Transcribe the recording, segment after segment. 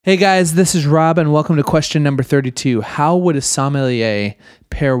Hey guys, this is Rob and welcome to question number 32. How would a sommelier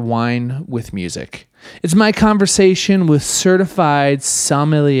pair wine with music? It's my conversation with certified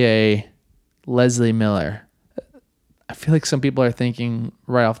sommelier Leslie Miller. I feel like some people are thinking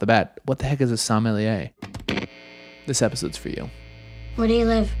right off the bat, what the heck is a sommelier? This episode's for you. Where do you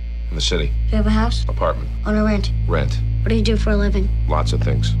live? In the city. Do you have a house? Apartment. On a rent? Rent. What do you do for a living? Lots of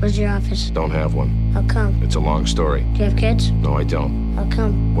things. Where's your office? Don't have one. How come? It's a long story. Do you have kids? No, I don't. How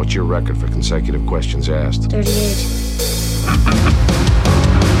come? What's your record for consecutive questions asked? 38.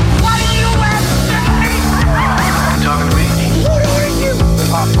 What do you have to say? Talking to me? Who are you?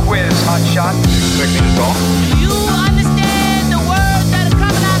 Pop quiz, hot shot. Expect me to talk? Do you understand the words that are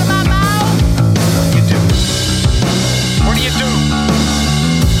coming out of my mouth? You do. What do you do?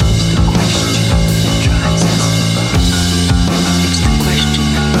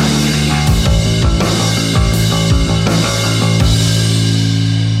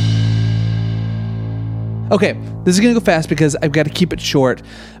 Okay, this is going to go fast because I've got to keep it short.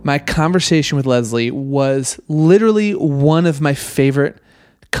 My conversation with Leslie was literally one of my favorite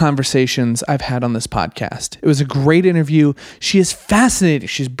conversations I've had on this podcast. It was a great interview. She is fascinating.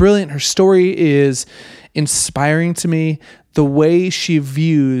 She's brilliant. Her story is inspiring to me. The way she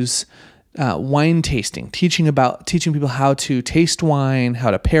views wine tasting, teaching people how to taste wine,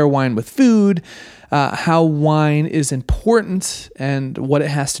 how to pair wine with food, how wine is important and what it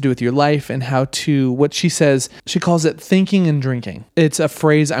has to do with your life, and what she says, she calls it thinking and drinking. It's a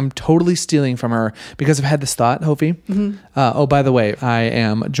phrase I'm totally stealing from her because I've had this thought, Hofi. Mm-hmm. Oh, by the way, I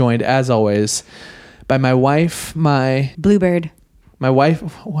am joined as always by my wife, Bluebird. My wife,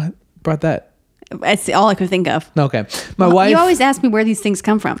 what brought that? That's all I could think of. Okay. My wife. You always ask me where these things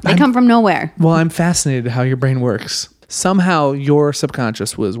come from. They come from nowhere. Well, I'm fascinated how your brain works. Somehow your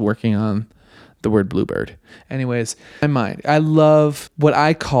subconscious was working on the word bluebird. Anyways, my mind. I love what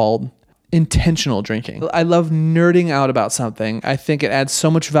I called intentional drinking. I love nerding out about something. I think it adds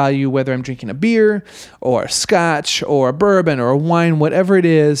so much value, whether I'm drinking a beer or a scotch or a bourbon or a wine, whatever it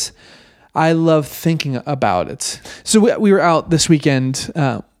is. I love thinking about it. So we were out this weekend.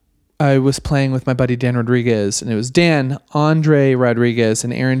 I was playing with my buddy Dan Rodriguez, and it was Dan, Andre Rodriguez,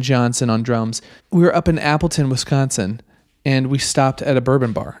 and Aaron Johnson on drums. We were up in Appleton, Wisconsin, and we stopped at a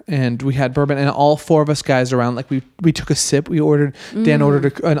bourbon bar, and we had bourbon, and all four of us guys around, like we took a sip. Dan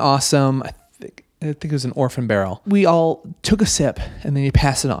ordered an awesome, I think it was an Orphan Barrel. We all took a sip, and then you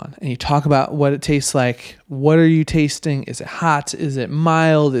pass it on, and you talk about what it tastes like. What are you tasting? Is it hot? Is it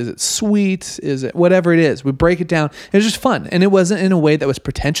mild? Is it sweet? Is it whatever it is? We break it down. It was just fun, and it wasn't in a way that was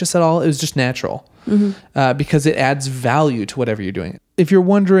pretentious at all. It was just natural, because it adds value to whatever you're doing. If you're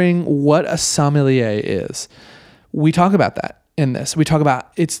wondering what a sommelier is, we talk about that in this. We talk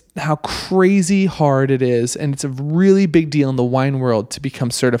about how crazy hard it is, and it's a really big deal in the wine world to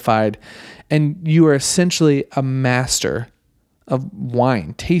become certified. And you are essentially a master of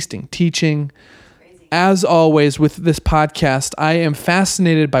wine, tasting, teaching. Crazy. As always with this podcast, I am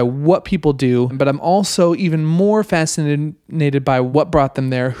fascinated by what people do, but I'm also even more fascinated by what brought them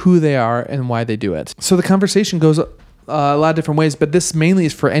there, who they are, and why they do it. So the conversation goes a lot of different ways, but this mainly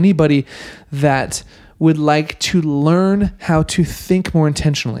is for anybody that would like to learn how to think more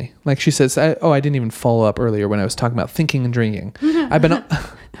intentionally. Like she says, I didn't even follow up earlier when I was talking about thinking and drinking. I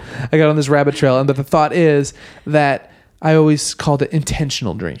got on this rabbit trail, and the thought is that I always called it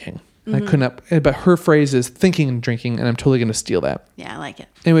intentional drinking. Mm-hmm. But her phrase is thinking and drinking, and I'm totally going to steal that. Yeah, I like it.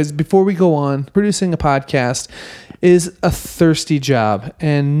 Anyways, before we go on, producing a podcast is a thirsty job,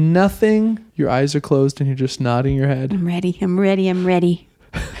 and your eyes are closed and you're just nodding your head. I'm ready.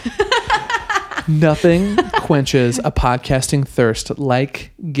 Nothing quenches a podcasting thirst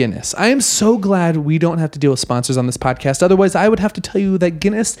like Guinness. I am so glad we don't have to deal with sponsors on this podcast. Otherwise, I would have to tell you that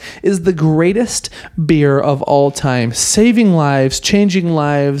Guinness is the greatest beer of all time, saving lives, changing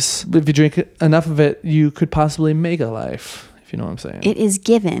lives. If you drink enough of it, you could possibly make a life, if you know what I'm saying. It is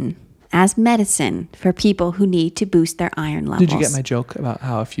given as medicine for people who need to boost their iron levels. Did you get my joke about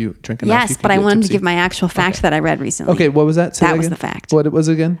how if you drink enough, yes, but I wanted to give my actual fact that I read recently. Okay, what was that? That was the fact. What it was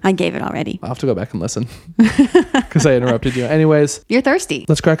again? I gave it already. I'll have to go back and listen because I interrupted you. Anyways. You're thirsty.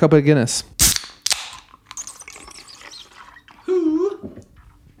 Let's crack up a Guinness. I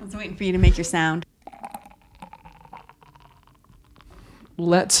was waiting for you to make your sound.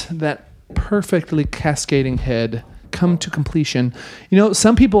 Let that perfectly cascading head come to completion. You know,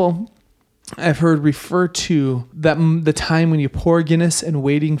 some people I've heard refer to that the time when you pour Guinness and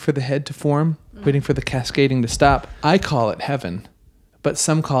waiting for the head to form, waiting for the cascading to stop. I call it heaven, but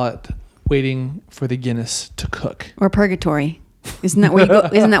some call it waiting for the Guinness to cook. Or purgatory. Isn't that where you go?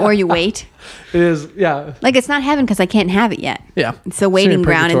 Isn't that where you wait? It is, yeah. Like, it's not heaven because I can't have it yet. Yeah. It's the waiting you're in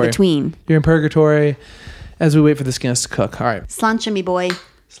ground in purgatory. between. You're in purgatory as we wait for this Guinness to cook. All right. Slancha, me boy.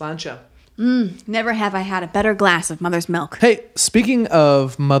 Slancha. Never have I had a better glass of mother's milk. Hey, speaking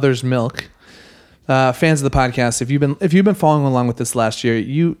of mother's milk, fans of the podcast, if you've been following along with this last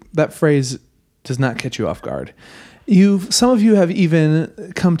year, that phrase does not catch you off guard. Some of you have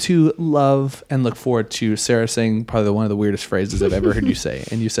even come to love and look forward to Sarah saying probably one of the weirdest phrases I've ever heard you say,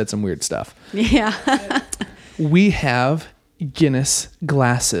 and you said some weird stuff. Yeah. We have Guinness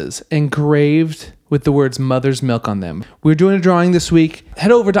glasses engraved with the words mother's milk on them. We're doing a drawing this week.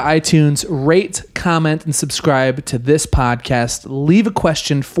 Head over to iTunes, rate, comment, and subscribe to this podcast. Leave a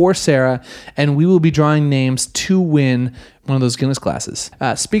question for Sarah, and we will be drawing names to win one of those Guinness glasses.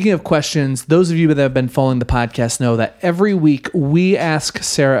 Speaking of questions, those of you that have been following the podcast know that every week we ask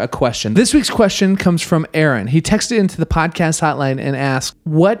Sarah a question. This week's question comes from Aaron. He texted into the podcast hotline and asked,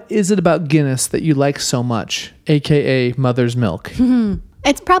 "What is it about Guinness that you like so much?" AKA mother's milk.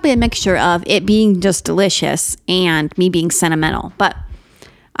 It's probably a mixture of it being just delicious and me being sentimental. But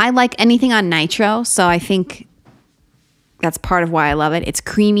I like anything on nitro, so I think that's part of why I love it. It's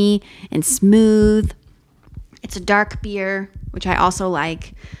creamy and smooth. It's a dark beer, which I also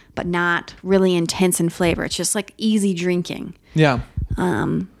like, but not really intense in flavor. It's just like easy drinking. Yeah.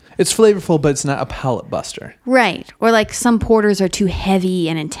 It's flavorful, but it's not a palate buster. Right. Or like some porters are too heavy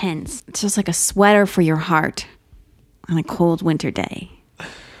and intense. It's just like a sweater for your heart on a cold winter day.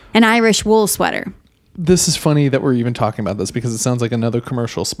 An Irish wool sweater. This is funny that we're even talking about this because it sounds like another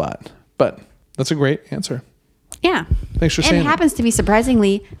commercial spot, but that's a great answer. Yeah. Thanks for and saying it happens to be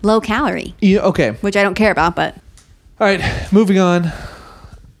surprisingly low calorie, that. Yeah, okay. which I don't care about, but All right, moving on.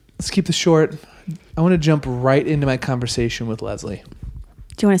 Let's keep this short. I want to jump right into my conversation with Leslie.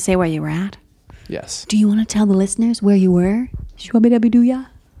 do you want to say where you were at? Yes, Do you want to tell the listeners where you were? Shwabba-dabba-doo-ya?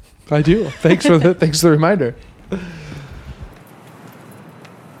 I do. Thanks for the reminder.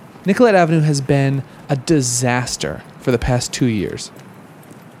 Nicollet Avenue has been a disaster for the past 2 years.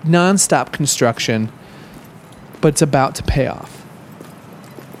 Non-stop construction, but it's about to pay off.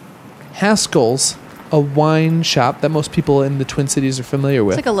 Haskell's, a wine shop that most people in the Twin Cities are familiar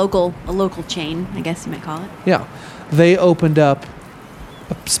with. It's like a local chain, I guess you might call it. Yeah. They opened up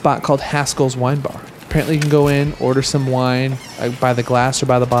a spot called Haskell's Wine Bar. Apparently you can go in, order some wine, by the glass or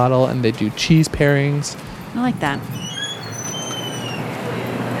by the bottle, and they do cheese pairings. I like that.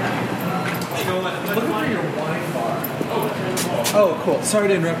 Looking for your wine bar. Oh, cool. Sorry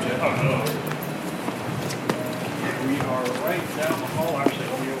to interrupt you. We are right down the hall, actually,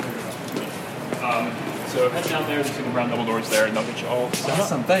 all the way over here. So head down there, see the brown double doors there, and they'll get you all set up.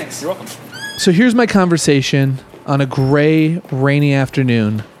 Awesome, thanks. You're welcome. So here's my conversation on a gray, rainy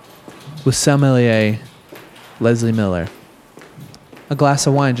afternoon with sommelier Leslie Miller. A glass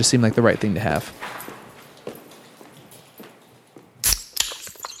of wine just seemed like the right thing to have.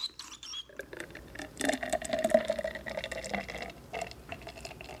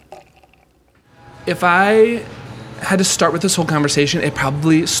 If I had to start with this whole conversation, it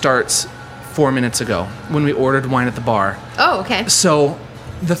probably starts 4 minutes ago when we ordered wine at the bar. Oh, okay. So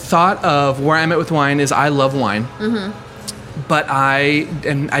the thought of where I'm at with wine is I love wine, but I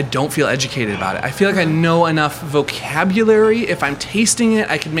don't feel educated about it. I feel like I know enough vocabulary. If I'm tasting it,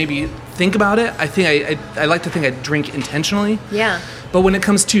 I could maybe think about it. I think I like to think I drink intentionally. Yeah. But when it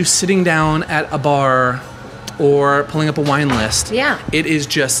comes to sitting down at a bar or pulling up a wine list,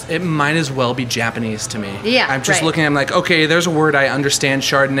 it might as well be Japanese to me. Yeah, I'm just right. looking, I'm like, okay, there's a word I understand,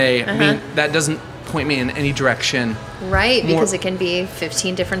 Chardonnay. I mean, that doesn't point me in any direction. Right, More- because it can be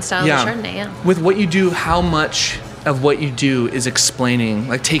 15 different styles of Chardonnay, yeah. With what you do, how much of what you do is explaining,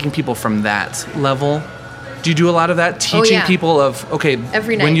 like taking people from that level? Do you do a lot of that? Teaching yeah. people of, okay,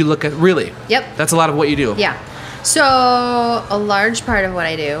 Every when night. you look at, really? Yep. That's a lot of what you do. Yeah. So a large part of what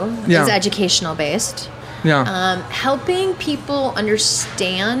I do Yeah. is educational based. Yeah. Helping people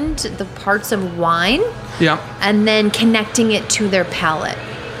understand the parts of wine Yeah. and then connecting it to their palate.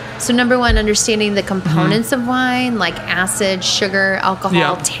 So number one, understanding the components of wine, like acid, sugar, alcohol,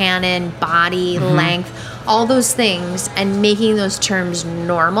 Yeah. tannin, body, length, all those things, and making those terms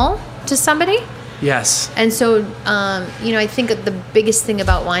normal to somebody. Yes. And so, I think the biggest thing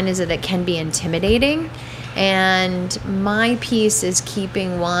about wine is that it can be intimidating. And my piece is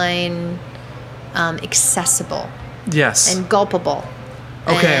keeping wine accessible Yes. and gulpable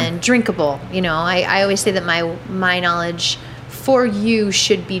Okay. and drinkable. I always say that my knowledge for you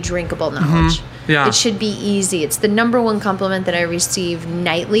should be drinkable knowledge. Yeah. It should be easy. It's the number one compliment that I receive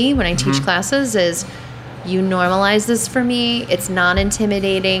nightly when I teach classes is, you normalize this for me. It's not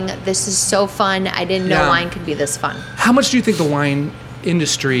intimidating. This is so fun. I didn't know Yeah. wine could be this fun. How much do you think the wine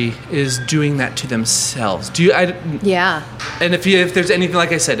industry is doing that to themselves? Yeah. And if there's anything,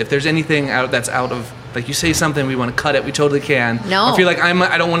 like I said, if there's anything that's out of, like you say something, we want to cut it, we totally can. No. Or if you're like,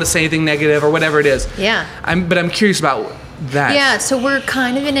 I don't want to say anything negative or whatever it is. Yeah. But I'm curious about that. Yeah, so we're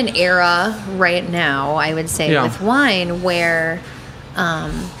kind of in an era right now, I would say, Yeah. with wine where,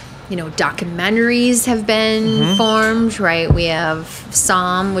 documentaries have been formed, right? We have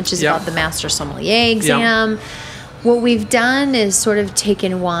Somm, which is Yeah. about the Master Sommelier exam. What we've done is sort of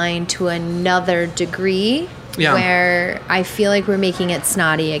taken wine to another degree Yeah. where I feel like we're making it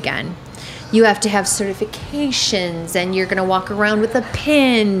snotty again. You have to have certifications and you're going to walk around with a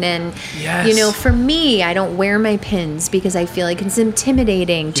pin. And, Yes. for me, I don't wear my pins because I feel like it's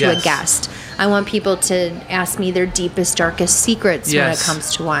intimidating to a Yes. guest. I want people to ask me their deepest, darkest secrets when it Yes.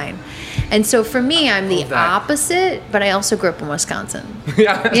 comes to wine. And so for me, I'm the Love that. opposite, but I also grew up in Wisconsin.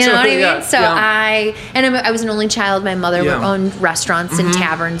 Yeah. You know what I mean? Yeah, So yeah. I was an only child. My mother Yeah. owned restaurants and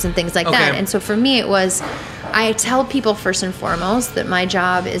taverns and things like that. Okay. And so for me, I tell people first and foremost that my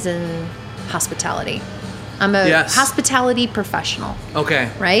job is in hospitality. I'm a Yes. hospitality professional, Okay.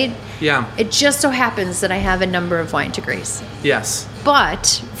 right? Yeah. It just so happens that I have a number of wine degrees. Yes.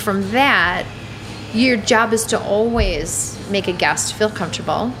 But from that, your job is to always make a guest feel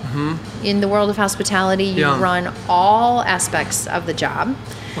comfortable. In the world of hospitality, you Yeah. run all aspects of the job.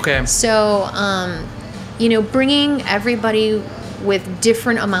 Okay. So, bringing everybody with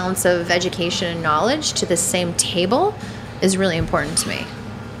different amounts of education and knowledge to the same table is really important to me.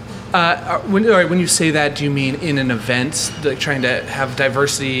 When you say that, do you mean in an event, like trying to have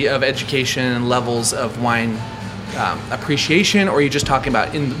diversity of education and levels of wine appreciation, or are you just talking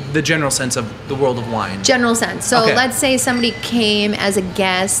about in the general sense of the world of wine? General sense. So Okay. let's say somebody came as a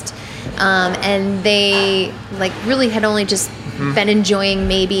guest and they really had only just been enjoying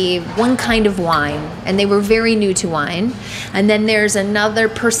maybe one kind of wine and they were very new to wine. And then there's another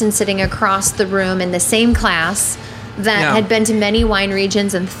person sitting across the room in the same class that Yeah. had been to many wine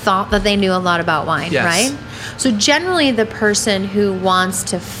regions and thought that they knew a lot about wine, Yes. right? So generally the person who wants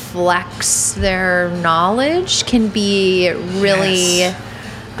to flex their knowledge can be really... Yes.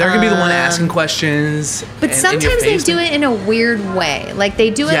 They're gonna be the one asking questions. But and in your sometimes they face. do it in a weird way. Like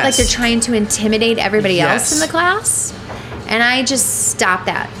they do it like Yes. they're trying to intimidate everybody else Yes. in the class. And I just stop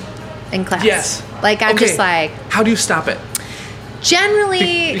that in class. Yes. Like I'm Okay. just like, How do you stop it?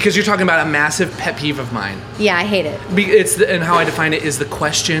 generally, Because you're talking about a massive pet peeve of mine. yeah, I hate it. And how I define it is the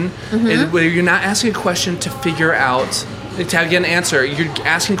question, is where you're not asking a question to figure out, to get an answer. You're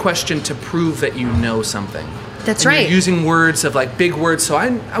asking a question to prove that you know something. That's And right. You're using words of like big words, so I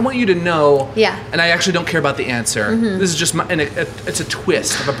want you to know. Yeah. And I actually don't care about the answer. This is just it's a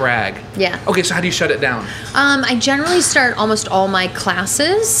twist of a brag. Yeah. Okay, so how do you shut it down? I generally start almost all my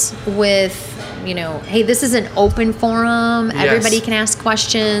classes with, hey, this is an open forum. Yes. Everybody can ask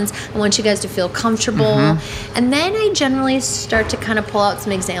questions. I want you guys to feel comfortable. And then I generally start to kind of pull out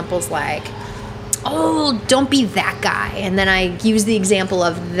some examples like, oh, don't be that guy. And then I use the example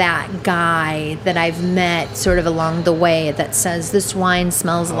of that guy that I've met sort of along the way that says this wine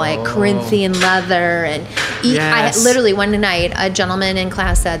smells like Corinthian leather. And Yes. I literally one night, a gentleman in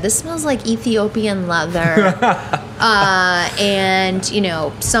class said, this smells like Ethiopian leather. And,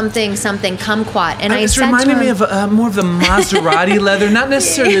 something, kumquat. And I It's said to reminding me him, of more of the Maserati leather, not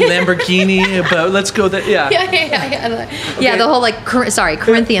necessarily Lamborghini, but let's go that. Yeah. Yeah, the whole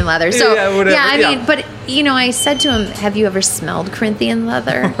Corinthian leather. So Yeah, whatever, I yeah. mean, but I said to him, "Have you ever smelled Corinthian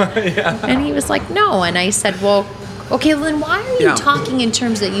leather?" And he was like, "No." And I said, "Well, okay, then why are you Yeah. talking in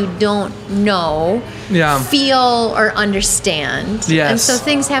terms that you don't know, Yeah. feel, or understand?" Yes. And so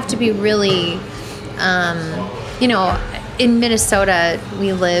things have to be really, in Minnesota,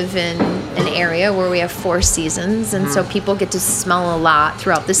 we live in an area where we have 4 seasons, and so people get to smell a lot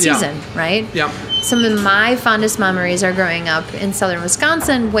throughout the Mm. Yeah. season, right? Yeah. Some of my fondest memories are growing up in southern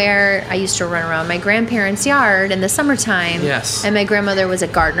Wisconsin, where I used to run around my grandparents' yard in the summertime. Yes. And my grandmother was a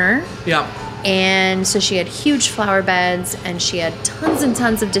gardener. Yeah. And so she had huge flower beds, and she had tons and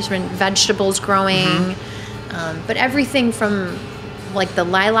tons of different vegetables growing. But everything from like the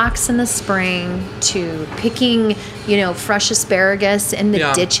lilacs in the spring to picking, fresh asparagus in the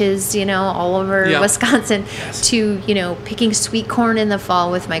Yeah. ditches, all over Yeah. Wisconsin, Yes. to, picking sweet corn in the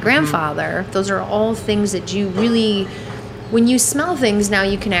fall with my grandfather. Those are all things that you really, when you smell things, now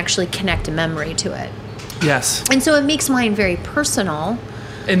you can actually connect a memory to it. Yes. And so it makes wine very personal.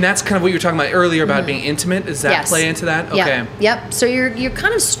 And that's kind of what you were talking about earlier about being intimate. Does that Yes. play into that? Yep. Okay. Yep. So you're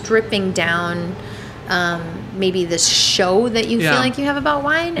kind of stripping down maybe this show that you Yeah. feel like you have about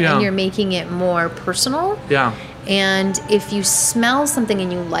wine, Yeah. and you're making it more personal. Yeah. And if you smell something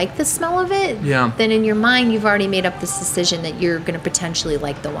and you like the smell of it, Yeah. then in your mind you've already made up this decision that you're going to potentially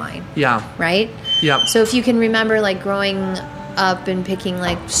like the wine, Yeah. right? Yeah. So if you can remember like growing up and picking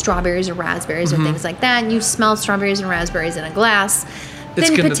like strawberries or raspberries or things like that, and you smell strawberries and raspberries in a glass, It's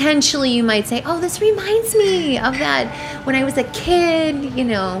then gonna- potentially you might say, oh, this reminds me of that when I was a kid, you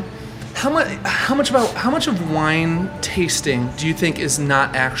know. How much of wine tasting do you think is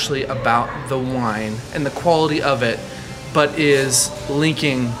not actually about the wine and the quality of it, but is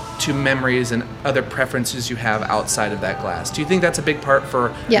linking to memories and other preferences you have outside of that glass? Do you think that's a big part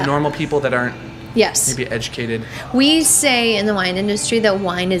for Yeah. normal people that aren't Yes. maybe educated? We say in the wine industry that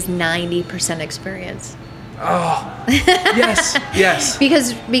wine is 90% experience. Yes, yes.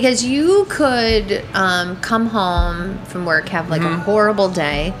 Because you could come home from work, have like a horrible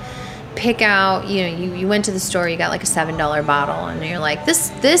day, pick out, you went to the store, you got like a $7 bottle, and you're like,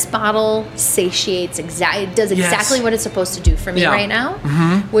 this bottle satiates it does exactly what it's supposed to do for me Yeah. right now,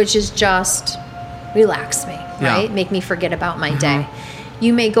 which is just relax me, right? Yeah. Make me forget about my day.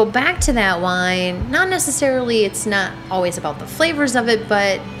 You may go back to that wine, not necessarily, it's not always about the flavors of it,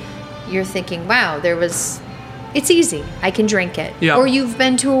 but you're thinking, wow, it's easy. I can drink it. Yeah. Or you've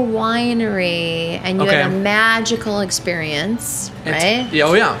been to a winery and you had a Okay. magical experience, right? Yeah,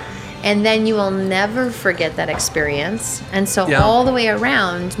 oh yeah. And then you will never forget that experience. And so Yeah. all the way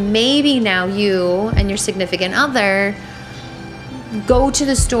around, maybe now you and your significant other go to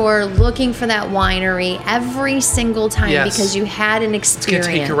the store looking for that winery every single time Yes. because you had an experience.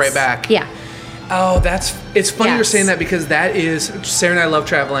 take you right back. Yeah. Oh, it's funny you're Yes. saying that, because that is, Sarah and I love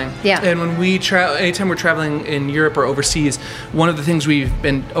traveling. Yeah. And when we anytime we're traveling in Europe or overseas, one of the things we've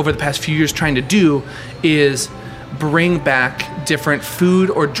been over the past few years trying to do is bring back different food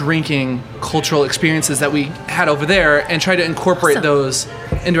or drinking cultural experiences that we had over there and try to incorporate Awesome. those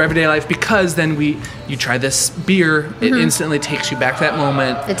into everyday life, because then you try this beer, it instantly takes you back to that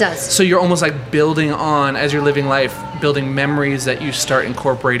moment. It does. So you're almost like building on, as you're living life, building memories that you start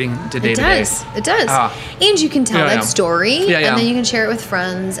incorporating to day It to day. does. It does. Ah. And you can tell Yeah, that yeah. story, Yeah, yeah. and then you can share it with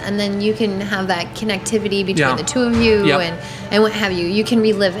friends, and then you can have that connectivity between Yeah. the two of you, Yep. and what have you. You can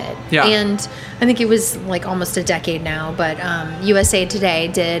relive it. Yeah. And I think it was like almost a decade now, but USA Today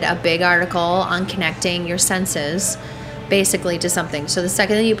did a big article on connecting your senses basically to something. So the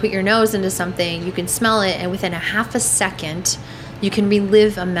second that you put your nose into something, you can smell it, and within a half a second, you can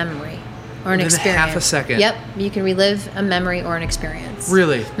relive a memory or an Within a experience. half a second? Yep. You can relive a memory or an experience.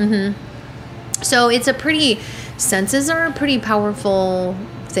 Really? So it's senses are a pretty powerful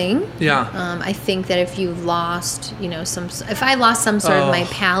thing. Yeah. I think that if you lost, if I lost some sort of my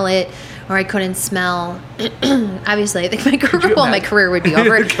palate, or I couldn't smell, obviously I think my career would be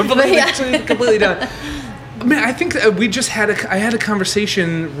over. completely, But yeah. actually, completely done. I mean, I think we just I had a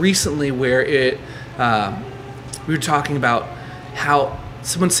conversation recently where we were talking about how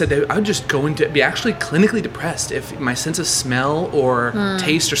someone said that I would just be actually clinically depressed if my sense of smell or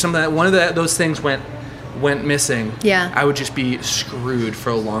taste or something, that one of those things went missing. Yeah. I would just be screwed for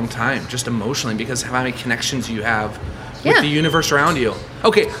a long time, just emotionally, because of how many connections you have with Yeah. the universe around you.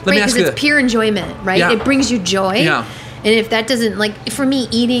 Okay, let me Right, ask because you it's this. pure enjoyment, right? Yeah. It brings you joy. Yeah. And if that doesn't, like, for me,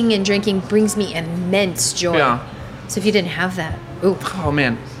 eating and drinking brings me immense joy. Yeah. So if you didn't have that, ooh, Oh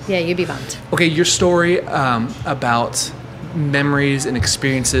man. yeah, you'd be bummed. Okay, your story about memories and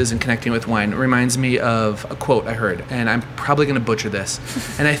experiences and connecting with wine reminds me of a quote I heard, and I'm probably going to butcher this.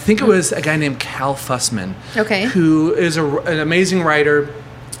 And I think it was a guy named Cal Fussman, Okay. who is an amazing writer.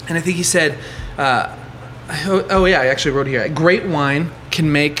 And I think he said, I actually wrote here, great wine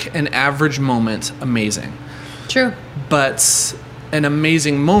can make an average moment amazing, True. but an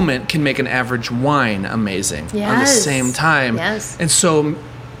amazing moment can make an average wine amazing on the Yes. same time. Yes. And so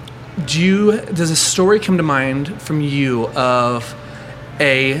does a story come to mind from you of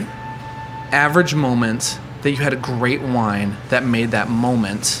a average moment that you had a great wine that made that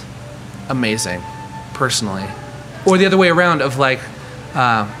moment amazing, personally? Or the other way around, of like,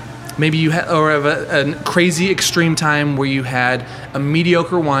 maybe you had, or of a crazy extreme time where you had a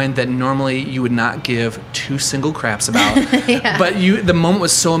mediocre wine that normally you would not give two single craps about, but the moment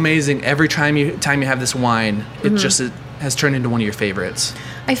was so amazing. Every time you have this wine, it has turned into one of your favorites.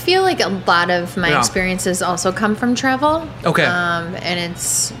 I feel like a lot of my Yeah. experiences also come from travel. Okay. And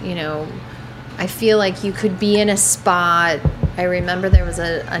it's, I feel like you could be in a spot. I remember there was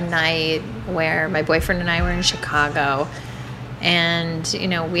a night where my boyfriend and I were in Chicago, and,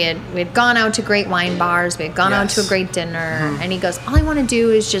 we had gone out to great wine bars. We had gone out Yes. to a great dinner, and he goes, all I want to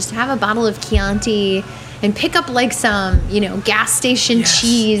do is just have a bottle of Chianti and pick up like some, gas station Yes.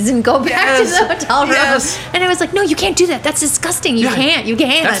 cheese and go back to Yes. the hotel room. Yes. And I was like, no, you can't do that. That's disgusting. You can't.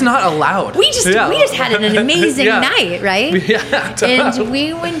 That's not allowed. We just had an amazing Yeah. night, right? Yeah, And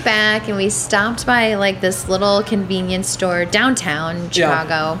we went back and we stopped by like this little convenience store downtown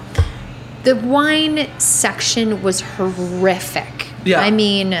Chicago. The wine section was horrific. Yeah. I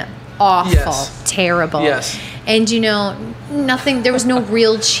mean, awful, Yes. terrible. Yes. And nothing, there was no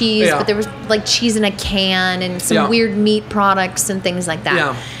real cheese, Yeah. but there was like cheese in a can and some Yeah. weird meat products and things like that.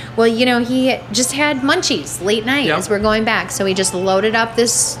 Yeah. Well, he just had munchies late night Yeah. as we're going back. So he just loaded up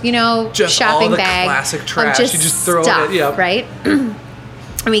this, Just shopping all the bag. classic of trash. You just throw stuff, it, yeah. right?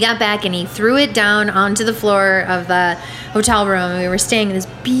 And we got back and he threw it down onto the floor of the hotel room. We were staying in this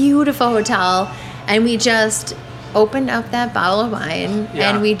beautiful hotel and we just opened up that bottle of wine Yeah.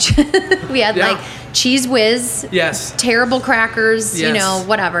 and we had Yeah. like Cheese Whiz, Yes. terrible crackers, Yes.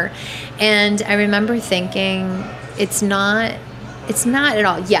 whatever. And I remember thinking, it's not at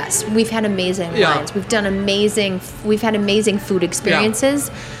all. Yes, we've had amazing Yeah. wines. We've had amazing food experiences.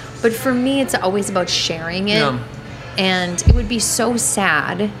 But for me, it's always about sharing it. Yeah. And it would be so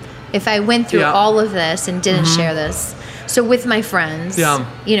sad if I went through Yeah. all of this and didn't share this. So with my friends, Yeah.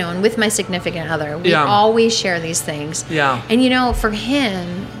 and with my significant other, we Yeah. always share these things. Yeah. And for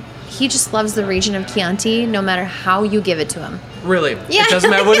him, he just loves the region of Chianti no matter how you give it to him. Really? Yeah. It doesn't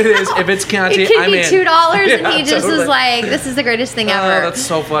matter what it is. If it's Chianti, It could I'm be in. $2 and Yeah, he just totally. is like, this is the greatest thing Oh, ever. that's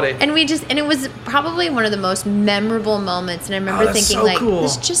so funny. And it was probably one of the most memorable moments. And I remember that's thinking, so like, cool.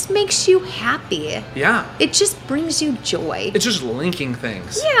 this just makes you happy. Yeah. It just brings you joy. It's just linking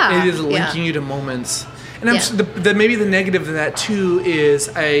things. Yeah. It is linking Yeah. you to moments. And I'm Yeah. maybe the negative of that too is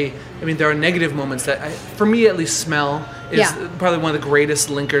I mean there are negative moments that for me at least smell is Yeah. probably one of the greatest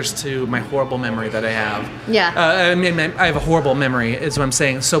linkers to my horrible memory that I have. Yeah. I mean I have a horrible memory is what I'm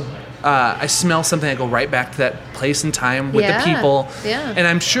saying. So I smell something, I go right back to that place and time with Yeah. the people. Yeah. And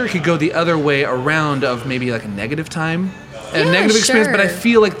I'm sure it could go the other way around of maybe like a negative time. A Yeah, negative experience, but I sure.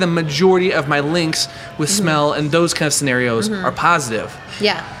 feel like the majority of my links with smell and those kind of scenarios are positive.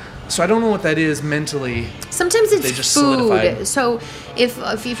 Yeah. So I don't know what that is mentally. Sometimes it's They just food. solidified. So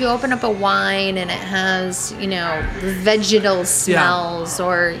if you open up a wine and it has, vegetal smells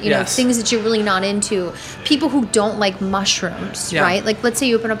or, Yes. things that you're really not into, people who don't like mushrooms, Yeah. right? Like let's say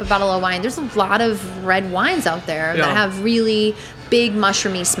you open up a bottle of wine. There's a lot of red wines out there Yeah. that have really big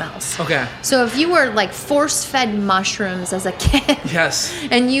mushroomy smells. Okay. So if you were like force-fed mushrooms as a kid Yes.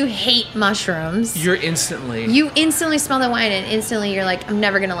 and you hate mushrooms, You're instantly you instantly smell the wine and instantly you're like, I'm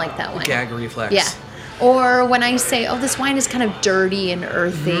never going to like that wine. gag reflex. Yeah. Or when I say, oh, this wine is kind of dirty and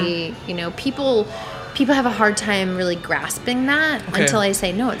earthy, people have a hard time really grasping that Okay. until I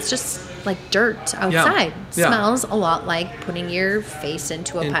say, no, it's just like dirt outside. Yeah. Smells a lot like putting your face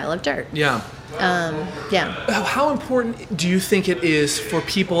into a pile of dirt. Yeah. Yeah. How important do you think it is for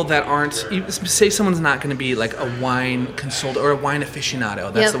people that aren't, say someone's not going to be like a wine consultant or a wine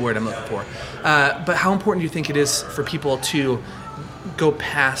aficionado, that's Yep. the word I'm looking for. But how important do you think it is for people to go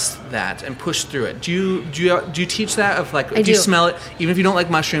past that and push through it? Do you teach that of like, I if you do. smell it, even if you don't like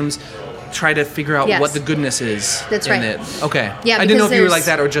mushrooms, try to figure out Yes. what the goodness is That's in right. it. Okay. Yeah, I didn't know because if you were there's- like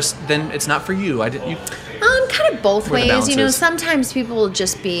that or just then it's not for you. Kind of both Where the ways. balance is. Sometimes people will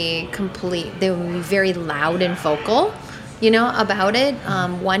just be they will be very loud and vocal, about it.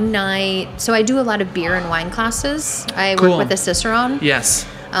 One night, so I do a lot of beer and wine classes. I Cool. work with a Cicerone. Yes.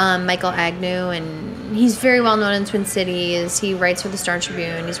 Michael Agnew, and he's very well known in Twin Cities. He writes for the Star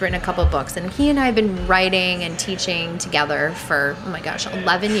Tribune. He's written a couple of books, and he and I have been writing and teaching together for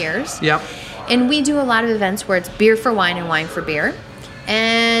 11 years. Yep. And we do a lot of events where it's beer for wine and wine for beer.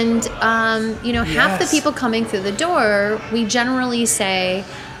 And half the Yes. people coming through the door, we generally say,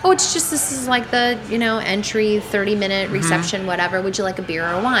 oh, this is like the entry 30-minute reception, whatever. Would you like a beer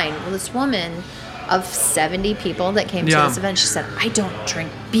or a wine? Well, this woman of 70 people that came to Yeah. this event, she said, I don't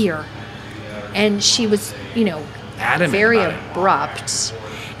drink beer. And she was, Adamant very about it. abrupt.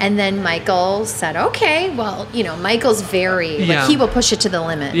 And then Michael said, okay, well, Michael's very, Yeah. he will push it to the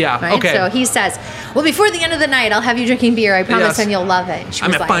limit. Yeah, Right? okay. So he says, well, before the end of the night, I'll have you drinking beer. I promise, Yes. and you'll love it. And she I'm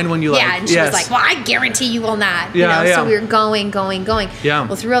was gonna like, find one you yeah, like. and she Yes. was like, well, I guarantee you will not. Yeah, yeah. So we were going. Yeah.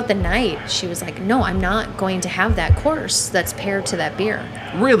 Well, throughout the night, she was like, no, I'm not going to have that course that's paired to that beer.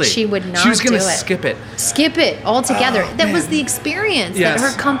 Really? She would not She was going do to it. skip it. Skip it altogether. Oh, that was man. the experience Yes.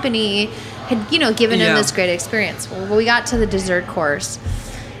 that her company had, given him Yeah. this great experience. Well, we got to the dessert course,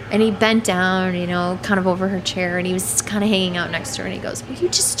 and he bent down, kind of over her chair, and he was kind of hanging out next to her, and he goes, will you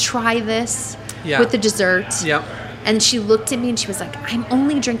just try this Yeah. with the dessert? Yep. And she looked at me, and she was like, I'm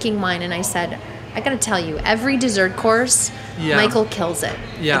only drinking wine. And I said, I gotta tell you, every dessert course, Yeah. Michael kills it.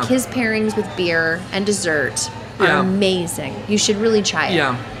 Yeah. Like his pairings with beer and dessert are Yeah. amazing. You should really try it.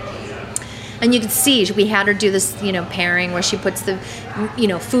 Yeah. And you could see we had her do this, pairing where she puts the,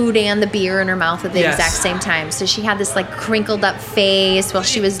 food and the beer in her mouth at the Yes. exact same time. So she had this like crinkled up face while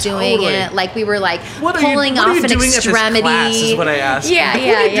she was doing Totally. it. Like we were like What are you- pulling what are off you an doing at this extremity. class is what I asked. Yeah, What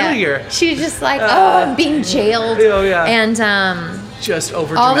yeah, are you yeah. doing here? She's just like, I'm being jailed. Oh, yeah. And Just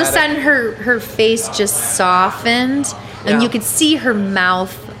over all of a sudden her face just softened, and Yeah. you could see her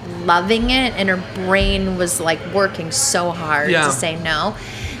mouth loving it, and her brain was like working so hard Yeah. to say no.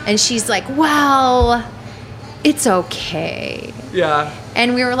 And she's like, well, it's okay. Yeah.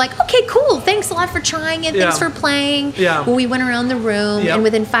 And we were like, okay, cool. Thanks a lot for trying it. Thanks Yeah. for playing. Yeah. Well, we went around the room, Yep. and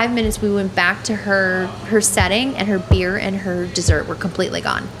within 5 minutes, we went back to her setting, and her beer and her dessert were completely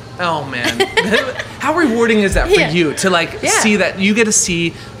gone. Oh man, how rewarding is that for Yeah. you to like Yeah. see that you get to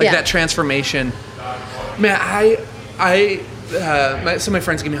see like Yeah. that transformation? Man, some of my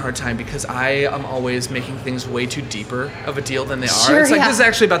friends give me a hard time because I am always making things way too deeper of a deal than they are. Sure, It's like yeah. this is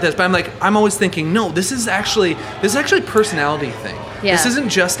actually about this, but I'm always thinking, no, this is actually a personality thing. Yeah. This isn't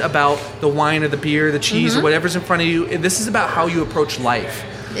just about the wine or the beer, the cheese Mm-hmm. or whatever's in front of you. This is about how you approach life.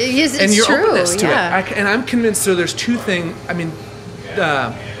 It's And your true. openness to yeah. it. And I'm convinced. So there's two things. I mean,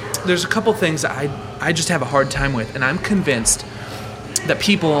 there's a couple things that I just have a hard time with, and I'm convinced that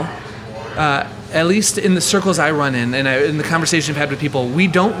people, at least in the circles I run in, and in the conversation I've had with people, we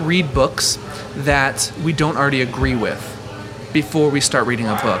don't read books that we don't already agree with before we start reading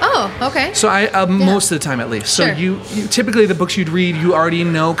a book. Oh, okay. So most of the time at least. So Sure. you typically the books you'd read, you already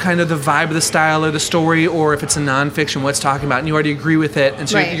know kind of the vibe of the style or the story, or if it's a nonfiction, what it's talking about, and you already agree with it, and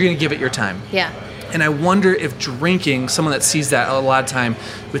so Right. you're going to give it your time. Yeah. And I wonder if drinking, someone that sees that a lot of time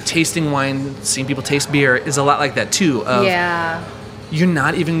with tasting wine, seeing people taste beer, is a lot like that too. Of Yeah. you're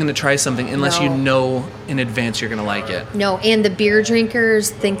not even going to try something unless you No. know in advance you're going to like it. No, and the beer drinkers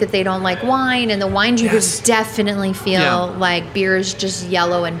think that they don't like wine, and the wine drinkers Yes. definitely feel Yeah. like beer is just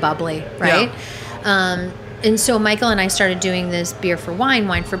yellow and bubbly, right? And so Michael and I started doing this beer for wine,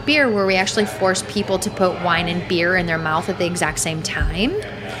 wine for beer, where we actually force people to put wine and beer in their mouth at the exact same time.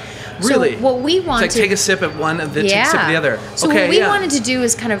 Really? So what we wanted, It's like take a sip at one and then take a sip at the other. So okay, what we yeah. wanted to do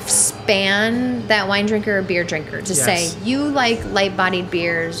is kind of span that wine drinker or beer drinker to Yes. say, you like light-bodied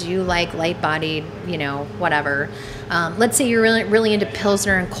beers, you like light-bodied, whatever. Let's say you're really, really into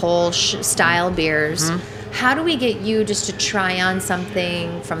Pilsner and Kolsch style beers. Mm-hmm. How do we get you just to try on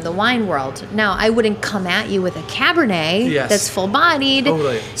something from the wine world? Now, I wouldn't come at you with a Cabernet Yes. that's full-bodied.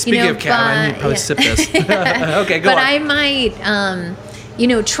 Totally. Speaking of Cab, I need to probably sip this. Okay, go but on. I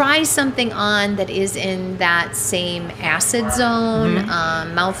might, try something on that is in that same acid zone,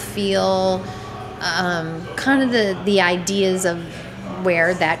 Mm-hmm. mouthfeel, kind of the ideas of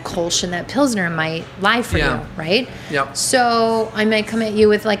where that Kolsch and that Pilsner might lie for Yeah. you, right? Yep. So I might come at you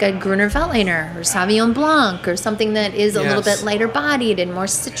with like a Gruner Veltliner or Sauvignon Blanc or something that is a little Yes. bit lighter bodied and more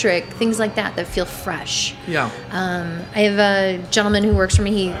citric, things like that feel fresh. Yeah. I have a gentleman who works for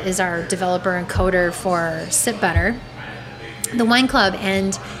me. He is our developer and coder for Sip Better, the wine club,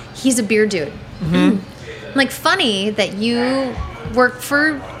 and he's a beer dude. Like, funny that you work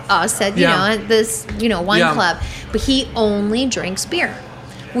for us at at this wine Yeah. club, but he only drinks beer.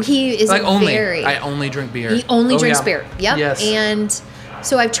 Well, he is Like only. very. I only drink beer. He only Oh, drinks yeah. beer. Yep. Yes. And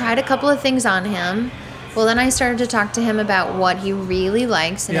so I've tried a couple of things on him. Well, then I started to talk to him about what he really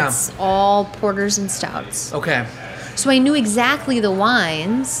likes, and Yeah. it's all porters and stouts. Okay. So I knew exactly the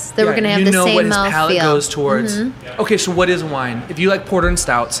wines that were Yeah, going to have you the know same what his mouthfeel. palate goes towards. Okay, so what is wine? If you like porter and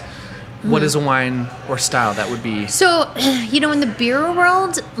stouts, what is a wine or style that would be? So, in the beer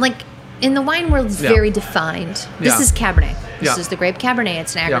world, like in the wine world, it's Yeah. very defined. This Yeah. is Cabernet. This Yeah. is the grape Cabernet.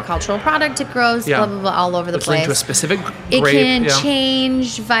 It's an agricultural product. It grows Yeah. blah, blah, blah, all over the It's linked place. to a specific It grape. can yeah.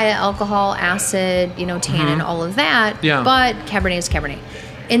 change via alcohol, acid, tannin, all of that. Yeah. But Cabernet is Cabernet.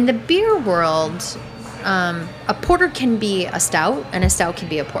 In the beer world, a porter can be a stout, and a stout can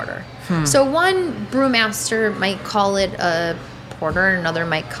be a porter. So one brewmaster might call it a porter, and another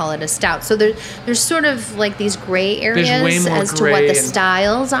might call it a stout. So there's sort of like these gray There's way areas more as to what gray the and-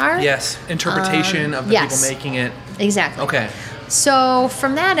 styles are. Yes, interpretation of the yes. people making it. Exactly. Okay. So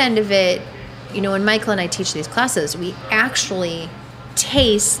from that end of it, when Michael and I teach these classes, we actually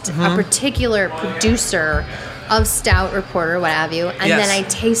taste Mm-hmm. a particular producer of stout or porter, what have you, and Yes. then I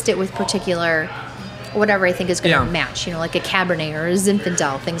taste it with particular whatever I think is going to Yeah. match, like a Cabernet or a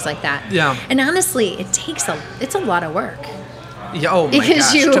Zinfandel, things like that. Yeah. And honestly, it's a lot of work. Yeah. Oh my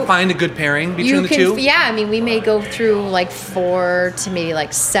Because gosh. To find a good pairing between the two. Yeah, I mean, we may go through like 4 to maybe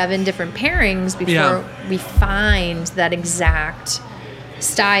like 7 different pairings before Yeah. we find that exact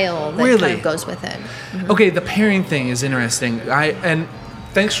style that Really? kind of goes with it. Okay, the pairing thing is interesting. And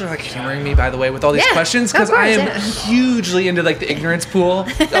thanks for like humoring me, by the way, with all these Yeah, questions, of because I course, am yeah. hugely into like the ignorance pool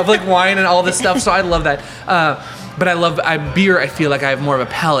of like wine and all this stuff. So I love that. But I love beer. I feel like I have more of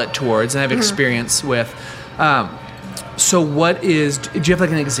a palate towards, and I have experience with. So what is? Do you have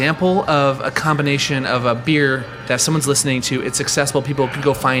like an example of a combination of a beer that if someone's listening to? It's accessible. People can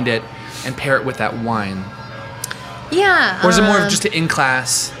go find it and pair it with that wine. Yeah. Or is it more of just an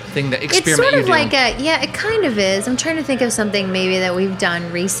in-class thing, that It's experiment sort you of do? like it kind of is. I'm trying to think of something maybe that we've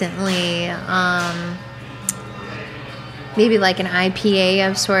done recently. Maybe like an IPA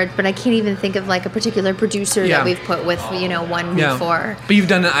of sorts, but I can't even think of like a particular producer Yeah. that we've put with, one Yeah. before. But you've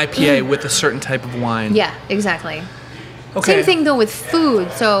done an IPA with a certain type of wine. Yeah, exactly. Okay. Same thing though with food.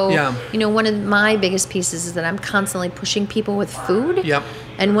 So, Yeah. one of my biggest pieces is that I'm constantly pushing people with food. Yep.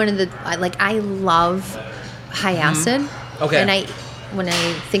 And I love high acid. Mm-hmm. Okay. And when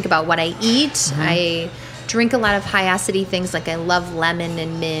I think about what I eat, Mm-hmm. I drink a lot of high acidy things. Like I love lemon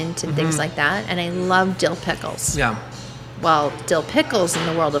and mint and things like that. And I love dill pickles. Mm-hmm. Yeah. Well, dill pickles in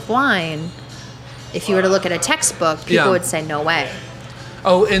the world of wine, if you were to look at a textbook, people Yeah. would say no way.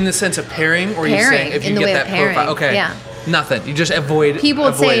 Oh, in the sense of pairing, or you Pairing, saying if you in the get way of that profile? pairing, Okay. yeah. Nothing. You just avoid. People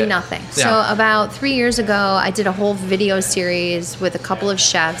would avoid say it. nothing. Yeah. So about 3 years ago, I did a whole video series with a couple of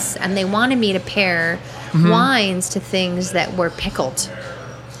chefs, and they wanted me to pair Mm-hmm. wines to things that were pickled.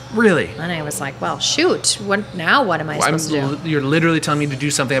 Really. And I was like, well, shoot, what am I supposed to do? You're literally telling me to do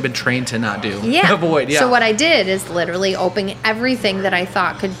something I've been trained to not do. Yeah. Avoid. Yeah. So what I did is literally open everything that I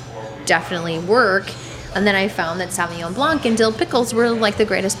thought could definitely work, and then I found that Sauvignon Blanc and dill pickles were like the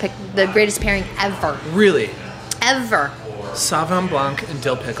greatest pairing ever. Really. Ever. Sauvignon Blanc and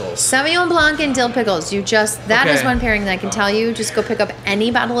dill pickles. Sauvignon Blanc and dill pickles. That is Okay. one pairing that I can tell you. Just go pick up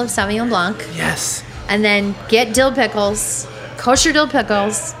any bottle of Sauvignon Blanc Yes. and then get dill pickles, kosher dill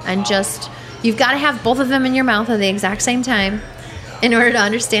pickles, and you've got to have both of them in your mouth at the exact same time in order to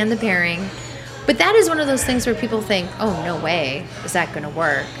understand the pairing. But that is one of those things where people think, oh, no way is that going to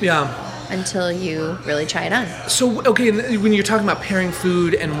work, Yeah. until you really try it on. So okay, and when you're talking about pairing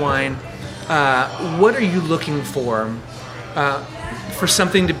food and wine, what are you looking for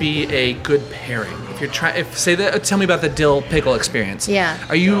something to be a good pairing? If you're tell me about the dill pickle experience. Yeah.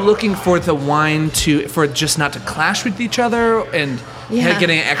 Are you looking for the wine for just not to clash with each other and Yeah.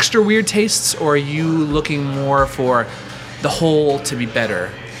 getting extra weird tastes, or are you looking more for the whole to be better,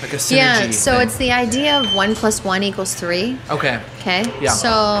 like a synergy? Yeah, so thing? it's the idea of 1 + 1 = 3. Okay. Okay. Yeah.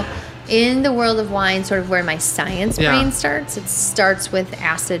 So in the world of wine, sort of where my science Yeah. brain starts, it starts with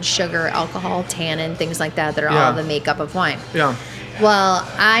acid, sugar, alcohol, tannin, things like that are Yeah. all the makeup of wine. Yeah. Well,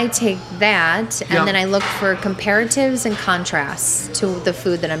 I take that and Yeah. then I look for comparatives and contrasts to the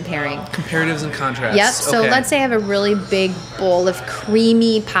food that I'm pairing. Comparatives and contrasts. Yep. So Okay. let's say I have a really big bowl of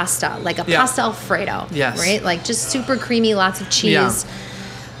creamy pasta, like a Yeah. pasta Alfredo. Yes. Right? Like just super creamy, lots of cheese. Yeah.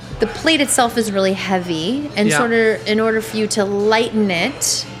 The plate itself is really heavy, and Yeah. in order for you to lighten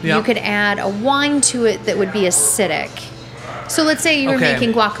it, Yeah. you could add a wine to it that would be acidic. So let's say you were Okay.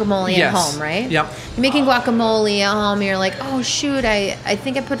 making guacamole Yes. at home, right? Yep. You're making guacamole at home, you're like, oh shoot, I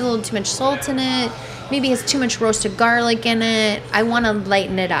think I put a little too much salt in it. Maybe it's too much roasted garlic in it. I want to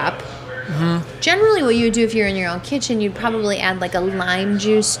lighten it up. Mm-hmm. Generally, what you would do if you're in your own kitchen, you'd probably add like a lime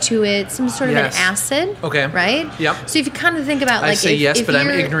juice to it, some sort of Yes. an acid. Okay. Right? Yep. So if you kind of think about like I say yes, if but I'm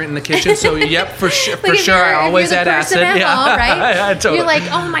you're- ignorant in the kitchen, so yep, for sure, like if I you're always the add person acid. at Yeah, home, right? Yeah, totally. You're like,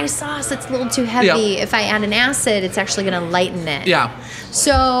 oh, my sauce, it's a little too heavy. If I add an acid, it's actually going to lighten it. Yeah.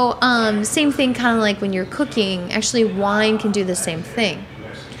 So same thing, kind of like when you're cooking. Actually, wine can do the same thing.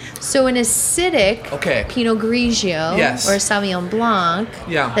 So an acidic Okay. Pinot Grigio Yes. or Sauvignon Blanc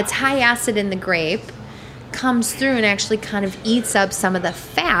Yeah. that's high acid in the grape comes through and actually kind of eats up some of the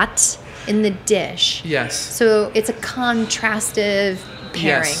fat in the dish. Yes. So it's a contrastive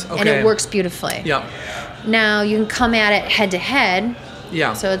pairing, Yes, and okay. it works beautifully. Yep. Now you can come at it head to head.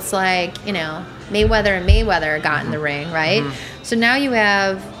 Yeah. So it's like, Mayweather and Mayweather got in the ring, right? Mm-hmm. So now you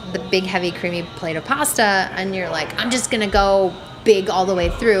have the big, heavy, creamy plate of pasta, and you're like, I'm just going to go big all the way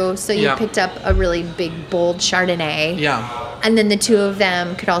through. So you Yeah. picked up a really big, bold Chardonnay. Yeah. And then the two of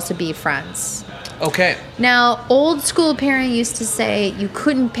them could also be friends. Okay. Now, old school pairing used to say you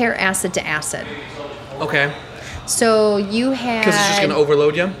couldn't pair acid to acid. Okay. So you had... Because it's just going to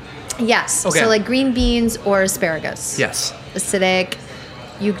overload you? Yes. Okay. So like green beans or asparagus. Yes. Acidic.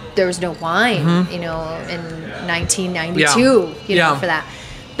 There was no wine, in 1992, Mm-hmm. Yeah. for that.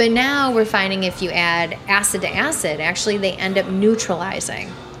 But now we're finding if you add acid to acid, actually they end up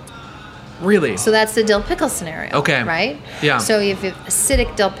neutralizing. Really? So that's the dill pickle scenario. Okay. Right? Yeah. So if you have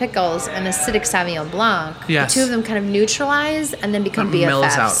acidic dill pickles and acidic Sauvignon Blanc, Yes. the two of them kind of neutralize and then become It BFFs.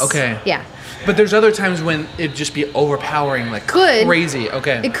 mellows out. Okay. Yeah. But there's other times when it'd just be overpowering, like Could. crazy.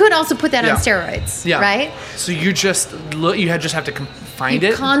 Okay. It could also put that Yeah. on steroids. Yeah. Right? So you just just have to find You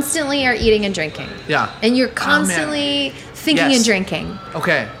it. constantly are eating and drinking. Yeah. And you're man. constantly thinking Yes. and drinking.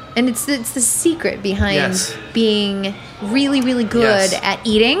 Okay. And it's the secret behind Yes. being really, really good Yes. at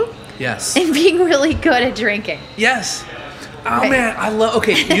eating Yes. and being really good at drinking. Yes. Oh Right. man, I love.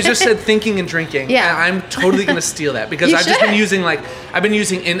 Okay, you just said thinking and drinking. Yeah. And I'm totally gonna steal that because You I've just been should. using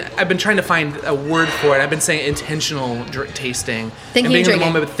I've been trying to find a word for it. I've been saying intentional tasting, Thinking and being and in the drinking.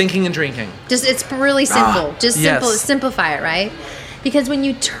 moment, but thinking and drinking. Just it's really simple. Just yes. simplify it, right? Because when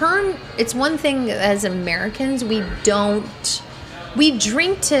you turn, it's one thing as Americans we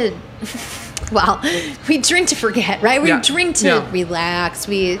drink to. Well, we drink to forget, right? We Yeah. drink to Yeah. relax.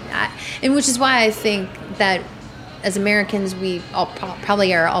 And which is why I think that as Americans, we all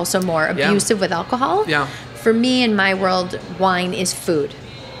probably are also more abusive with alcohol. Yeah. For me, in my world, wine is food.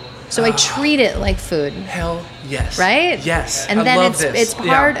 So I treat it like food. Hell yes. Right? Yes. And I then love this. it's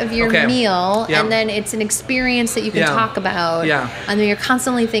part Yeah. of your Okay. meal, Yeah. and then it's an experience that you can Yeah. talk about. Yeah. And then you're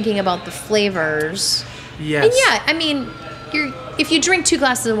constantly thinking about the flavors. Yes. And yeah, I mean, if you drink 2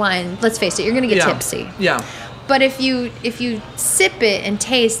 glasses of wine, let's face it, you're going to get Yeah. tipsy. Yeah. But if you sip it and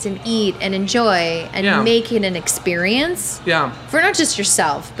taste and eat and enjoy and Yeah. make it an experience Yeah. for not just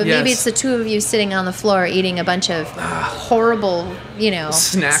yourself, but maybe Yes. it's the two of you sitting on the floor eating a bunch of horrible,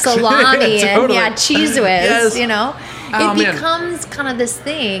 Snacks. salami and Totally. Cheez Whiz, Yes. it Oh, man. becomes kind of this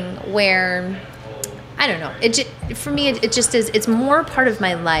thing where I don't know. For me, it just is. It's more part of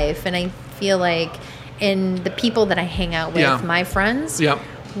my life, and I feel like in the people that I hang out with, Yeah. my friends, Yep.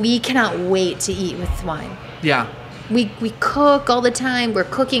 we cannot wait to eat with wine. Yeah. We cook all the time. We're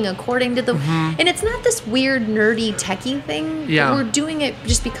cooking according to the, and it's not this weird nerdy techie thing. Mm-hmm. Yeah. We're doing it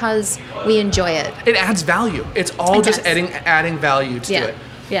just because we enjoy it. It adds value. It's all It just does. adding value to Yeah, it.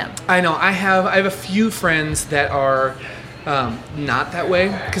 yeah. I know. I have a few friends that are not that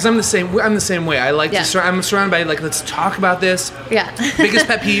way because I'm the same way. I like Yeah. to. I'm surrounded by let's talk about this. Yeah. Biggest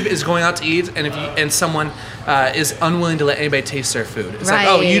pet peeve is going out to eat and someone is unwilling to let anybody taste their food. It's like,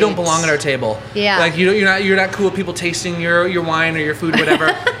 oh, you don't Right. belong at our table. Yeah. Like you're not cool with people tasting your wine or your food,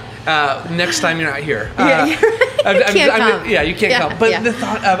 whatever. Next time you're not here. You can't come. Yeah, you can't Yeah, come. But yeah. the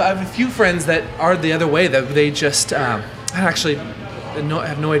thought of I have a few friends that are the other way that they just I actually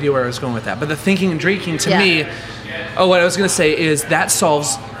have no idea where I was going with that. But the thinking and drinking to Yeah. me, what I was going to say is that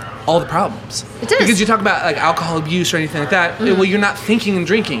solves all the problems. It does. Because you talk about like alcohol abuse or anything like that. Well, you're not thinking and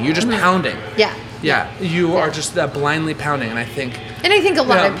drinking. You're just pounding. Yeah. Yeah, you are just blindly pounding, and I think And I think a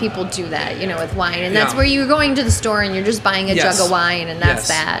lot Yeah. of people do that, with wine. And that's Yeah. where you're going to the store and you're just buying a Yes. jug of wine and that's Yes.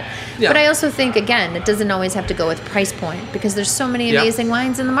 that. Yeah. But I also think, again, it doesn't always have to go with price point because there's so many Yeah. amazing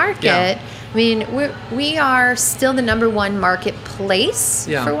wines in the market. Yeah. I mean, we are still the #1 marketplace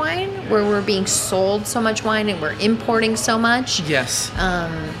Yeah. for wine, where we're being sold so much wine and we're importing so much. yes.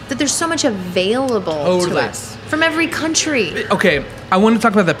 That there's so much available Totally. to us from every country. Okay, I want to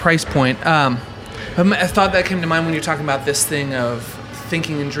talk about the price point. A thought that came to mind when you're talking about this thing of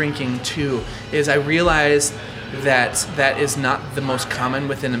thinking and drinking too is I realized that is not the most common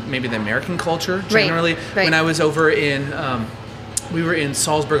within maybe the American culture generally. right. When I was over in, we were in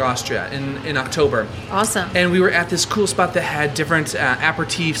Salzburg, Austria in October. Awesome. And we were at this cool spot that had different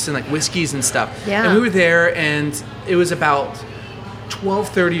aperitifs and like whiskeys and stuff. Yeah. And we were there, and it was about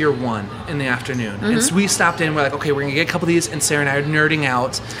 12:30 or 1 in the afternoon. And so we stopped in. We're like, okay, we're gonna get a couple of these, and Sarah and I are nerding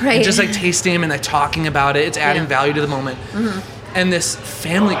out, Right. and just like tasting them and like talking about it. It's adding Yeah. value to the moment. And this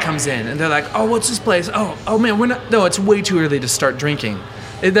family comes in, and they're like, oh, what's this place? Oh man, no, it's way too early to start drinking.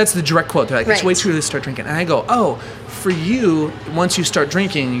 That's the direct quote. They're like, it's Right. way too early to start drinking. And I go, oh, for you, once you start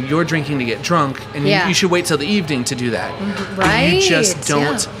drinking, you're drinking to get drunk, and Yeah. you should wait till the evening to do that. Right. You just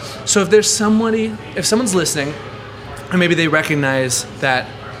don't. Yeah. So if someone's listening, and maybe they recognize that,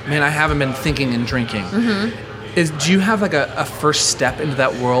 man, I haven't been thinking and drinking. Do you have like a first step into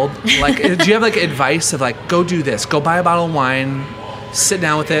that world? Like, do you have like advice of like, go do this, go buy a bottle of wine, sit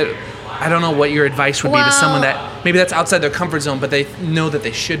down with it? I don't know what your advice would be to someone Well- that maybe that's outside their comfort zone, but they know that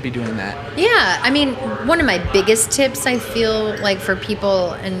they should be doing that. Yeah, I mean, one of my biggest tips I feel like for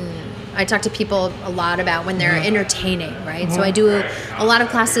people, and I talk to people a lot about when they're entertaining, right? So I do a lot of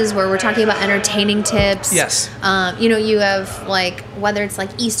classes where we're talking about entertaining tips. Yes. You have like, whether it's like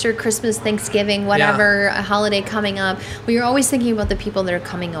Easter, Christmas, Thanksgiving, whatever, a holiday coming up, well, you're always thinking about the people that are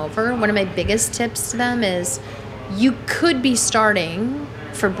coming over. One of my biggest tips to them is you could be starting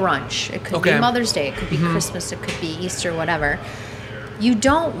for brunch. It could Okay. be Mother's Day, it could be Christmas, it could be Easter, whatever. you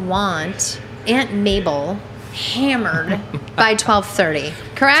don't want Aunt Mabel hammered by 12:30,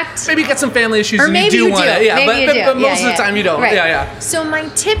 correct? Maybe you got some family issues Or and maybe you do want it. Yeah, Maybe you do. but most Yeah, of the time you don't. Right. Yeah. So my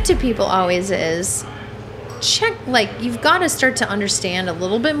tip to people always is check, like, you've got to start to understand a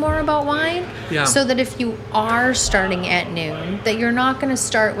little bit more about wine. Yeah. So that if you are starting at noon, that you're not going to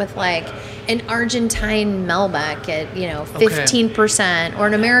start with like an Argentine Malbec at, 15% or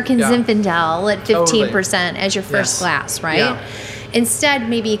an American Yeah. Zinfandel at 15% as your first Yes. glass, right? Yeah. Instead,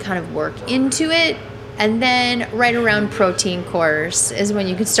 maybe you kind of work into it. And then right around protein course is when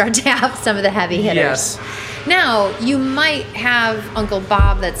you can start to have some of the heavy hitters. Yes. Now, you might have Uncle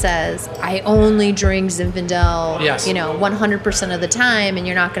Bob that says, I only drink Zinfandel, Yes. 100% of the time, and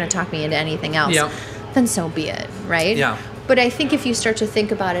you're not going to talk me into anything else. Yep. Then so be it, right? Yeah. But I think if you start to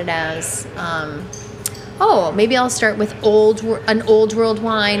think about it as, maybe I'll start with an old world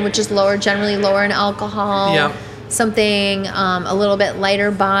wine, which is generally lower in alcohol. Yeah. Something a little bit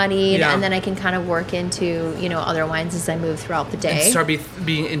lighter bodied, Yeah. and then I can kind of work into, other wines as I move throughout the day. And start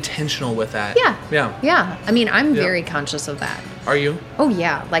being intentional with that. Yeah. Yeah. Yeah. I mean, I'm Yeah. very conscious of that. Are you? Oh,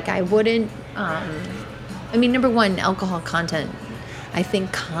 yeah. Like, I wouldn't, number one, alcohol content, I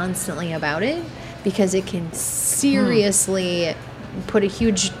think constantly about it because it can seriously put a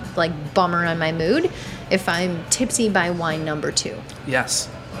huge, bummer on my mood if I'm tipsy by wine number 2. Yes.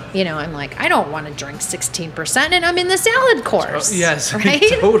 I'm like, I don't want to drink 16% and I'm in the salad course. Yes. Right?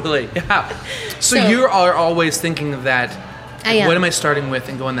 Totally. Yeah. So you are always thinking of that. I am. What am I starting with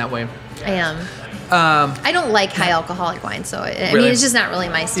and going that way? I am. I don't like high alcoholic wine, so I mean, Really? it's just not really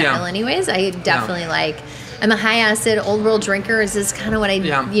my style, Yeah. anyways. I definitely I'm a high acid old world drinker. Is this kind of what I,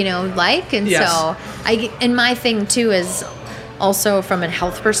 like? And Yes. so and my thing too is also from a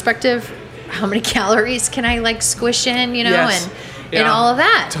health perspective, how many calories can I squish in, Yes. and all of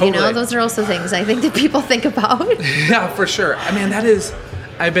that, Totally. those are also things I think that people think about. Yeah, for sure. I mean,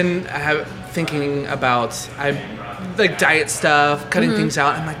 I've been thinking about diet stuff, cutting things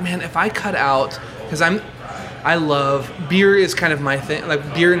out. I'm like, man, if I cut out, because I love beer is kind of my thing.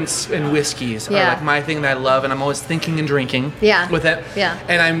 Like beer and whiskeys are Yeah. my thing that I love, and I'm always thinking and drinking with it. Yeah.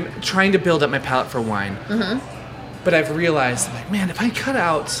 And I'm trying to build up my palate for wine. Mm-hmm. But I've realized, man, if I cut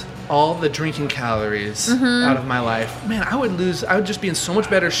out all the drinking calories out of my life, man, I would just be in so much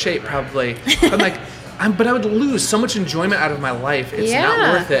better shape probably. But I would lose so much enjoyment out of my life. It's not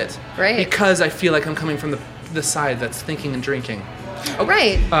worth it. Right. Because I feel like I'm coming from the side that's thinking and drinking.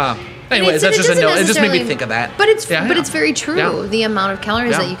 Right. Anyways, that's just a note. It just made me think of that. But it's very true. Yeah. The amount of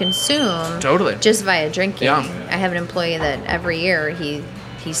calories Yeah. that you consume Totally. just via drinking. Yeah. I have an employee that every year he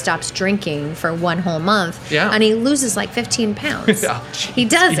stops drinking for one whole month. Yeah. And he loses 15 pounds. Yeah. He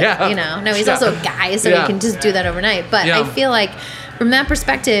does Yeah. it, No, he's Yeah. also a guy, so Yeah. he can just do that overnight. But Yeah. I feel like from that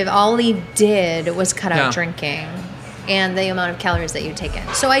perspective, all he did was cut out Yeah. drinking and the amount of calories that you take in.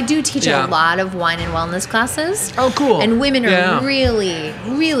 So I do teach Yeah. a lot of wine and wellness classes. Oh, cool. And women are Yeah. really,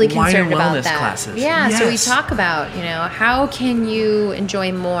 really Wine and concerned about wellness that. classes. Yeah, so we Yes. talk about, how can you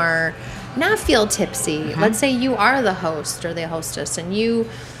enjoy more, not feel tipsy. Mm-hmm. Let's say you are the host or the hostess and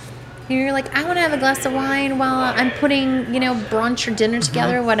you're like, I want to have a glass of wine while I'm putting, brunch or dinner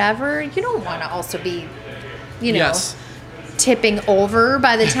together or whatever. You don't want to also be, Yes. tipping over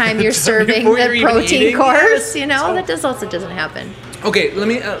by the time you're serving Before the you're even protein eating? course. Yes. That also doesn't happen. Okay, let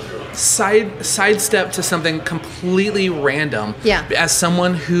me sidestep to something completely random. Yeah. As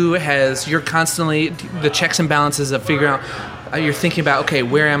someone who you're constantly the checks and balances of figuring out. You're thinking about, okay,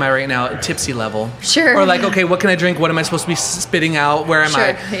 where am I right now at tipsy level? Sure. Or okay, what can I drink? What am I supposed to be spitting out? Where am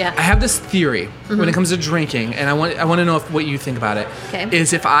I? Sure, yeah. I have this theory when it comes to drinking, and I want to know what you think about it. Okay.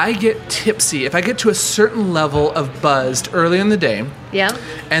 Is if I get tipsy, if I get to a certain level of buzzed early in the day, Yeah.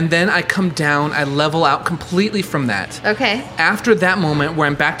 and then I come down, I level out completely from that. Okay. After that moment where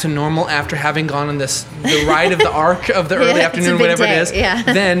I'm back to normal after having gone on the ride of the arc of the early Yeah, it's a afternoon, big whatever day, it is, yeah.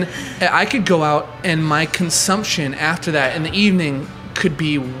 then I could go out and my consumption after that in the evening could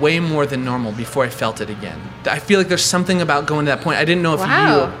be way more than normal before I felt it again. I feel like there's something about going to that point. I didn't know if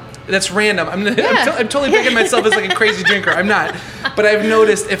Wow. that's random. I'm Yeah. totally picking myself as a crazy drinker. I'm not. But I've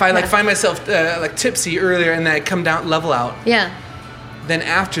noticed if I find myself tipsy earlier and then I come down, level out, Yeah. then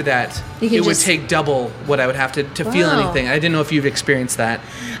after that, You can it would just- take double what I would have to feel Wow. anything. I didn't know if you've experienced that.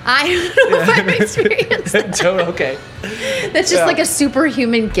 I don't know if I've experienced that. Okay. That's just like a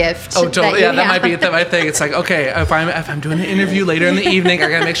superhuman gift. Oh, totally. you Yeah, that might be have. my thing. It's like, okay, if I'm doing an interview later in the evening, I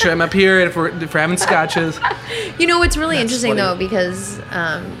gotta make sure I'm up here. If we're having scotches, What's really That's interesting funny. though, because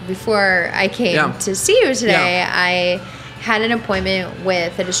before I came Yeah. to see you today, Yeah. I had an appointment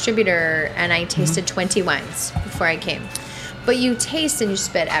with a distributor and I tasted Mm-hmm. 20 wines before I came. But you taste and you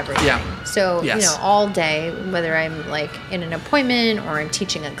spit everything. Yeah. So, Yes. you know, all day, whether I'm like in an appointment or I'm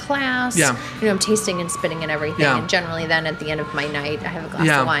teaching a class, Yeah. you know, I'm tasting and spitting and everything. Yeah. And generally then at the end of my night, I have a glass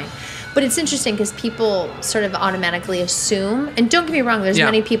Yeah. of wine. But it's interesting because people sort of automatically assume, and don't get me wrong, there's Yeah.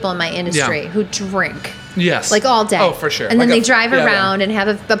 many people in my industry Yeah. who drink Yes. like all day. Oh, for sure. And then Like they a- drive yeah, around yeah. and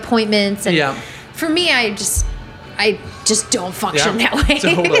have appointments. And Yeah. for me, I just don't function Yeah, that way.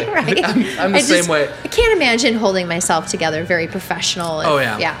 totally. Right? I'm the I same way. I can't imagine holding myself together very professional. If, Oh,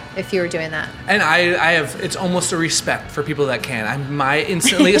 yeah. Yeah, if you were doing that. And I have, it's almost a respect for people that can.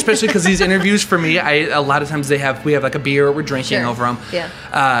 Instantly, especially because these interviews for me, a lot of times we have like a beer or we're drinking Sure. over them.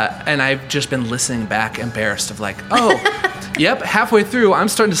 Yeah. And I've just been listening back, embarrassed of like, oh, yep, halfway through, I'm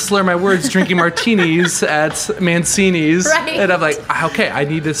starting to slur my words drinking martinis at Mancini's. Right. And I'm like, okay, I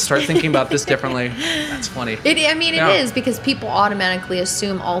need to start thinking about this differently. That's funny. It Yeah. is because people automatically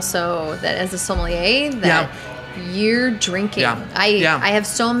assume also that as a sommelier that you're drinking. Yeah. I have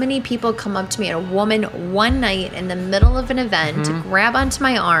so many people come up to me, and a woman one night in the middle of an event grab onto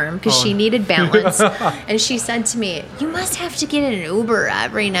my arm because she needed balance, and she said to me, "You must have to get an Uber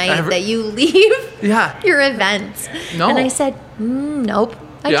every night that you leave Yeah. your events." No. And I said, "Nope,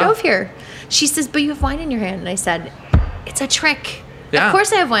 I Yeah. drove here." She says, "But you have wine in your hand," and I said, "It's a trick." Yeah. Of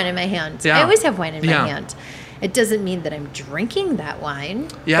course I have wine in my hand. Yeah. I always have wine in Yeah. my hand. It doesn't mean that I'm drinking that wine,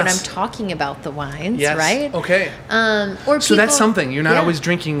 Yes. but I'm talking about the wines, Yes. right? Okay. Or So that's people- something. You're not Yeah. always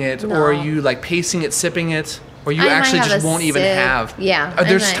drinking it, or are No. you like pacing it, sipping it, or you I might actually have just a won't even sip. have. Yeah, I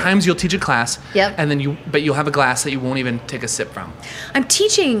There's might. times you'll teach a class. Yep. And then you'll have a glass that you won't even take a sip from. I'm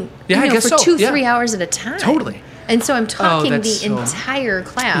teaching Yeah, I you know, guess for so. 2-3 Yeah. hours at a time. Totally. And so I'm talking that's the so- entire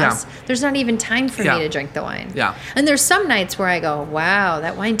class. Yeah. There's not even time for Yeah. me to drink the wine. Yeah. And there's some nights where I go, wow,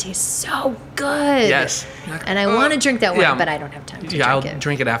 that wine tastes so good. Yes. And I want to drink that wine, Yeah. but I don't have time to I'll drink it.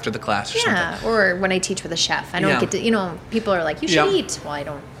 drink it after the class or Yeah, something. or when I teach with a chef. I don't Yeah. get to, you know, people are like, you should Yeah. eat. Well, you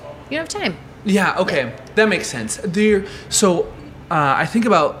don't have time. Yeah, okay. That makes sense. So I think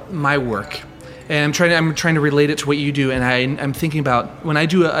about my work, and I'm trying to relate it to what you do, and I'm thinking about when I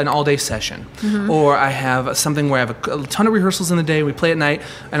do an all-day session, or I have something where I have a ton of rehearsals in the day, we play at night,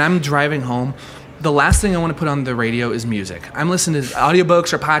 and I'm driving home. The last thing I want to put on the radio is music. I'm listening to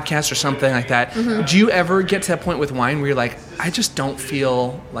audiobooks or podcasts or something like that. Do you ever get to that point with wine where you're like, I just don't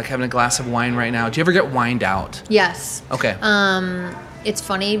feel like having a glass of wine right now? Do you ever get wined out? Yes. Okay. It's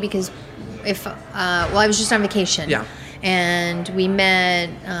funny because I was just on vacation. Yeah. And we met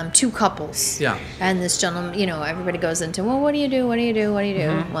 2 couples. Yeah. And this gentleman, you know, everybody goes into, well, what do you do? What do you do? What do you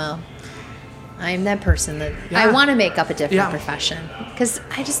do? Well, I'm that person that Yeah. I want to make up a different Yeah. profession because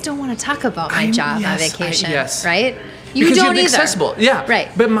I just don't want to talk about my I'm- job on yes, vacation. yes. Right? You Because don't you're either. accessible, yeah. Right.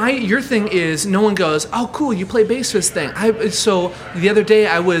 But your thing is, no one goes, "Oh, cool, you play bass for this thing." So the other day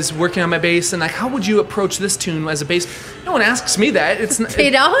I was working on my bass, and like, how would you approach this tune as a bass? No one asks me that. It's They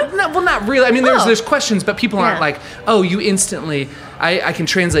don't? Well, not really. I mean, Oh. there's questions, but people aren't Yeah. like, "Oh, you instantly." I can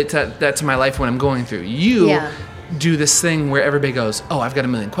translate that to my life when I'm going through. You Yeah. do this thing where everybody goes, "Oh, I've got a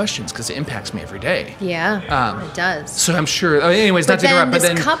million questions," because it impacts me every day. Yeah, it does. So I'm sure. Anyways, But not to then interrupt. this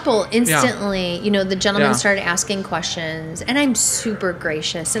But then couple instantly, you know, the gentleman Yeah. started asking questions, and I'm super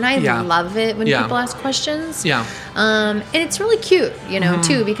gracious, and I Yeah. love it when Yeah. people ask questions. Yeah. And it's really cute, you know,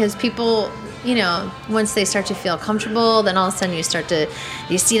 too, because people, you know, once they start to feel comfortable, then all of a sudden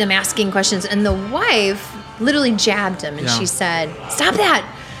you see them asking questions, and the wife literally jabbed him, and Yeah. she said, "Stop that."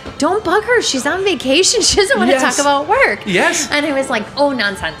 Don't bug her. She's on vacation. She doesn't want Yes. to talk about work. Yes. And I was like, oh,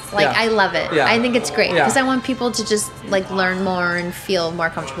 nonsense. Like, Yeah. I love it. Yeah. I think it's great Yeah. because I want people to just like learn more and feel more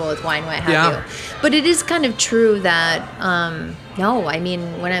comfortable with wine, what have Yeah. you. But it is kind of true that, no, I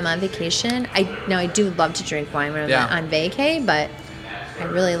mean, when I'm on vacation, I do love to drink wine when I'm Yeah. on vacay, but I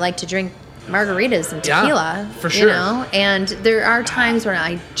really like to drink margaritas and Yeah, tequila, for sure. you know? And there are times when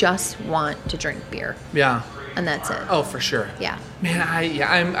I just want to drink beer, yeah. and that's it. Oh, for sure. Yeah. Man,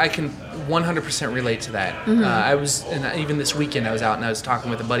 I can 100% relate to that. Mm-hmm. I was, and even this weekend, I was out and I was talking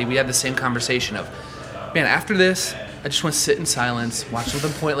with a buddy. We had the same conversation of, man, after this, I just want to sit in silence, watch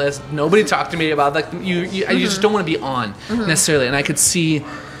something pointless. Nobody talk to me about you just don't want to be on necessarily. And I could see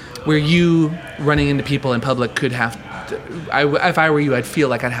where you running into people in public could have. If I were you, I'd feel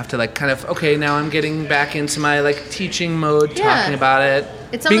like I'd have to like kind of, okay, now I'm getting back into my like teaching mode, Yeah. talking about it.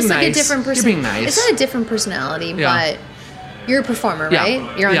 It's being almost like a nice. different person. You're being nice. It's not a different personality, Yeah. but you're a performer, Yeah.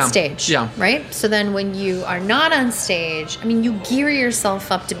 right? You're on Yeah. stage, Yeah. right? So then when you are not on stage, I mean, you gear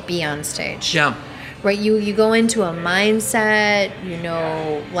yourself up to be on stage. Yeah. Right? You go into a mindset, you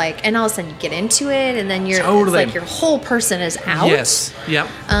know, like, and all of a sudden you get into it, and then it's Totally. like your whole person is out. Yes. Yep.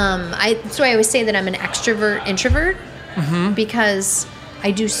 That's why I always say that I'm an extrovert introvert Mm-hmm. because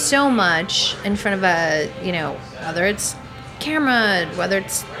I do so much in front of whether it's camera, whether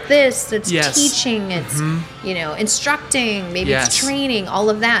it's this, it's Yes. teaching, it's, instructing, maybe Yes. it's training, all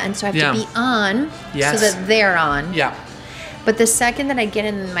of that. And so I have Yeah. to be on Yes. so that they're on. Yeah. But the second that I get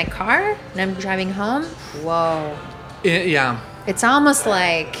in my car and I'm driving home, whoa. Yeah. It's almost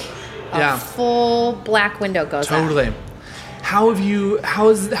like a Yeah. full black window goes up. Totally. How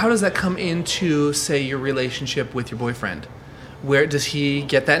does that come into, say, your relationship with your boyfriend? Where does he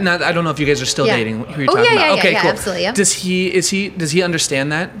get that? Not, I don't know if you guys are still Yeah. dating. Who you're Oh, talking yeah, about? yeah, Okay, yeah, cool. absolutely, yeah. Does he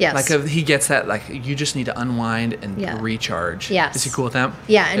understand that? Yes. Like he gets that. Like you just need to unwind and Yeah. recharge. Yes. Is he cool with that?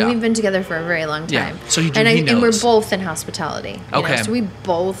 Yeah, and we've been together for a very long Yeah. time. So he and we're knows. both in hospitality. you Okay. know, so we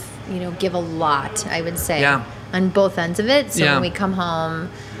both, give a lot, I would say. Yeah. On both ends of it. So Yeah. when we come home,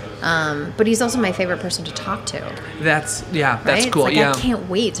 but he's also my favorite person to talk to. That's Right? cool. It's like, Yeah. I can't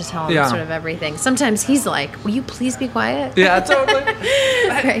wait to tell him Yeah. sort of everything. Sometimes he's like, will you please be quiet? Yeah, totally.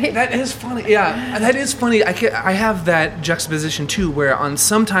 Right? That is funny. Yeah, that is funny. I have that juxtaposition too, where on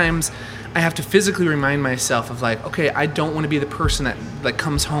sometimes I have to physically remind myself of like, okay, I don't want to be the person that like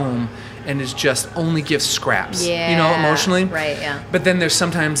comes home and is just only gives scraps. Yeah, emotionally. right, yeah. But then there's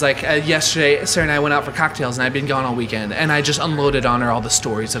sometimes like yesterday, Sarah and I went out for cocktails, and I'd been gone all weekend, and I just unloaded on her all the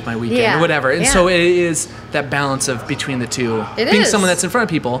stories of my weekend Yeah, or whatever. And yeah. so it is that balance of between the two. It being is. someone that's in front of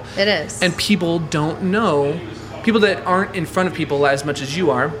people. It is. And people don't know. People that aren't in front of people as much as you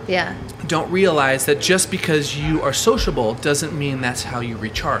are Yeah. don't realize that just because you are sociable doesn't mean that's how you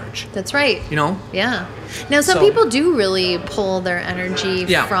recharge. That's right. You know? Yeah. Now, some So- people do really pull their energy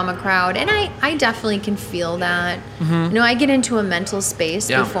Yeah. from a crowd, and I definitely can feel that. I get into a mental space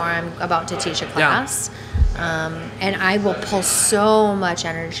Yeah. before I'm about to teach a class, and I will pull so much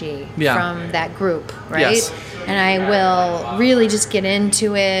energy Yeah. from that group, right? Yes. And I will really just get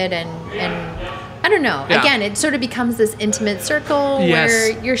into it, and I don't know. Yeah. Again, it sort of becomes this intimate circle Yes.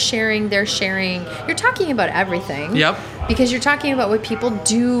 where you're sharing, they're sharing. You're talking about everything. Yep. Because you're talking about what people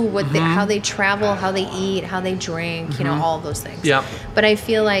do, how they travel, how they eat, how they drink, all of those things. Yep. But I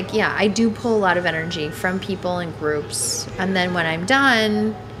feel like, I do pull a lot of energy from people and groups. And then when I'm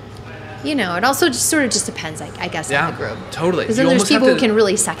done, it also just sort of just depends, I guess, on the group. Totally. Because then there's people who can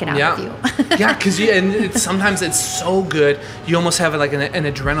really suck it out of you. Yeah, because sometimes it's so good. You almost have like an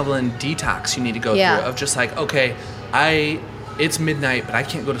adrenaline detox you need to go Yeah. through of just like, okay, it's midnight, but I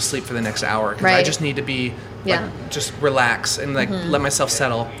can't go to sleep for the next hour because I Right. just need to be Yeah. just relax and like let myself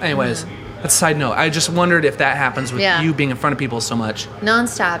settle. Anyways, that's a side note. I just wondered if that happens with Yeah. you being in front of people so much.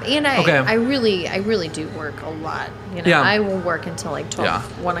 Nonstop. And Okay. I really do work a lot. Yeah. I will work until like 12,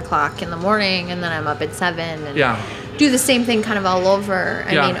 1 o'clock in the morning, and then I'm up at 7 and Yeah. do the same thing kind of all over.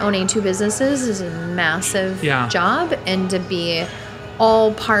 I Yeah. mean, owning 2 businesses is a massive Yeah. job, and to be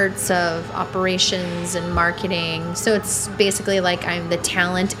all parts of operations and marketing. So it's basically like I'm the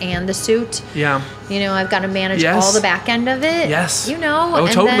talent and the suit. Yeah. I've got to manage Yes. all the back end of it. Yes. And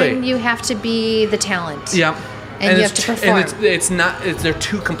totally. then you have to be the talent. Yeah. And you it's have to t- perform. And it's not. They're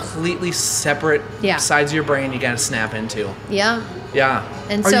two completely separate Yeah. sides of your brain you got to snap into. Yeah. Yeah.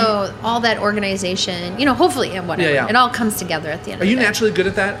 And Are so all that organization, hopefully, and whatever, Yeah, yeah. it all comes together at the end Are of you it. naturally good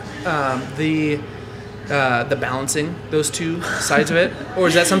at that? The balancing those two sides of it, or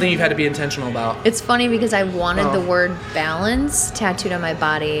is that something you've had to be intentional about? It's funny because I wanted Oh. the word balance tattooed on my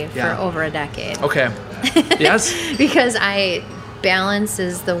body Yeah. for over a decade. Okay. Yes. Because balance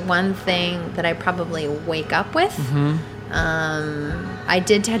is the one thing that I probably wake up with. Mm-hmm. I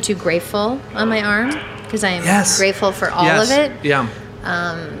did tattoo grateful on my arm because I am Yes. grateful for all Yes. of it. Yeah.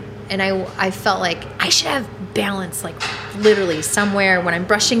 And I felt like I should have balance, like literally somewhere when I'm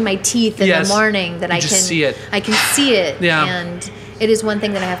brushing my teeth in Yes. the morning that You I just can see it. I can see it. Yeah. And it is one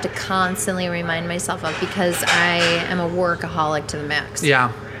thing that I have to constantly remind myself of because I am a workaholic to the max. Yeah.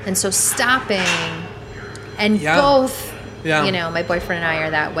 And so stopping and Yeah. both, Yeah. my boyfriend and I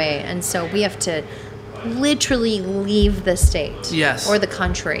are that way. And so we have to literally leave the state Yes. or the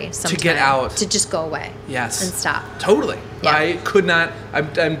country sometime, get out. to just go away. Yes. And stop. Totally. Yeah. I could not.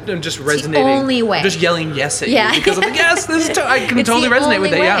 I'm just resonating. only way. I'm just yelling yes at Yeah. you because I'm like, yes, this is. I can It's totally the resonate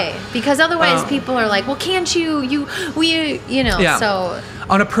with only it. way. Yeah. Because otherwise Uh, people are like, well, can't you, Yeah. so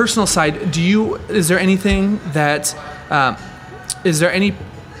On a personal side, is there anything that, is there any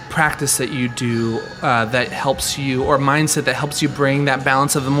practice that you do that helps you, or mindset that helps you bring that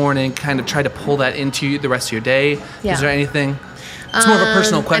balance of the morning, kind of try to pull that into the rest of your day? Yeah. Is there anything? It's more of a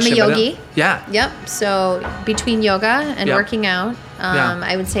personal question. I'm a but, yogi. yeah. Yep. So between yoga and Yep. working out, Yeah.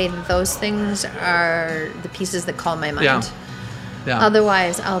 I would say those things are the pieces that calm my mind. Yeah. Yeah.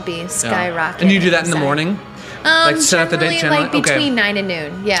 Otherwise, I'll be Yeah. skyrocketing. And you do that in the anxiety. morning? Like set up the date Generally, generally? like between 9 and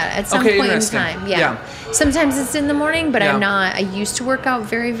noon. Yeah, at some Okay, point in interesting. time. Yeah. Yeah. Sometimes it's in the morning, but Yeah. I'm not. I used to work out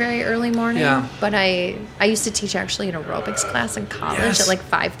very, very early morning. Yeah. But I used to teach actually an aerobics class in college Yes. at like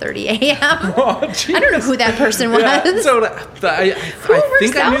 5:30 a.m. Oh, I don't know who that person was. Yeah, so I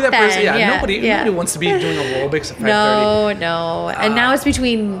think I knew out that person. then? Yeah, Yeah, nobody yeah. wants to be doing aerobics at 5:30. No. And now it's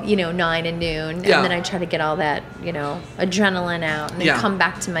between, 9 and noon. Yeah. And then I try to get all that, adrenaline out and then Yeah. come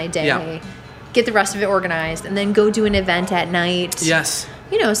back to my day, Yeah. get the rest of it organized, and then go do an event at night. Yes.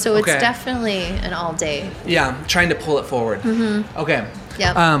 So it's Okay. definitely an all day. Yeah, trying to pull it forward. Mm-hmm. Okay.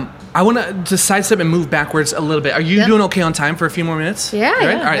 Yep. I want to just sidestep and move backwards a little bit. Are you Yep. doing okay on time for a few more minutes? Yeah, All right?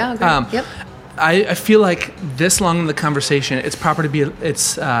 yeah, All right. yeah, great. Yep. I feel like this long in the conversation, it's proper to be.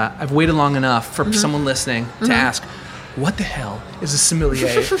 I've waited long enough for Mm-hmm. someone listening to ask, what the hell is a sommelier?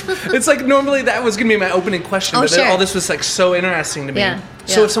 It's like normally that was gonna be my opening question, Oh, but then sure. all this was like so interesting to me. Yeah,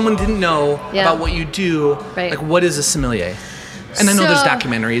 So yeah. if someone didn't know Yeah. about what you do, Right. like what is a sommelier? And I know there's So-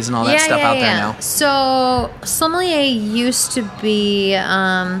 documentaries and all that stuff out there now. So sommelier used to be,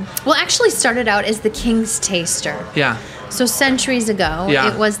 actually started out as the king's taster. Yeah. So centuries ago, Yeah.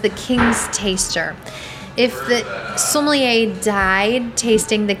 it was the king's taster. If the sommelier died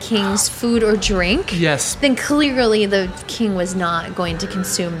tasting the king's food or drink, Yes. then clearly the king was not going to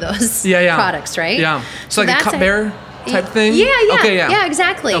consume those Yeah. products, right? Yeah. So like a that's cupbearer type thing? Yeah. Okay, yeah. Yeah,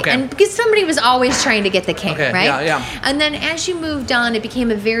 exactly. Okay. And because somebody was always trying to get the king, Okay, right? yeah. And then as you moved on, it became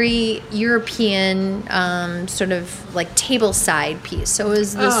a very European sort of like table side piece. So it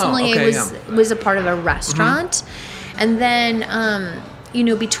was the Oh, sommelier okay, was a part of a restaurant, and then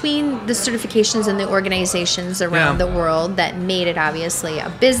between the certifications and the organizations around Yeah. the world that made it obviously a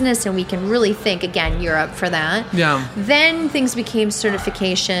business, and we can really thank again Europe for that. Yeah. Then things became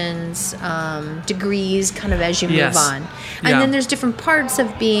certifications, degrees, kind of as you move Yes. on. And Yeah. then there's different parts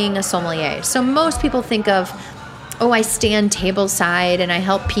of being a sommelier. So most people think of, I stand tableside and I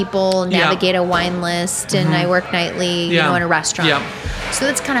help people Yeah. navigate a wine list, and I work nightly, Yeah. in a restaurant. Yeah. So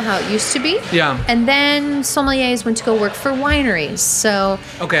that's kind of how it used to be. Yeah. And then sommeliers went to go work for wineries. So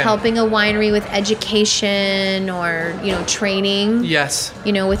Okay. helping a winery with education or, training, Yes.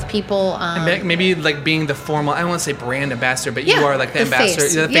 with people. Maybe like being the formal, I don't want to say brand ambassador, but you are like the ambassador.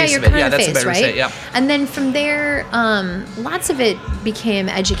 Face. You're the face you're of it. kind Yeah, of the that's face, a better right? way to say it. Yeah. And then from there, lots of it became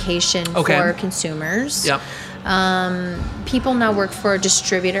education Okay. for consumers. Yep. People now work for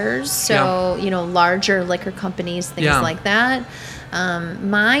distributors, so larger liquor companies, things Yeah. like that.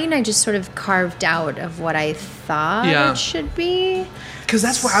 Mine, I just sort of carved out of what I thought Yeah. it should be. Because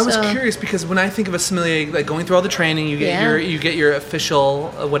that's why I was So- curious. Because when I think of a sommelier, like going through all the training, you get Yeah. you get your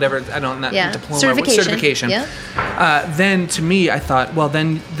official whatever not Yeah. diploma certification. Yeah. Then to me, I thought, well,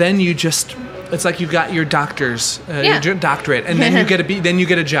 then you just. It's like you got your doctor's, Yeah. your doctorate, and then you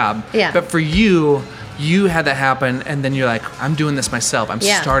get a job. Yeah. But for you, you had that happen, and then you're like, I'm doing this myself. I'm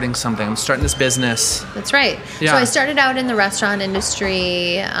Yeah. starting something. I'm starting this business. That's right. Yeah. So I started out in the restaurant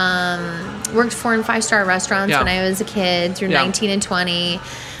industry, worked 4- and 5-star restaurants Yeah. when I was a kid through Yeah. 19 and 20.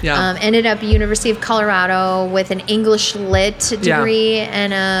 Yeah. Ended up at University of Colorado with an English Lit degree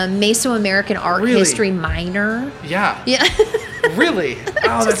and a Mesoamerican art Really? history minor. Yeah. Yeah. Really?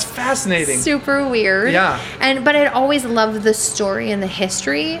 Oh, that's fascinating. Super weird. Yeah. But I'd always loved the story and the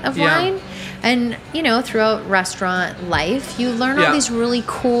history of Yeah. wine. And, throughout restaurant life, you learn Yeah. all these really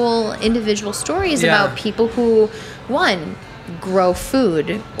cool individual stories Yeah. about people who, one, grow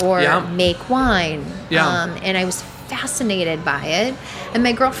food or Yeah. make wine. Yeah. And I was fascinated by it. And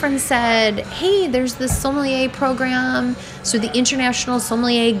my girlfriend said, hey, there's this sommelier program. So the International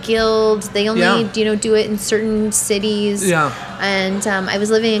Sommelier Guild, they only, Yeah. do it in certain cities. Yeah. And I was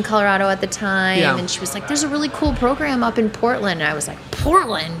living in Colorado at the time, Yeah. and she was like, there's a really cool program up in Portland. And I was like,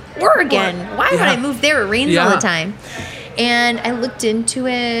 Portland? Oregon? Why would Yeah. I move there? It rains Yeah. all the time. And I looked into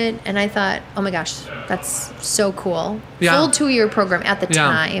it, and I thought, oh my gosh, that's so cool. Yeah. Full 2-year program at the Yeah.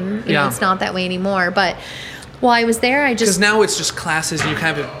 time. Yeah. It's not that way anymore. But while I was there, I Because just... now it's just classes, and you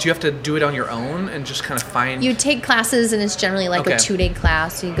kind of do you have to do it on your own and just kind of find. You take classes, and it's generally like Okay. a 2-day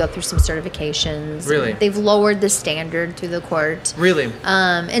class. So you go through some certifications. Really? They've lowered the standard through the court. Really.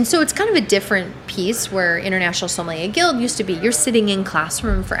 And so it's kind of a different piece where International Sommelier Guild used to be you're sitting in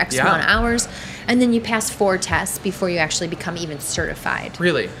classroom for X Yeah. amount of hours, and then you pass 4 tests before you actually become even certified.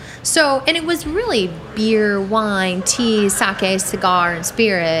 Really. So, and it was really beer, wine, tea, sake, cigar, and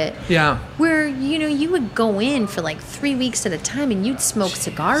spirit. Yeah. Where, you would go in for like 3 weeks at a time and you'd smoke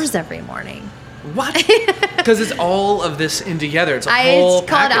cigars every morning. What? Because it's all of this in together. It's a whole I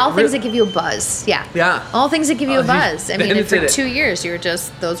call it packet. all things that give you a buzz. Yeah. Yeah. All things that give you Oh, a buzz. I mean, then and for did it. 2 years, you're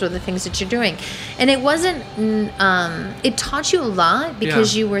just, those were the things that you're doing. And it wasn't, it taught you a lot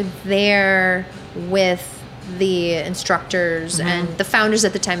because Yeah. you were there with the instructors and the founders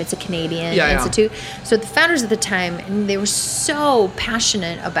at the time. It's a Canadian Yeah, yeah. institute. So the founders at the time, and they were so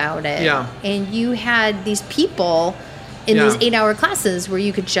passionate about it. Yeah. And you had these people in Yeah. these 8-hour classes where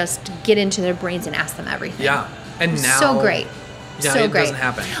you could just get into their brains and ask them everything. Yeah. And now So great. Yeah, so it great. doesn't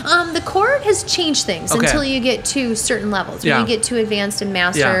happen. The court has changed things Okay. until you get to certain levels. When Yeah. you get to advanced and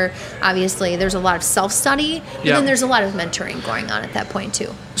master, obviously there's a lot of self-study, but Yeah. then there's a lot of mentoring going on at that point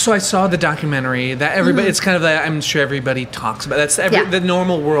too. So I saw the documentary that everybody. It's kind of that I'm sure everybody talks about. That's Yeah. the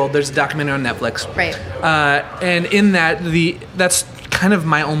normal world. There's a documentary on Netflix, Right. And in that that's kind of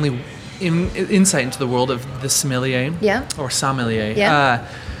my only insight into the world of the sommelier. Yeah. Or sommelier. Yeah.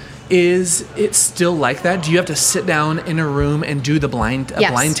 Is it still like that? Do you have to sit down in a room and do the blind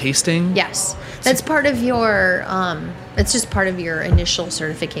Yes. blind tasting? Yes. That's part of your, it's just part of your initial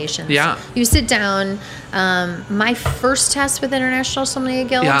certifications. Yeah. You sit down. My first test with International Sommelier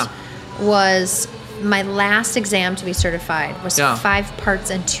Guild Yeah. was my last exam to be certified was Yeah. 5 parts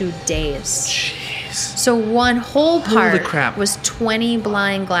in 2 days. Jeez. So one whole Holy part crap. was 20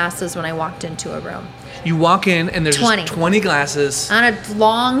 blind glasses when I walked into a room. You walk in and there's 20. just 20 glasses. On a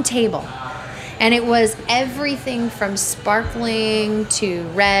long table. And it was everything from sparkling to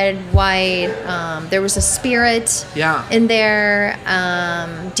red, white. There was a spirit Yeah. in there,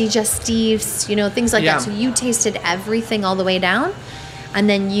 digestives, things like Yeah. that. So you tasted everything all the way down. And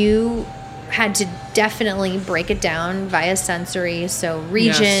then you had to definitely break it down via sensory. So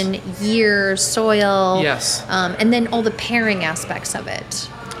region, year, soil. Yes. And then all the pairing aspects of it.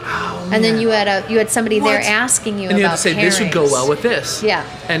 Oh, And then man. you had somebody there What? asking you And you about have to say this would go pairings. well with this. Yeah.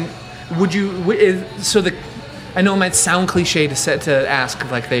 And would you? I know it might sound cliche to ask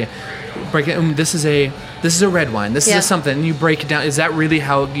like they break it. This is a red wine. This Yeah. is something. And you break it down. Is that really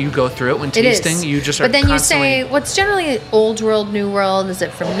how you go through it when It is. tasting? You just are but then constantly, you say, what's generally old world, new world? Is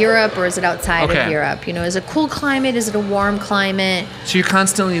it from Europe or is it outside Okay. of Europe? Is it a cool climate? Is it a warm climate? So you're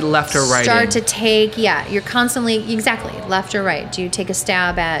constantly left or right. Start to take, you're constantly, exactly, left or right. Do you take a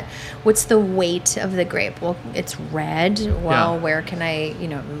stab at what's the weight of the grape? Well, it's red. Well, Yeah. where can I,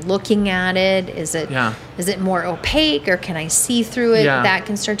 looking at it, is it more opaque or can I see through it? Yeah. That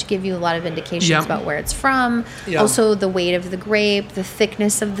can start to give you a lot of indications Yep. about where it's from. Yeah. Also, the weight of the grape, the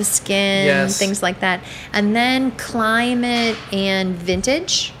thickness of the skin, Yes. things like that. And then climate and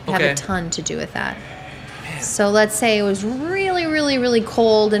vintage have Okay. a ton to do with that. So let's say it was really, really, really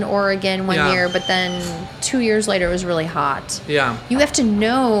cold in Oregon one Yeah. year, but then 2 years later it was really hot. Yeah. You have to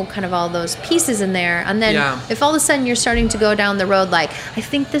know kind of all those pieces in there. And then Yeah. if all of a sudden you're starting to go down the road like, I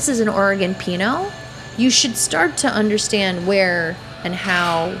think this is an Oregon Pinot, you should start to understand where and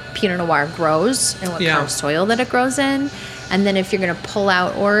how Pinot Noir grows and what Yeah. kind of soil that it grows in. And then if you're going to pull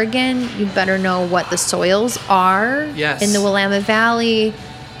out Oregon, you better know what the soils are Yes. in the Willamette Valley.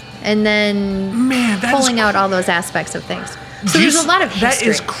 And then Man, that is pulling out all those aspects of things. So You there's a s- lot of history.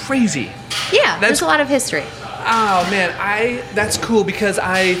 That is crazy. Yeah, there's that's- a lot of history. Oh man, that's cool because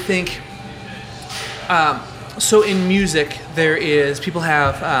I think so in music there is people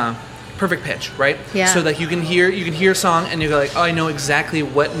have perfect pitch, right? Yeah. So like you can hear a song and you go like, oh, I know exactly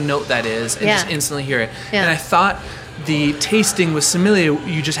what note that is, and Yeah. just instantly hear it. Yeah. And I thought the tasting with sommelier,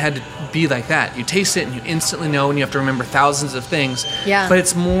 you just had to be like that. You taste it and you instantly know, and you have to remember thousands of things. Yeah. But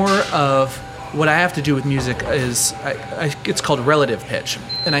it's more of what I have to do with music is it's called relative pitch,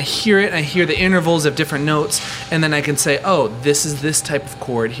 and I hear it and I hear the intervals of different notes, and then I can say, oh, this is this type of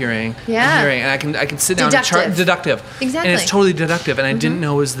chord hearing. Yeah. I'm hearing, and I can sit down and chart deductive. Exactly. And it's totally deductive, and I didn't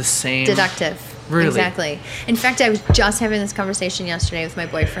know it was the same. Deductive. Really? Exactly. In fact, I was just having this conversation yesterday with my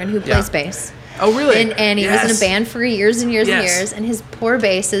boyfriend who plays bass. Oh, really? And he was in a Yes. band for years and years and Yes. years. And his poor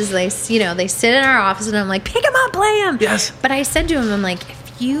basses, they sit in our office, and I'm like, pick him up, play him. Yes. But I said to him, I'm like,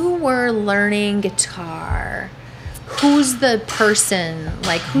 if you were learning guitar, who's the person,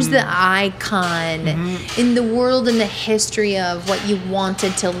 like who's the icon in the world and the history of what you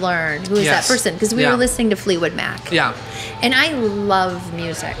wanted to learn? Who is Yes. that person? Because we Yeah. were listening to Fleetwood Mac. Yeah. And I love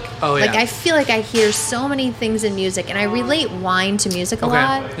music. Oh, yeah. Like, I feel like I hear so many things in music, and I relate wine to music a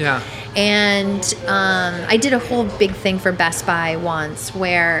lot. Yeah. And I did a whole big thing for Best Buy once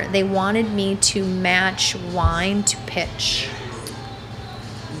where they wanted me to match wine to pitch.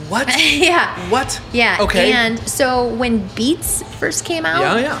 What? Yeah. What? Yeah. Okay. And so when Beats first came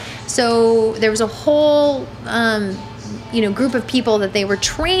out, Yeah. so there was a whole group of people that they were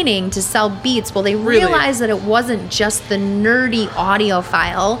training to sell Beats. Well, they Really? realized that it wasn't just the nerdy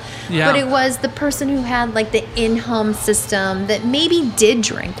audiophile, Yeah. but it was the person who had like the in-home system that maybe did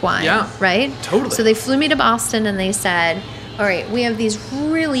drink wine. Yeah. Right? Totally. So they flew me to Boston and they said, all right, we have these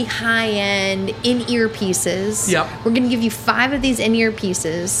really high-end in-ear pieces. Yep. We're going to give you 5 of these in-ear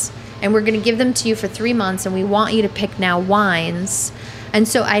pieces. and we're going to give them to you for 3 months, and we want you to pick now wines. And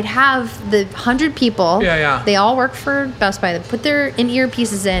so I'd have the 100 people. Yeah. They all work for Best Buy. They put their in-ear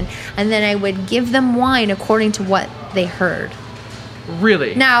pieces in, and then I would give them wine according to what they heard.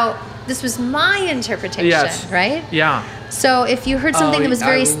 Really? Now, this was my interpretation, Yes. right? Yeah. So if you heard something that was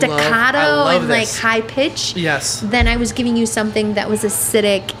very staccato and like this. high pitch, Yes. then I was giving you something that was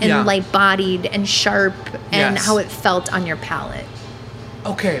acidic and Yeah. light-bodied and sharp and Yes. how it felt on your palate.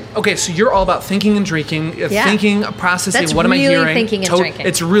 Okay, so you're all about thinking and drinking, Yeah. thinking, processing, That's what am I really hearing? thinking and drinking.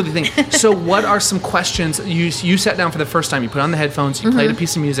 It's really thinking. So what are some questions, you sat down for the first time, you put on the headphones, you Mm-hmm. played a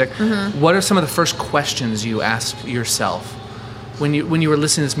piece of music. What are some of the first questions you asked yourself when you were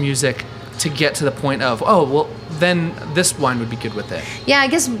listening to this music to get to the point of, oh, well, then this wine would be good with it? Yeah, I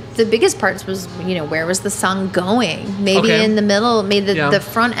guess the biggest parts was, where was the song going? Maybe Okay. in the middle, maybe Yeah. the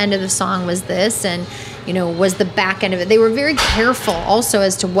front end of the song was this, and, was the back end of it. They were very careful also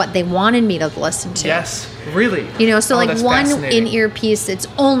as to what they wanted me to listen to. Yes, really. So Oh, like that's one fascinating. in-ear piece, it's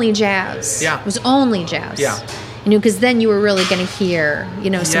only jazz. Yeah. It was only jazz. Yeah. Because then you were really going to hear,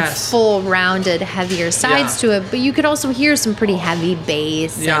 some Yes. full rounded, heavier sides Yeah. to it. But you could also hear some pretty heavy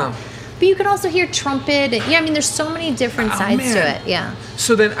bass. Yeah. But you could also hear trumpet. And, there's so many different sides to man. it. Yeah.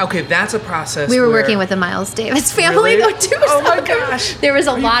 So then, okay, that's a process. We were where- working with the Miles Davis family Really? though too. Oh my so gosh. There was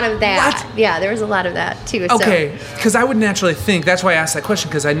a Are you- lot of that. what? Yeah, there was a lot of that too. So. Okay, because I would naturally think, that's why I asked that question,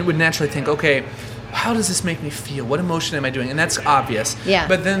 because I would naturally think, okay, how does this make me feel? What emotion am I doing? And that's obvious. Yeah.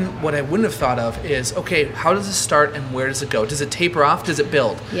 But then what I wouldn't have thought of is, okay, how does this start and where does it go? Does it taper off? Does it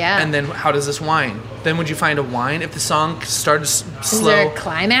build? Yeah. And then how does this wine? Then would you find a wine if the song started slow? Is there a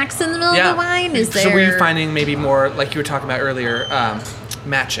climax in the middle of the wine? Is there? So were you finding maybe more, like you were talking about earlier,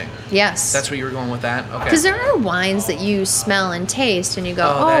 matching? Yes. That's what you were going with that? Okay. Because there are wines that you smell and taste, and you go,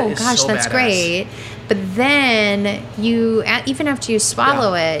 Oh, that "Oh is gosh, so that's badass. great." But then you, even after you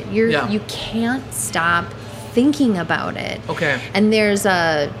swallow Yeah. it, Yeah. you can't stop thinking about it. Okay. And there's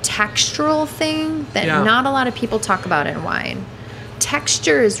a textural thing that Yeah. not a lot of people talk about in wine.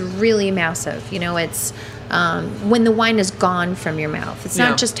 Texture is really massive. It's when the wine is gone from your mouth. It's Yeah.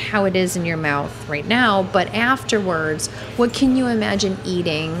 not just how it is in your mouth right now, but afterwards, what can you imagine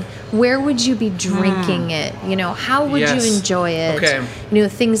eating? Where would you be drinking it? How would Yes. you enjoy it? Okay.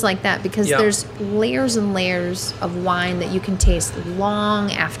 Things like that, because Yeah. there's layers and layers of wine that you can taste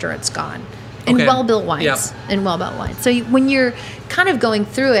long after it's gone. In Okay. well-built wines. Yeah. In well-built wines. So when you're kind of going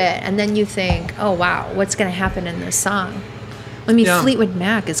through it, and then you think, oh, wow, what's going to happen in this song? I mean, Yeah. Fleetwood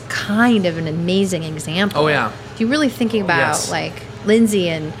Mac is kind of an amazing example. Oh, yeah. If you're really thinking about, Yes. like, Lindsay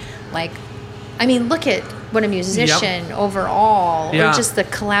and, like, look at what a musician overall, Yeah. or just the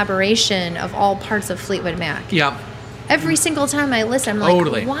collaboration of all parts of Fleetwood Mac. Yeah. Every single time I listen, I'm like,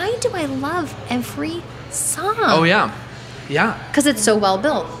 Totally. why do I love every song? Oh, yeah. Yeah. Because it's so well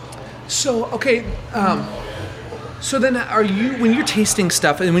built. So, okay, so then are you, when you're tasting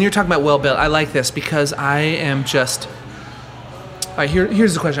stuff, and when you're talking about well-built, I like this because I am just, all right,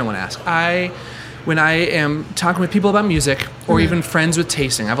 here's the question I want to ask. When I am talking with people about music, or even friends with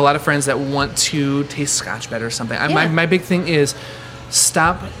tasting, I have a lot of friends that want to taste scotch better or something. Yeah. My big thing is,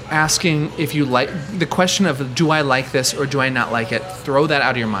 stop asking if you like, the question of do I like this or do I not like it, throw that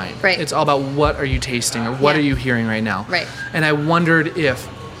out of your mind. Right. It's all about what are you tasting or what Yeah. are you hearing right now. Right. And I wondered if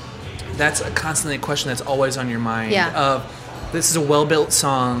that's constantly a question that's always on your mind. Yeah. Of this is a well-built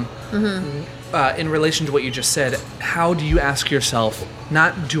song. In relation to what you just said, how do you ask yourself,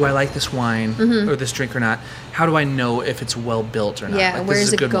 not do I like this wine or this drink or not? How do I know if it's well-built or not? Yeah, Like, this where is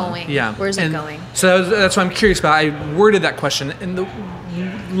is a it good one. going? Yeah. Where's it And going? So that's what I'm curious about. I worded that question in the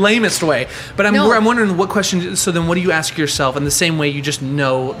lamest way, but I'm wondering what question. So then, what do you ask yourself in the same way you just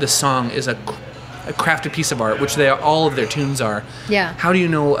know the song is a crafted piece of art, which all of their tunes are. Yeah. How do you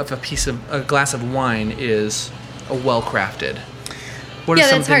know if a glass of wine is a well-crafted? What are Yeah,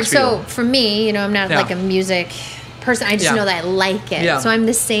 some that's hard. things for you? So for me, I'm not Yeah. like a music person. I just Yeah. know that I like it. Yeah. So I'm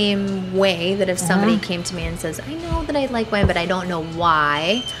the same way that if somebody came to me and says, I know that I like wine, but I don't know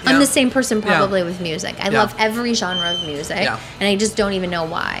why. I'm Yeah. the same person Yeah. probably with music. I Yeah. love every genre of music, Yeah. and I just don't even know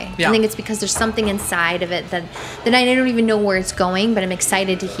why. Yeah. I think it's because there's something inside of it that I don't even know where it's going, but I'm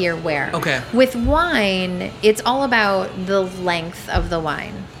excited to hear where. Okay. With wine, it's all about the length of the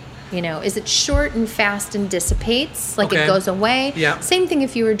wine. Is it short and fast and dissipates, like Okay. it goes away? Yeah. Same thing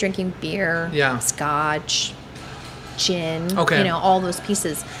if you were drinking beer, Yeah. scotch, gin, Okay. all those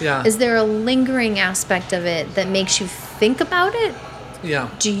pieces. Yeah. Is there a lingering aspect of it that makes you think about it? Yeah.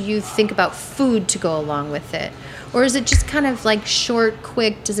 Do you think about food to go along with it? Or is it just kind of like short,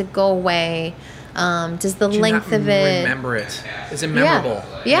 quick, does it go away? Does the Do you length not of it remember it? Is it memorable?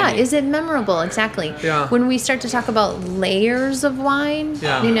 Yeah. maybe? Is it memorable? Exactly. Yeah. When we start to talk about layers of wine,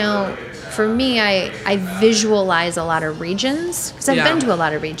 Yeah. you know, for me, I visualize a lot of regions because I've Yeah. been to a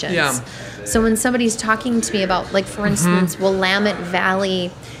lot of regions. Yeah. So when somebody's talking to me about, like, for instance, Willamette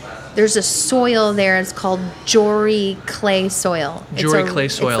Valley, there's a soil there. It's called Jory clay soil. Jory clay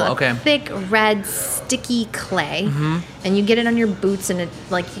soil, It's a okay. thick, red, sticky clay, and you get it on your boots, and it,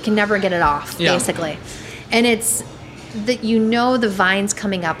 like, you can never get it off, Yeah. basically. And it's that, you know, the vines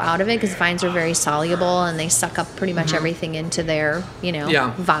coming up out of it, because vines are very soluble and they suck up pretty much everything into their, you know,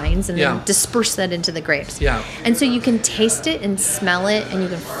 Yeah. vines, and Yeah. then disperse that into the grapes. Yeah. And so you can taste it and smell it, and you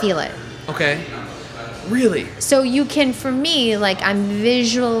can feel it. Okay. Really? So you can, for me, like, I'm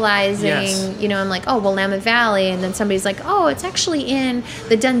visualizing, Yes. you know, I'm like, oh, Willamette Valley, and then somebody's like, oh, it's actually in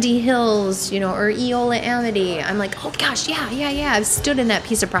the Dundee Hills, you know, or Eola Amity. I'm like, oh gosh, yeah. I've stood in that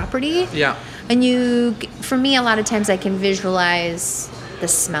piece of property. Yeah. And for me, a lot of times I can visualize the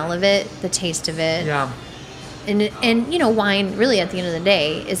smell of it, the taste of it. Yeah. And you know, wine, really, at the end of the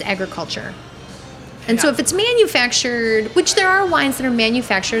day, is agriculture. And so Yeah. if it's manufactured, which there are wines that are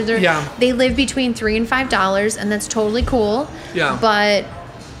manufactured, Yeah. they live between $3 and $5, and that's totally cool. Yeah. But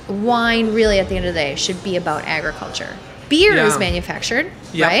wine, really, at the end of the day, should be about agriculture. Beer Yeah. is manufactured,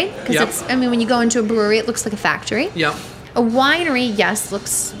 Yep. right? Because Yep. it's, I mean, when you go into a brewery, it looks like a factory. Yep. A winery, yes,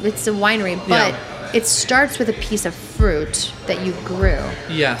 it's a winery, but Yeah. it starts with a piece of fruit that you grew.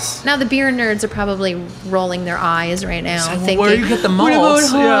 Yes. Now the beer nerds are probably rolling their eyes right now, like, thinking, where do you get the What malts?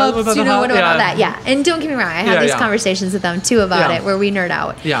 about Yeah, hops? what about You the know, hop- what about yeah. that? Yeah, and don't get me wrong, I have Yeah, these yeah. conversations with them too about Yeah. it, where we nerd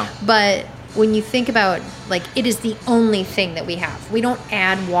out. Yeah. But when you think about, like, it is the only thing that we have. We don't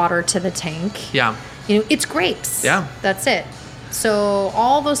add water to the tank. Yeah. You know, it's grapes. Yeah. That's it. So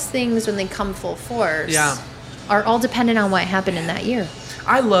all those things, when they come full force, Yeah. are all dependent on what happened in that year.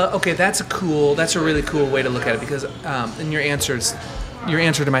 Okay, that's a really cool way to look at it, because in your answer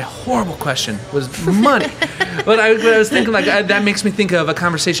to my horrible question was money. but I was thinking, like, that makes me think of a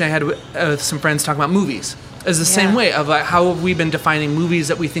conversation I had with some friends talking about movies. It's the same Yeah. way of, like, how have we been defining movies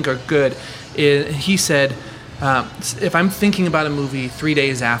that we think are good. He said, if I'm thinking about a movie 3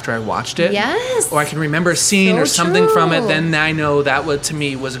 days after I watched it, Yes. or I can remember a scene So or something from it, true. then I know that to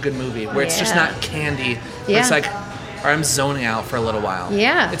me was a good movie, where it's just Yeah. not candy. Where Yeah. It's like, or I'm zoning out for a little while.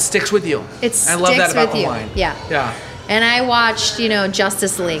 Yeah. It sticks with you. It I love that sticks about with the you. wine. Yeah. Yeah. And I watched, you know,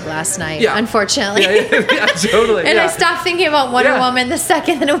 Justice League last night, Yeah. unfortunately. Yeah, totally. And yeah. I stopped thinking about Wonder Yeah. Woman the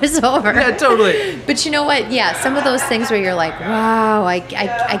second that it was over. Yeah, totally. But you know what? Yeah, some of those things where you're like, wow, I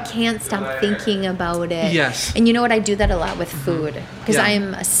can't stop thinking about it. Yes. And you know what? I do that a lot with food, because Yeah. I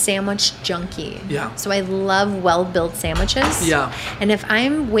am a sandwich junkie. Yeah. So I love well-built sandwiches. Yeah. And if I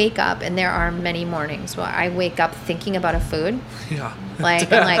wake up, and there are many mornings where I wake up thinking about a food, Yeah.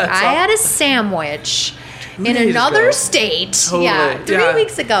 like, I'm like, That's I all- had a sandwich in days another ago. state. Totally, Yeah, 3 yeah.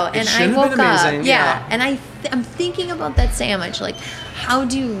 weeks ago. It And I shouldn't have woke been up. amazing, Yeah. yeah. And I'm thinking about that sandwich. Like, how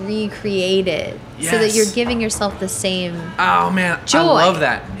do you recreate it so that Yes. you're giving yourself the same Oh man, joy? I love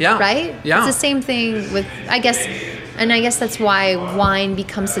that. Yeah. Right? Yeah. It's the same thing with, I guess that's why wine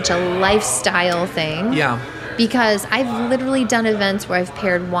becomes such a lifestyle thing. Yeah. Because I've literally done events where I've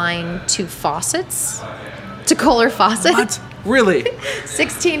paired wine to faucets, to Kohler faucets. What? Really?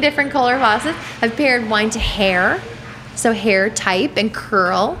 16 different Kohler faucets. I've paired wine to hair, so hair type and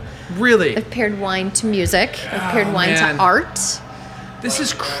curl. Really? I've paired wine to music. I've paired wine man. to art. This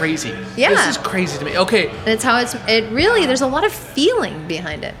is crazy. Yeah. This is crazy to me. Okay. And it's how it really, there's a lot of feeling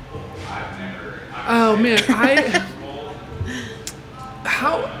behind it. Oh man,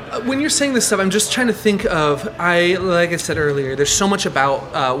 when you're saying this stuff, I'm just trying to think of, like I said earlier, there's so much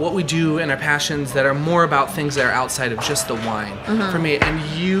about what we do and our passions that are more about things that are outside of just the wine for me. And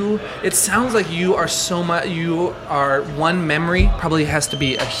it sounds like you are one memory probably has to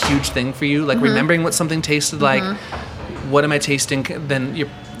be a huge thing for you. Like remembering what something tasted like, what am I tasting? Then you're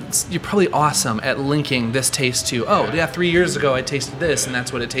probably awesome at linking this taste to, 3 years ago I tasted this and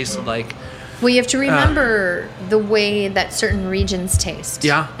that's what it tasted like. Well, you have to remember the way that certain regions taste.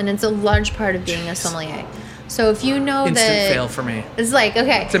 Yeah. And it's a large part of being a sommelier. So if you know Instant that... fail for me. It's like,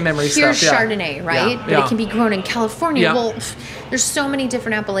 okay, It's a memory here's stuff, yeah. Chardonnay, right? Yeah, But yeah. it can be grown in California. Yeah. Well, there's so many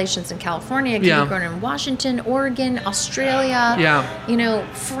different appellations in California. It can Yeah. be grown in Washington, Oregon, Australia. Yeah. You know,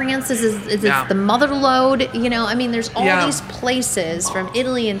 France is Yeah. the mother lode. You know, I mean, there's all Yeah. these places from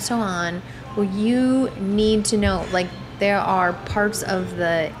Italy and so on where you need to know, like, there are parts of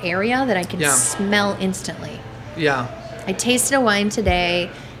the area that I can Yeah. smell instantly. Yeah. I tasted a wine today.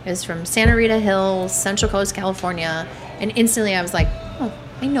 It was from Santa Rita Hills, Central Coast, California, and instantly I was like, "Oh,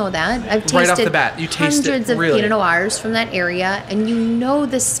 I know that." I've tasted Right off the bat, you taste it, hundreds of really. Pinot Noirs from that area, and you know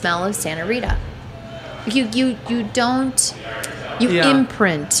the smell of Santa Rita. You don't. You Yeah.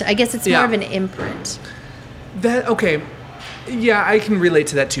 imprint. I guess it's Yeah. more of an imprint. That okay. Yeah, I can relate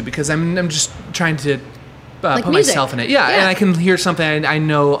to that too because I'm just trying to Like put music. myself in it. Yeah, Yeah. and I can hear something I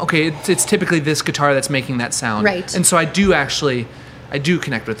know. Okay, it's typically this guitar that's making that sound. Right. And so I do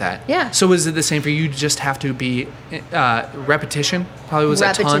connect with that. Yeah. So is it the same for you? You just have to be repetition. Probably was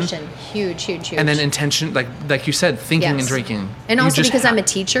a ton. Repetition, huge. And then intention, like you said, thinking and Yes. drinking. And You also just because I'm a ha-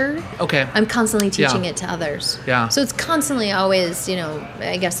 teacher, Okay. I'm constantly teaching Yeah. it to others. Yeah. So it's constantly always,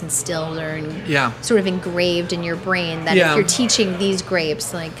 I guess instilled or Yeah. sort of engraved in your brain that Yeah. if you're teaching these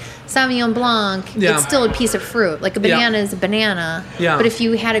grapes, like Sauvignon Blanc, Yeah. it's still a piece of fruit. Like a Yeah. banana is a banana. Yeah. But if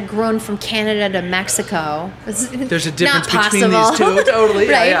you had it grown from Canada to Mexico, it's There's a difference not between possible. these two. Totally.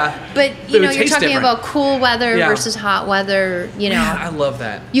 Yeah, right? yeah. But, It you're would taste talking different. about cool weather Yeah. versus hot weather, Man, I love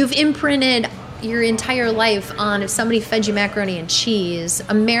that. You've imprinted your entire life on if somebody fed you macaroni and cheese,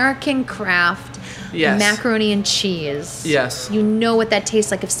 American craft Yes. macaroni and cheese. Yes. You know what that tastes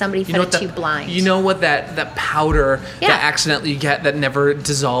like if somebody fed it to you blind. You know what that powder Yeah. that accidentally you get that never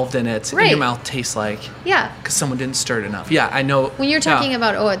dissolved in it in Right. your mouth tastes like Yeah. because someone didn't stir it enough. Yeah, I know. When you're talking Yeah.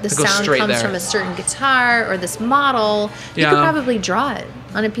 about, the It goes sound straight comes there. from a certain guitar or this model, you Yeah. could probably draw it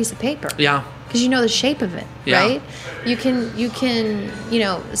on a piece of paper. Yeah. Because you know the shape of it, Yeah. right? You can,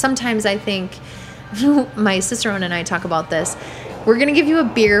 sometimes I think my sister and I talk about this. We're going to give you a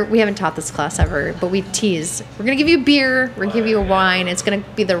beer. We haven't taught this class ever, but we tease. We're going to give you a beer. We're going to give you a wine. It's going to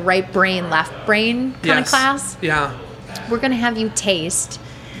be the right brain, left brain kind of Yes. class. Yeah. We're going to have you taste,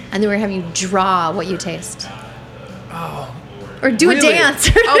 and then we're going to have you draw what you taste. Oh. Or do Really? a dance.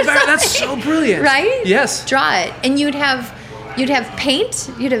 Or Oh, that's something. so brilliant. Right? Yes. Draw it. And you'd have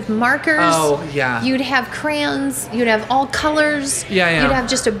paint, you'd have markers. Oh, yeah. You'd have crayons, you'd have all colors. Yeah, yeah. You'd have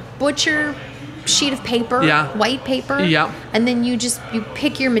just a butcher sheet of paper, Yeah. white paper. Yeah. And then you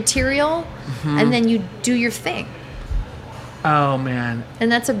pick your material and then you do your thing. Oh man.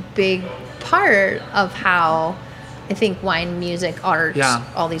 And that's a big part of how I think wine, music, art, Yeah.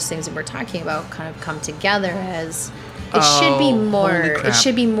 all these things that we're talking about kind of come together as it should be Oh, more holy crap. it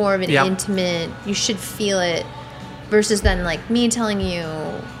should be more of an Yep. intimate, you should feel it versus then like me telling you,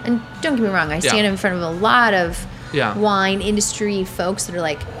 and don't get me wrong, I stand in front of a lot of Yeah. wine industry folks that are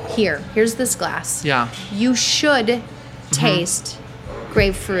like, here's this glass. Yeah. You should taste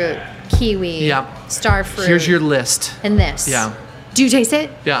grapefruit, kiwi, Yep. starfruit. Here's your list. and this. Yeah. Do you taste it?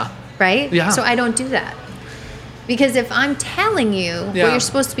 Yeah. Right? Yeah. So I don't do that. Because if I'm telling you Yeah. what you're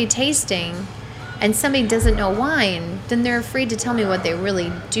supposed to be tasting and somebody doesn't know wine, then they're afraid to tell me what they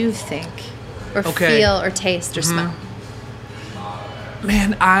really do think or Okay. feel or taste or smell.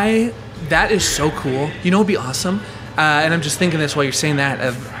 Man, that is so cool. You know what'd be awesome? And I'm just thinking this while you're saying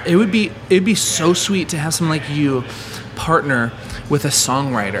that. It'd be so sweet to have someone like you partner with a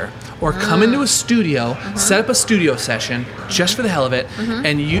songwriter or come into a studio, set up a studio session just for the hell of it,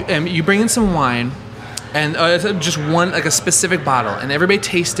 and you bring in some wine. And just one, like a specific bottle, and everybody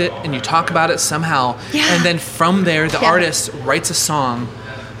taste it, and you talk about it somehow, Yeah. and then from there, the Yeah. artist writes a song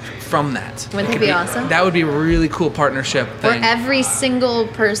from that. Wouldn't It that could be awesome? That would be a really cool partnership Where thing. every single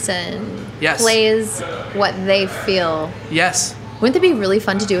person Yes. plays what they feel. Yes. Wouldn't that be really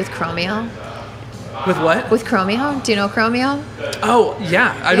fun to do with Chromeo? With what? With Chromeo? Do you know Chromeo? Oh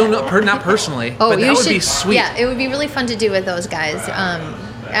yeah, I don't know, not personally, but that would be sweet. Yeah, it would be really fun to do with those guys.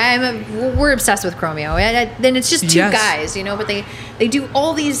 We're obsessed with Chromeo. Then it's just two Yes. guys, but they do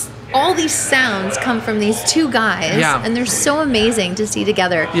all these sounds come from these two guys, Yeah. and they're so amazing to see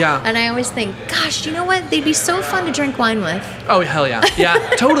together. Yeah. And I always think, gosh, you know what? They'd be so fun to drink wine with. Oh hell yeah, yeah,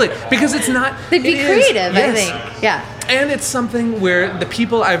 totally. Because it's not. They'd be it is, creative, I yes. think. Yeah. And it's something where the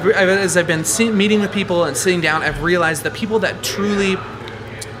people as I've been meeting with people and sitting down, I've realized the people that truly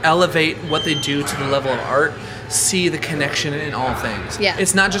elevate what they do to the level of art see the connection in all things. Yeah.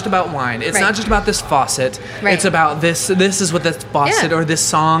 It's not just about wine. It's Right. not just about this faucet. Right. It's about this is what this faucet Yeah. or this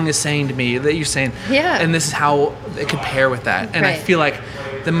song is saying to me that you're saying. Yeah. And this is how it could pair with that. And I Right. feel like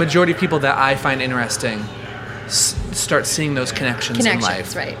the majority of people that I find interesting start seeing those connections in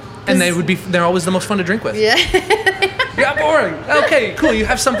life. Right. And they're always the most fun to drink with. Yeah. Yeah, boring. Okay, cool. You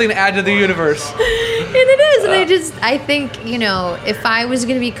have something to add to the universe. And it is. And I think, if I was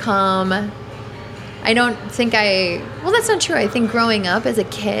going to become, I don't think well, that's not true. I think growing up as a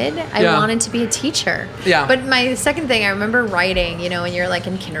kid, I Yeah. wanted to be a teacher. Yeah. But my second thing, I remember writing, when you're like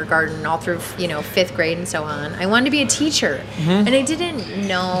in kindergarten, all through, 5th grade and so on. I wanted to be a teacher. Mm-hmm. And I didn't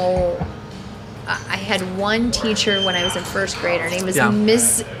know. I had one teacher when I was in 1st grade. Her name was Yeah.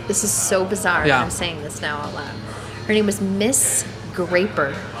 Miss. This is so bizarre Yeah. that I'm saying this now out loud. Her name was Miss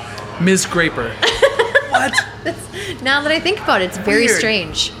Graper. Ms. Graper. What? Now that I think about it, it's very Weird.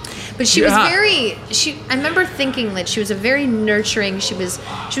 strange. But she was Yeah. I remember thinking that she was a very nurturing. She was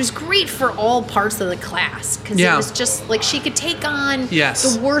great for all parts of the class because Yeah. it was just like she could take on Yes.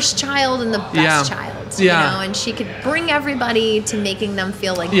 the worst child and the best Yeah. child. Yeah. You know, and she could bring everybody to making them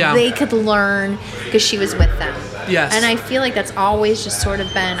feel like Yeah. they could learn because she was with them. Yes. And I feel like that's always just sort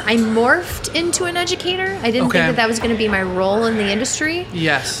of been. I morphed into an educator. I didn't Okay. think that was going to be my role in the industry.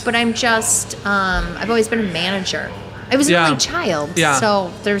 Yes. But I'm just. I've always been a manager. I was an Yeah. only child, Yeah.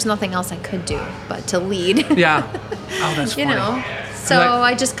 so there's nothing else I could do but to lead. Yeah. Oh, that's You funny. know, so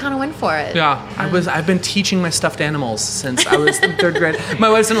Like- I just kind of went for it. Yeah, I've been teaching my stuffed animals since I was in 3rd grade. My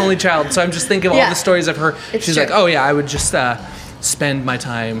wife's an only child, so I'm just thinking of all Yeah. the stories I've heard. It's She's true. like, oh yeah, I would just spend my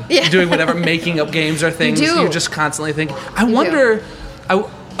time Yeah. doing whatever, making up games or things. do. You just constantly think. I wonder.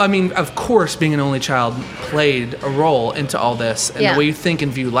 I mean, of course, being an only child played a role into all this and Yeah. the way you think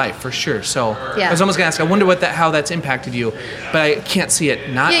and view life, for sure. So Yeah. I was almost gonna ask. I wonder how that's impacted you, but I can't see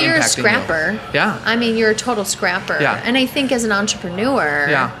it not. Yeah, you're a impacting scrapper. You. Yeah. I mean, you're a total scrapper. Yeah. And I think as an entrepreneur,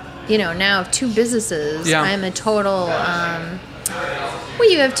 Yeah. you know, now of 2 businesses, Yeah. I'm a total. Well,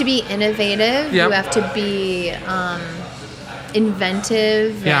 you have to be innovative. Yep. You have to be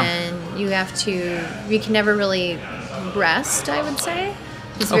inventive, Yeah. and you can never really rest. I would say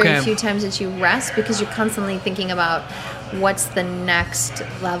there's very Okay. few times that you rest because you're constantly thinking about what's the next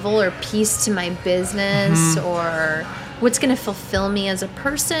level or piece to my business Mm-hmm. or what's going to fulfill me as a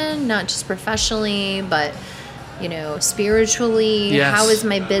person, not just professionally, but you know, spiritually. Yes. How is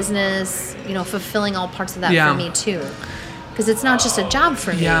my business, you know, fulfilling all parts of that Yeah. for me too? Because it's not just a job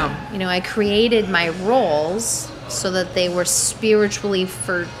for me. Yeah. You know, I created my roles so that they were spiritually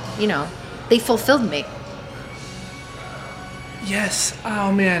they fulfilled me. Yes.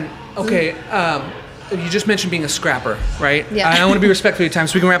 Oh man. Okay. You just mentioned being a scrapper, right? Yeah. I want to be respectful of your time,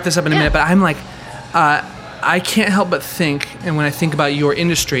 so we can wrap this up in a Yeah. minute. But I'm like, I can't help but think, and when I think about your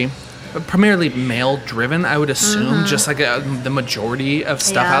industry, primarily male-driven, I would assume, just like the majority of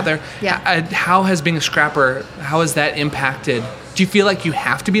stuff Mm-hmm. Yeah. out there. Yeah. How has being a scrapper? How has that impacted? Do you feel like you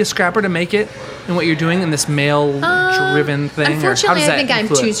have to be a scrapper to make it in what you're doing in this male-driven thing? Or how Unfortunately, does that I think I'm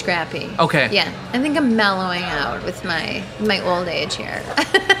influence? too scrappy. Okay. Yeah, I think I'm mellowing out with my old age here.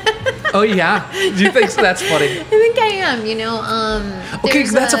 Oh yeah. Do you think so? That's funny? I think I am. You know. Okay,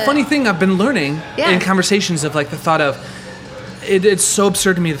 there's that's a funny thing I've been learning Yeah. in conversations of like the thought of it's so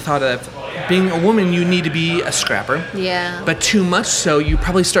absurd to me, the thought of being a woman you need to be a scrapper, Yeah. but too much so you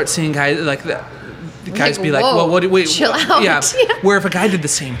probably start seeing guys like the guys Like, be like, whoa, well, wait, chill out. yeah. Yeah. Where if a guy did the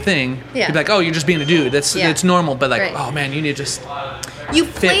same thing, Yeah. he'd be like, oh, you're just being a dude. That's Yeah. it's normal, but like, Right. oh man, you need to just You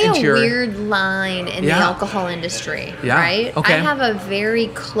play a into your- weird line in the Yeah. alcohol industry, Yeah, right? okay. I have a very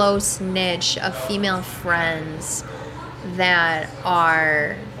close niche of female friends that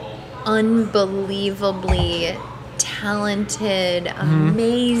are unbelievably talented, Mm-hmm.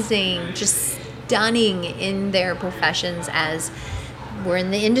 amazing, just stunning in their professions as we're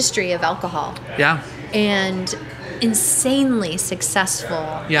in the industry of alcohol yeah, and insanely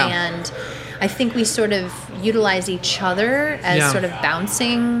successful. Yeah. And I think we sort of utilize each other as Yeah. sort of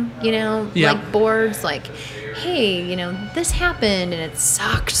bouncing, you know, Yeah. like boards, like, hey, you know, this happened and it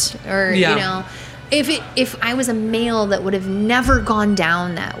sucked. Or, Yeah. you know, if I was a male that would have never gone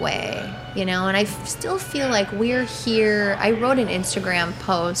down that way, you know, and I still feel like we're here. I wrote an Instagram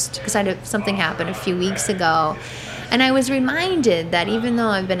post because something happened a few weeks ago. And I was reminded that even though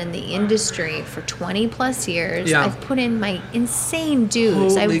I've been in the industry for 20 plus years, Yeah. I've put in my insane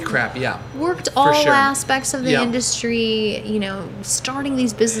dues. holy I've crap, yeah. worked all sure. aspects of the Yeah. industry, you know, starting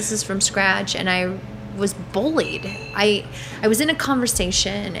these businesses from scratch, and I was bullied. I was in a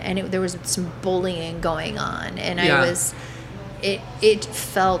conversation and there was some bullying going on, and Yeah. it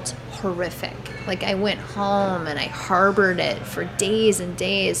felt horrific. Like I went home and I harbored it for days and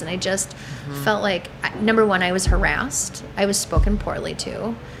days, and I just felt like, number one, I was harassed. I was spoken poorly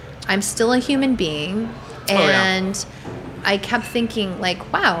to. I'm still a human being, Oh, yeah. and I kept thinking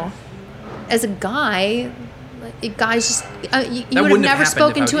like, wow, as a guy, guys just you would have wouldn't have never happened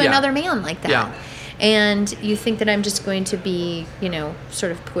spoken if I- to yeah. another man like that. Yeah. And you think that I'm just going to be, you know,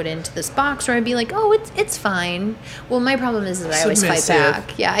 sort of put into this box where I'd be like, oh, it's fine. Well, my problem is that I always fight Submissive.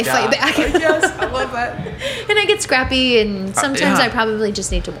 back. Yeah, I fight back. Yes, I love that. And I get scrappy, and sometimes yeah. I probably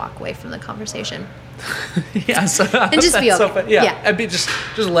just need to walk away from the conversation. Yes. And just be That's so okay. fun. Yeah. Yeah. I'd be just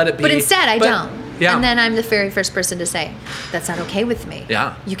let it be. But instead, I But- don't. Yeah. And then I'm the very first person to say, that's not okay with me.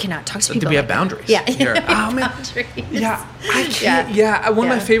 Yeah. You cannot talk to To people be like have that." boundaries. Yeah. You're- oh, man. Boundaries. Yeah, I can't. Yeah, one of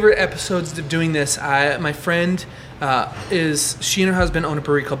my Yeah. favorite episodes of doing this. My friend is she and her husband own a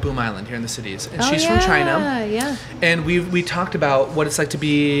brewery called Boom Island here in the cities, and Oh, she's yeah, from China. Yeah. And we talked about what it's like to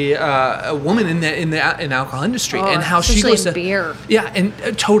be a woman in the alcohol industry, and how she especially goes in to beer. Yeah, and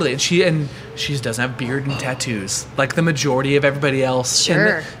totally, and she doesn't have beard and tattoos like the majority of everybody else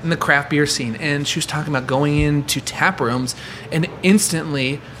Sure. in the craft beer scene. And she was talking about going into tap rooms and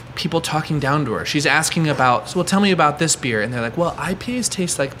instantly people talking down to her. She's asking about, so, well, tell me about this beer, and they're like, well, IPAs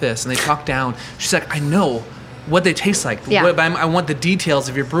taste like this, and they talk down. She's like, I know what they taste like, Yeah. but I want the details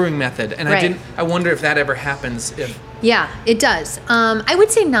of your brewing method, and Right. I wonder if that ever happens. If Yeah, it does. I would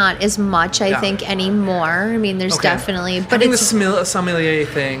say not as much, I Yeah. think, anymore. I mean, there's Okay. definitely, but having it's the sommelier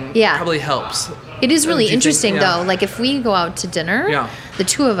thing Yeah. probably helps. it is really Do you think- interesting yeah. though. Like if we go out to dinner, Yeah. the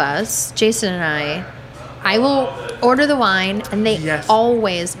two of us, Jason and I will order the wine, and they Yes.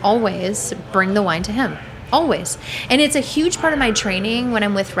 always bring the wine to him. Always. And it's a huge part of my training when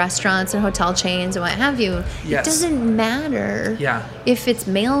I'm with restaurants and hotel chains and what have you. Yes. It doesn't matter Yeah. if it's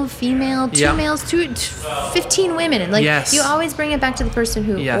male, female, two Yeah. males, 15 women. And like Yes. you always bring it back to the person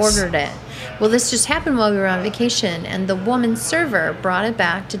who Yes. ordered it. Well, this just happened while we were on vacation, and the woman server brought it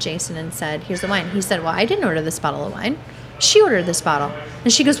back to Jason and said, here's the wine. He said, well, I didn't order this bottle of wine. She ordered this bottle.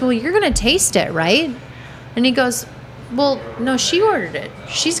 And she goes, well, you're going to taste it, right? And he goes, well, no, she ordered it.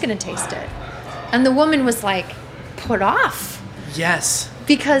 She's going to taste it. And the woman was like put off Yes.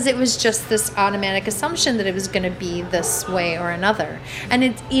 because it was just this automatic assumption that it was going to be this way or another. And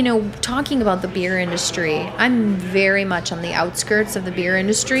it's, talking about the beer industry, I'm very much on the outskirts of the beer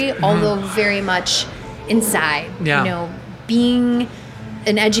industry, although very much inside. Yeah. Being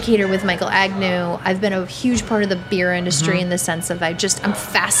an educator with Michael Agnew, I've been a huge part of the beer industry in the sense of I'm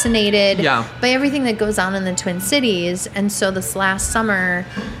fascinated Yeah. by everything that goes on in the Twin Cities. And so this last summer,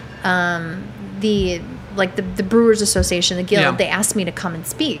 the Brewers Association, the Guild, Yeah. they asked me to come and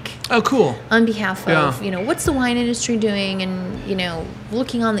speak Oh, cool. on behalf of, Yeah. what's the wine industry doing, and,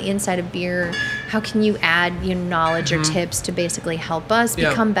 looking on the inside of beer, how can you add your knowledge or tips to basically help us Yeah.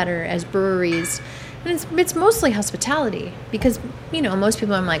 become better as breweries? And it's mostly hospitality because, most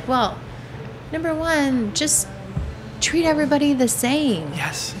people I'm like, well, number one, just treat everybody the same.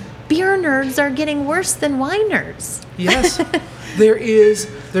 Yes. Beer nerds are getting worse than wine nerds. Yes.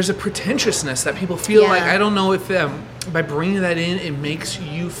 There's a pretentiousness that people feel Yeah. like, I don't know if by bringing that in, it makes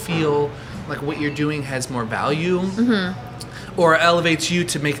you feel like what you're doing has more value. Or elevates you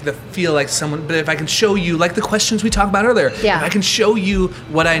to make the feel like someone. But if I can show you, like the questions we talked about earlier, Yeah. if I can show you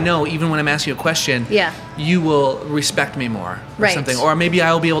what I know, even when I'm asking you a question, Yeah. you will respect me more, or Right. something. Or maybe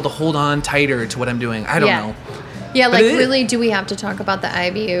I'll be able to hold on tighter to what I'm doing. I don't Yeah. know. Yeah, But like it is- really, do we have to talk about the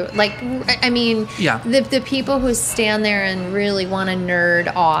IBU? Like, I mean, Yeah. the people who stand there and really want to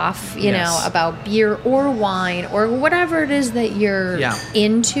nerd off, you Yes. know, about beer or wine or whatever it is that you're Yeah.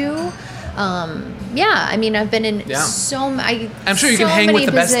 into. Yeah, I mean, I've been in I'm sure you can hang with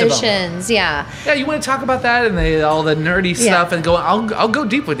the best of them. positions. Yeah, Yeah, you want to talk about that and all the nerdy Yeah. stuff and go. I'll go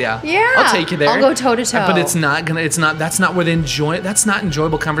deep with you. Yeah. I'll take you there. I'll go toe to toe. But it's not gonna. It's not. That's not where the enjoy. That's not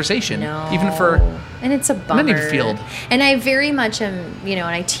enjoyable conversation. no, Even for. and it's a bummer. Many field. And I very much am, and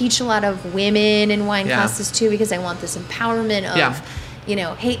I teach a lot of women in wine Yeah. classes too because I want this empowerment of. Yeah.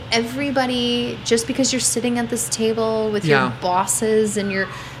 Hey, everybody, just because you're sitting at this table with Yeah. your bosses and your,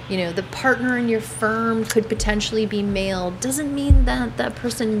 the partner in your firm could potentially be male, doesn't mean that that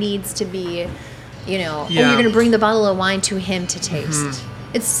person needs to be, oh, you're going to bring the bottle of wine to him to taste.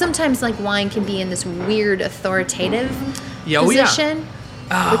 Mm-hmm. It's sometimes like wine can be in this weird authoritative Yeah, oh, yeah. position,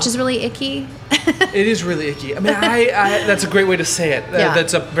 which is really icky. It is really icky. I mean, I that's a great way to say it. Yeah.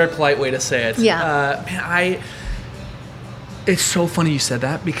 That's a very polite way to say it. Yeah. Man, it's so funny you said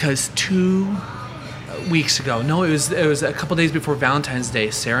that because 2 weeks ago, no, it was a couple days before Valentine's Day.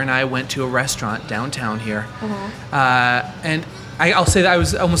 Sarah and I went to a restaurant downtown here, and I'll say that I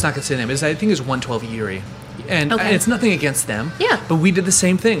was almost not gonna say the name. I think it was 112 Erie. And Okay. it's nothing against them. Yeah. But we did the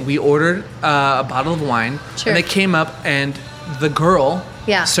same thing. We ordered a bottle of wine, Sure. and they came up, and the girl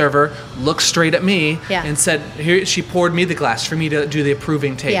Yeah. server looked straight at me Yeah. and said, "Here." She poured me the glass for me to do the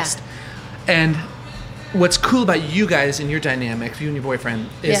approving taste. And what's cool about you guys in your dynamic, you and your boyfriend,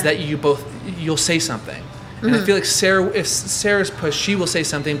 is Yeah. that you'll say something. And I feel like if Sarah's pushed, she will say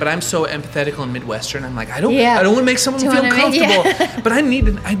something, but I'm so empathetical and Midwestern. I'm like, I don't Yeah. want to make someone Don't feel wanna make- uncomfortable. But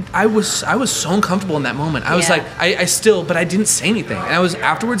I was so uncomfortable in that moment. I was Yeah. like, but I didn't say anything. And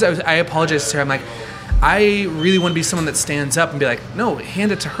afterwards, I apologized to Sarah. I'm like, I really want to be someone that stands up and be like, no,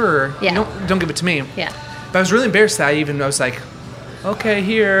 hand it to her. Yeah. Don't give it to me. Yeah. But I was really embarrassed that I was like, okay,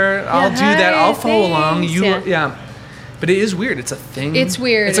 here, I'll do hi, that. I'll follow along. thanks. Yeah. But it is weird. It's a thing. It's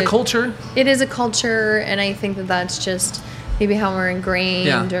weird. It's a culture. It is a culture, and I think that that's just maybe how we're ingrained,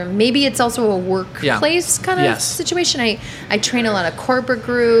 Yeah. or maybe it's also a workplace kind of Yes. situation. I train a lot of corporate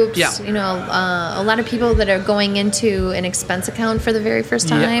groups. Yeah. You know, a lot of people that are going into an expense account for the very first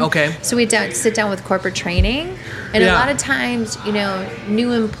Yeah, time. okay. So we sit down with corporate training, and Yeah. a lot of times, you know,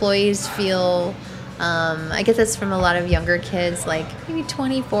 new employees feel. I get this from a lot of younger kids, like maybe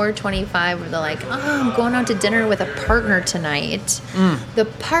 24, 25, where they're like, oh, I'm going out to dinner with a partner tonight. The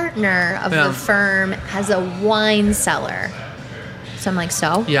partner of Yeah. the firm has a wine cellar. So I'm like,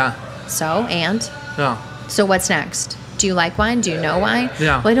 so? Yeah. So, and? Yeah. So what's next? Do you like wine? Do you know wine?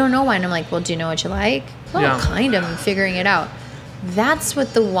 Yeah. Well, I don't know wine. I'm like, well, do you know what you like? Well, Yeah. kind of. I'm figuring it out. That's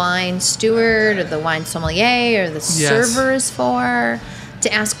what the wine steward or the wine sommelier or the server is for,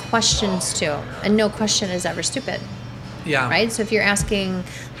 to ask questions to. And no question is ever stupid, Yeah. right? So if you're asking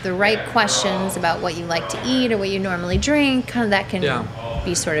the right questions about what you like to eat or what you normally drink, kind of that can Yeah.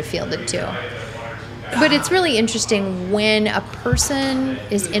 be sort of fielded too. But it's really interesting when a person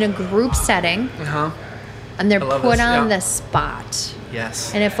is in a group setting Uh-huh. and they're I love put this, on yeah. the spot.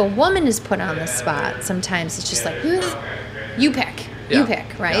 Yes. And if a woman is put on the spot, sometimes it's just like, you pick, Yeah. you pick,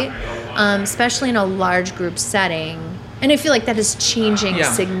 right? Especially in a large group setting. And I feel like that is changing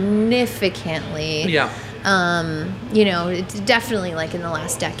Yeah. significantly. Yeah. You know, it's definitely like in the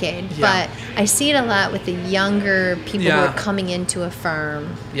last decade. Yeah. But I see it a lot with the younger people who Yeah. are coming into a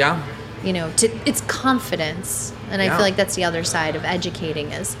firm. Yeah. You know, it's confidence. And I Yeah. feel like that's the other side of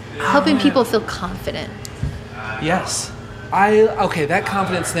educating, is helping people feel confident. Yes. Okay, that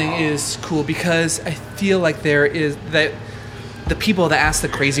confidence thing is cool because I feel like there is that the people that ask the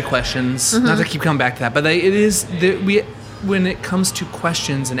crazy questions, not to keep coming back to that, but when it comes to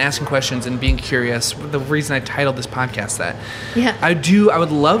questions and asking questions and being curious, the reason I titled this podcast that, Yeah. I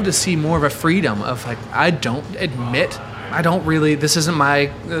would love to see more of a freedom of like, I don't really, this isn't my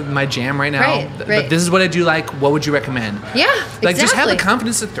jam right now, Right, but right. this is what I do like, what would you recommend? Yeah, Like, just have the exactly.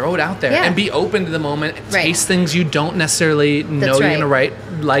 confidence to throw it out there Yeah. and be open to the moment. Right. Taste things you don't necessarily know you're right.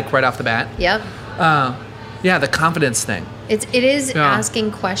 gonna like right off the bat. Yep. Yeah, the confidence thing. It is Yeah.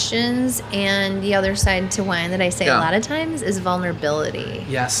 asking questions, and the other side to wine that I say Yeah. a lot of times is vulnerability.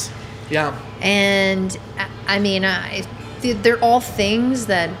 Yes. Yeah. And I mean, they're all things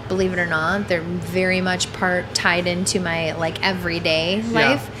that, believe it or not, they're very much tied into my like everyday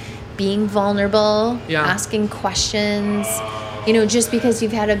life. Being vulnerable, Yeah. asking questions. You know, just because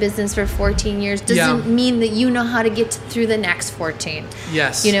you've had a business for 14 years doesn't mean that you know how to get through the next 14.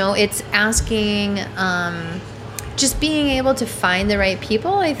 Yes. You know, it's asking, just being able to find the right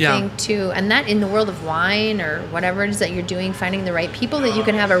people, I Yeah. think, too. And that in the world of wine or whatever it is that you're doing, finding the right people that you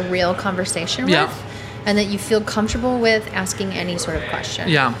can have a real conversation Yeah. with and that you feel comfortable with asking any sort of question.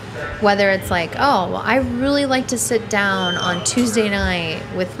 Yeah. Whether it's like, oh, well, I really like to sit down on Tuesday night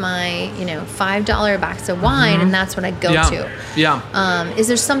with my, $5 box of wine, and that's what I go Yeah. to. Yeah. Is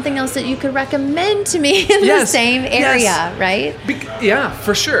there something else that you could recommend to me in the Yes. same area, Yes. right? Yeah,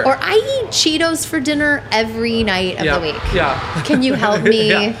 for sure. Or I eat Cheetos for dinner every night of yeah. the week. Yeah. Can you help me?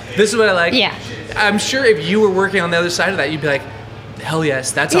 Yeah. This is what I like. Yeah. I'm sure if you were working on the other side of that, you'd be like, hell yes,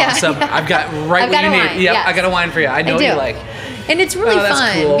 that's Yeah. awesome. I've got I've what got you a need. wine, Yeah, yes. I got a wine for you. I know I what do. you like. And it's really Oh, that's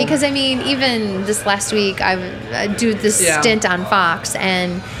fun cool. because, I mean, even this last week, I do this Yeah. stint on Fox,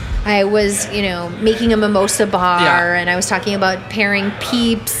 and I was, making a mimosa bar, Yeah. and I was talking about pairing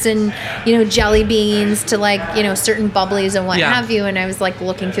Peeps and, jelly beans to certain bubblies and what Yeah. have you. And I was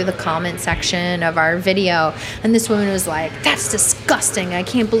looking through the comment section of our video, and this woman was like, "That's disgusting. I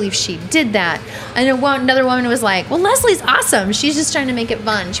can't believe she did that." And another woman was like, "Well, Leslie's awesome. She's just trying to make it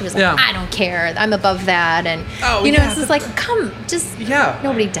fun." She was like, Yeah. "I don't care. I'm above that." And, Oh, it's yeah, just like, Yeah.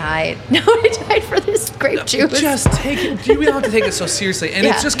 nobody died. Nobody died for this grape juice. Just take it. You don't have to take it so seriously. And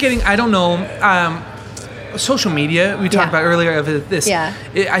it's Yeah. just getting, I don't know, social media, we talked Yeah. about earlier of this. Yeah.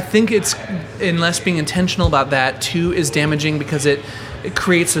 I think it's, unless being intentional about that too, is damaging because it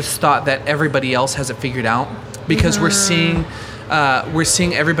creates this thought that everybody else has it figured out. Because we're seeing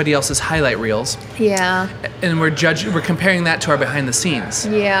everybody else's highlight reels. Yeah. And we're comparing that to our behind the scenes.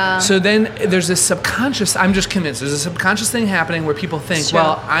 Yeah. So then there's this subconscious, I'm just convinced, there's a subconscious thing happening where people think, Sure.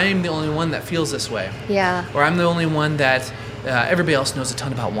 well, I'm the only one that feels this way. Yeah. Or I'm the only one that everybody else knows a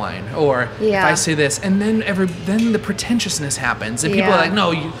ton about wine. Or if Yeah. I say this, and then the pretentiousness happens. And people Yeah. are like,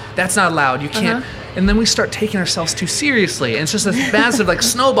 no, that's not allowed, you can't. And then we start taking ourselves too seriously. And it's just this massive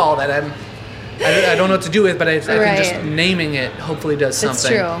snowball that I don't know what to do with, but I think just Right. naming it hopefully does something. It's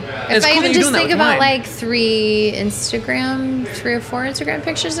true. And If it's I cool that even you're just doing that think with about wine. 3 or 4 Instagram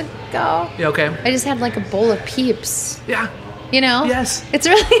pictures ago, Yeah, okay. I just had a bowl of Peeps. Yeah. Yes. It's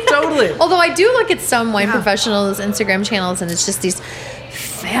really Totally. Although I do look at some wine Yeah. professionals' Instagram channels, and it's just these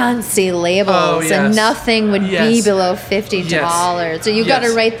fancy labels, Oh, yes. and nothing would be Yes. below $50. So you got to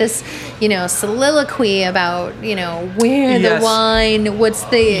Yes. write this, soliloquy about, where Yes. the wine, what's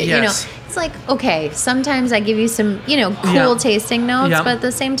the, Yes. it's like, okay, sometimes I give you some, cool Yeah. tasting notes, Yeah. but at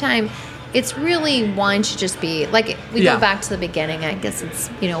the same time, it's really, wine should just be, like, we Yeah. go back to the beginning, I guess it's,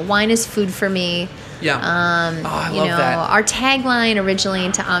 wine is food for me. Yeah. I love that. Our tagline originally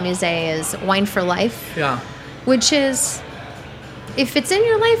into Amusé is wine for life, Yeah. which is, if it's in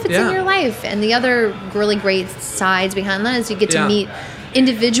your life, it's in Yeah. your life. And the other really great sides behind that is you get to Yeah. meet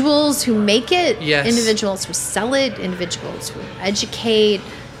individuals who make it, Yes. individuals who sell it, individuals who educate,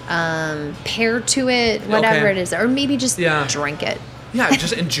 pair to it, whatever Okay. it is, or maybe just Yeah. drink it. Yeah,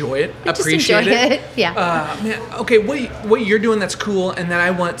 just enjoy it. Just Appreciate enjoy it. it. Yeah. Man, okay, what you're doing that's cool, and that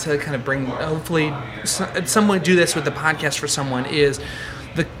I want to kind of bring, hopefully, someone do this with the podcast for someone is,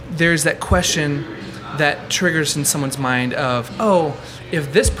 there's that question that triggers in someone's mind of, oh,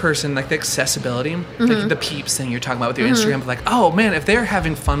 if this person, like the accessibility, like the peeps thing you're talking about with your Instagram, like, oh man, if they're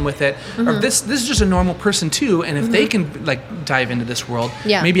having fun with it, or if this is just a normal person too, and if they can like dive into this world,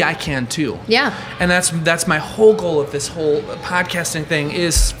 Yeah. maybe I can too. Yeah. And that's my whole goal of this whole podcasting thing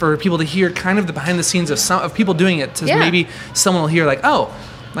is for people to hear kind of the behind the scenes of people doing it. So Yeah. maybe someone will hear like, oh,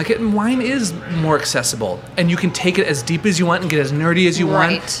 like wine is more accessible, and you can take it as deep as you want and get as nerdy as you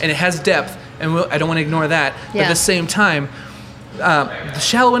Right. want, and it has depth. And I don't want to ignore that. But Yeah. at the same time, the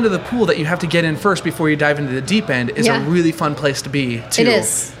shallow end of the pool that you have to get in first before you dive into the deep end is Yeah. a really fun place to be too. It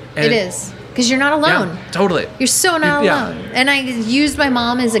is. And It is. Because you're not alone. Yeah, totally. You're so not Yeah. alone. And I used my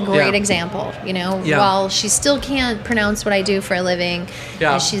mom as a great Yeah. example. Yeah. While she still can't pronounce what I do for a living,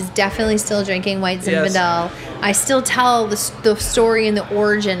 Yeah. and she's definitely still drinking White Yes. Zinfandel, I still tell the story and the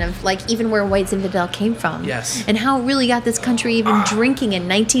origin of like even where White Zinfandel came from. Yes. And how it really got this country even drinking in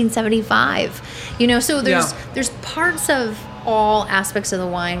 1975. So there's parts of all aspects of the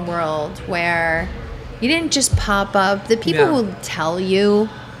wine world where you didn't just pop up. The people Yeah. who tell you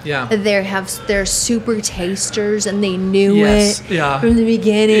Yeah. they're super tasters and they knew Yes, it yeah. from the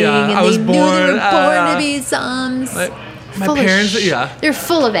beginning, Yeah, and I was they knew they were born, born to be some. my full of parents- yeah. they're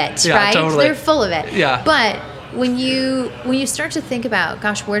full of it, Yeah, right? totally. They're full of it. Yeah. But when you start to think about,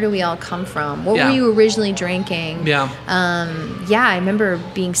 gosh, where do we all come from? What Yeah. were you originally drinking? Yeah. I remember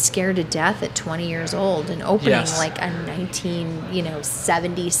being scared to death at 20 years old and opening Yes. like a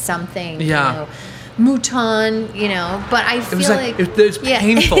 70 something. Yeah. Mouton, but I feel It was like, it was yeah.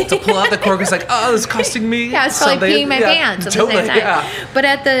 painful to pull out the cork. It's like, oh, it's costing me. Yeah, it's probably something. peeing my Yeah, pants at totally, the same time. Yeah. But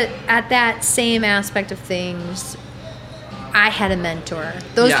at that same aspect of things, I had a mentor.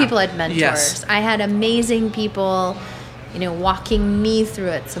 Those Yeah. people had mentors. Yes. I had amazing people, walking me through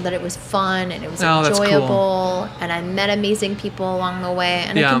it so that it was fun and it was Oh, that's cool. enjoyable. And I met amazing people along the way.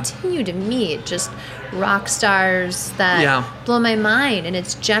 And Yeah. I continue to meet just rock stars that Yeah. blow my mind. And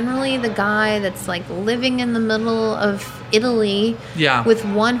it's generally the guy that's like living in the middle of Italy Yeah. with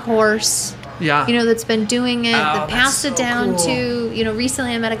one horse. Yeah. That's been doing it, Oh, that that's passed it so down cool. to,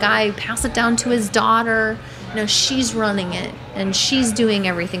 recently I met a guy who passed it down to his daughter. She's running it and she's doing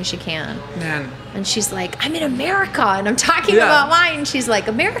everything she can. Man. And she's like, I'm in America and I'm talking Yeah. about wine. And she's like,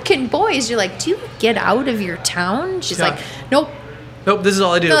 American boys. You're like, do you get out of your town? She's Yeah. like, nope. Nope, this is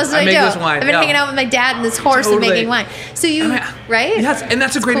all I do. No, that's what I make do. this wine. I've been Yeah. hanging out with my dad and this horse Totally. and making wine. So right? Yes, and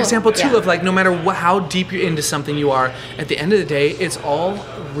that's a great cool. example too Yeah. of like no matter how deep you're into something you are, at the end of the day, it's all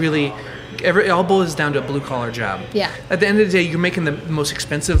really. It all boils down to a blue collar job. Yeah. At the end of the day, you're making the most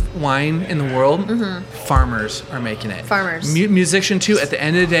expensive wine in the world. Farmers are making it. Mm-hmm. Farmers. Musician too. At the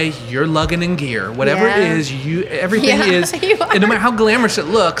end of the day, you're lugging in gear. Whatever Yeah. it is, everything Yeah, is. you are. And no matter how glamorous it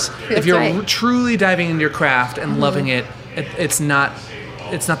looks, That's if you're right. truly diving into your craft and loving it, it's not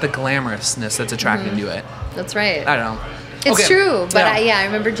the glamorousness that's attracting to it. That's right. I don't know. It's Okay. true, but Yeah. I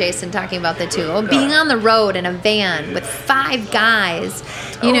remember Jason talking about that too. Being on the road in a van with 5 guys,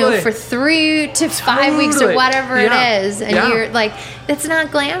 Totally. for 3 to 5 weeks or Totally. whatever Yeah. it is, and Yeah. you're like, that's not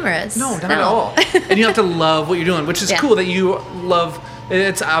glamorous. No, not at all. And you have to love what you're doing, which is Yeah. cool that you love.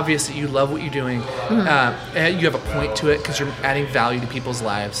 It's obvious that you love what you're doing. Mm-hmm. You have a point to it because you're adding value to people's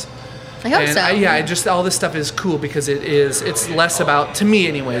lives. I hope And so. I just all this stuff is cool because it's less about, to me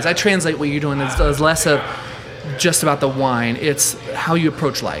anyways, I translate what you're doing as less of just about the wine. It's how you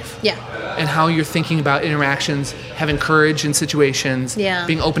approach life. Yeah. And how you're thinking about interactions, having courage in situations, Yeah.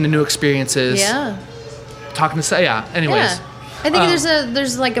 being open to new experiences, Yeah. talking to, anyways. Yeah. I think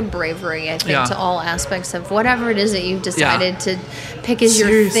there's like a bravery, I think, Yeah. to all aspects of whatever it is that you've decided to pick as your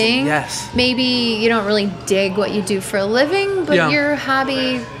Seriously, thing. yes. Maybe you don't really dig what you do for a living, but Yeah. your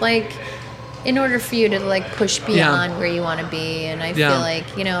hobby, like, in order for you to like push beyond where you want to be. And I feel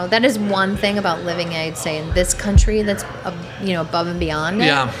like, you know, that is one thing about living, I'd say, in this country that's, you know, above and beyond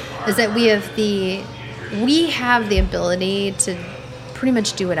it, is that we have the ability to pretty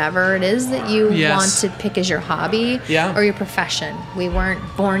much do whatever it is that you want to pick as your hobby or your profession. We weren't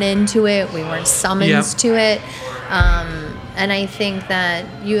born into it. We weren't summoned to it. And I think that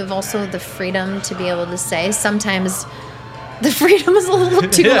you have also the freedom to be able to say sometimes the freedom is a little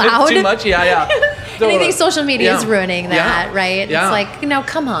too loud. Too much? Yeah. And I think social media is ruining that, right? It's like, no,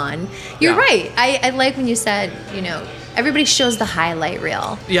 come on. You're right. I like when you said, you know, everybody shows the highlight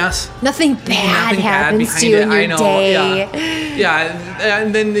reel. Yes. Nothing bad happens to you in your day. Yeah,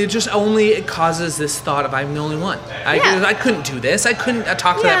 and then it just it causes this thought of I'm the only one. I couldn't do this. I couldn't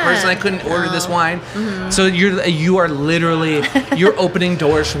talk to that person. I couldn't order this wine. So you are literally you're opening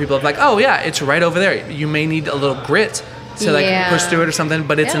doors for people of like, oh yeah, it's right over there. You may need a little grit to like push through it or something,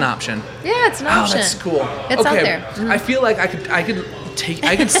 but it's an option. Yeah, it's an option. Oh, that's cool. It's out there. I feel like I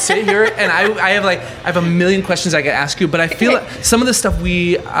could sit here and I have a million questions I could ask you, but I feel like some of the stuff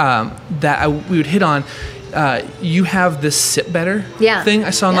we would hit on. You have this Sip Better thing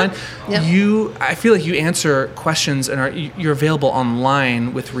I saw online. I feel like you answer questions and you're available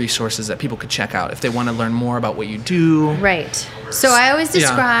online with resources that people could check out if they want to learn more about what you do. Right. So I always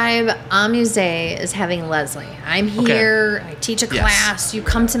describe Amusé as having Leslie. I'm here. I teach a class. You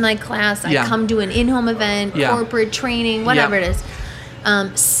come to my class. I come to an in-home event, corporate training, whatever it is.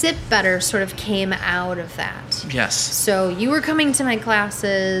 Sip Better sort of came out of that. Yes. So you were coming to my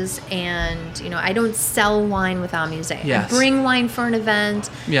classes, and you know I don't sell wine with Amusé. Yes. I bring wine for an event.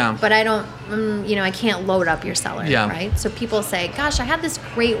 Yeah. But I don't. I can't load up your cellar. Yeah. Right. So people say, "Gosh, I had this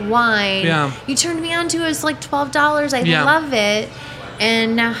great wine. Yeah. You turned me on to it. It's like $12. I love it.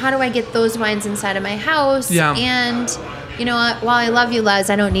 And now, how do I get those wines inside of my house? Yeah. And you know what? While I love you, Les,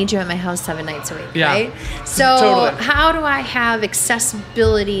 I don't need you at my house 7 nights a week, right? So Totally. how do I have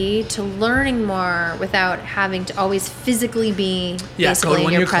accessibility to learning more without having to always physically be basically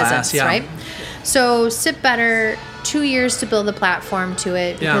in your presence, right? So Sip Better, 2 years to build the platform to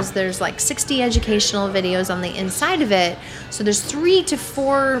it because there's like 60 educational videos on the inside of it. So there's 3 to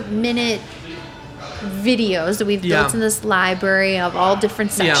 4 minute videos that we've built in this library of all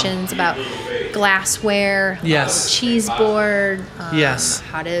different sections about glassware, cheese board,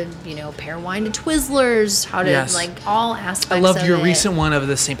 how to pair wine to Twizzlers, how to like all aspects. I loved of your it. recent one of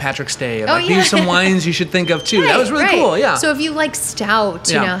the St. Patrick's Day. These are some wines you should think of too. That was really cool. Yeah. So if you like stout,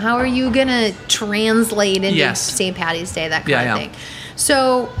 how are you gonna translate into St. Patty's Day, that kind of thing?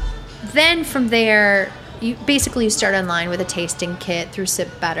 So then from there, you start online with a tasting kit through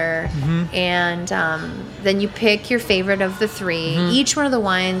Sip Better, and then you pick your favorite of the 3. Each one of the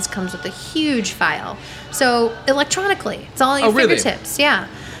wines comes with a huge file, so electronically, it's all at your fingertips. Yeah.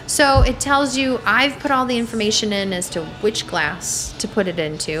 So it tells you, I've put all the information in as to which glass to put it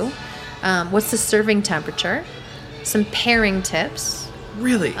into, what's the serving temperature, some pairing tips.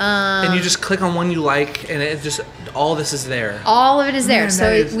 Really? And you just click on one you like, and it just all this is there. All of it is there.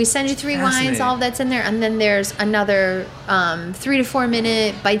 So we send you 3 wines, all of that's in there, and then there's another 3 to 4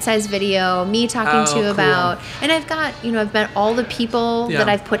 minute bite-sized video, me talking to you about, and I've got, I've met all the people that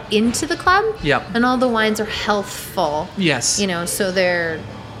I've put into the club, and all the wines are healthful. Yes. So they're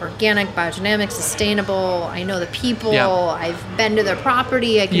organic, biodynamic, sustainable. I know the people. I've been to their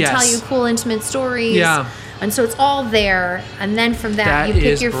property. I can tell you cool, intimate stories. Yeah. And so it's all there, and then from that you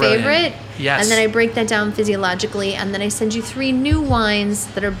pick your favorite, Yes. and then I break that down physiologically, and then I send you 3 new wines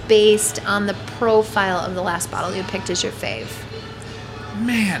that are based on the profile of the last bottle you picked as your fave.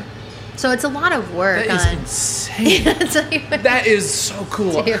 Man. So it's a lot of work. That is insane. That is so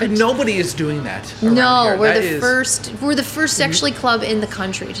cool. Nobody is doing that. No, we're the first actually club in the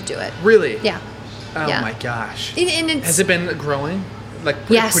country to do it. Really? Yeah. Oh my gosh. And has it been growing? Like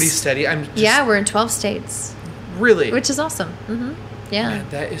pretty steady? We're in 12 states. Really? Which is awesome. Mm-hmm. Yeah. Man,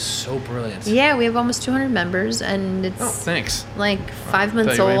 that is so brilliant. Yeah, we have almost 200 members, and it's thanks. Like 5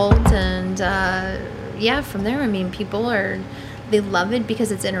 months old, and from there, people they love it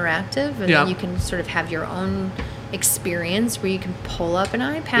because it's interactive, and then you can sort of have your own experience where you can pull up an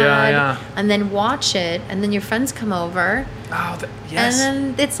iPad and then watch it, and then your friends come over. Oh, yes.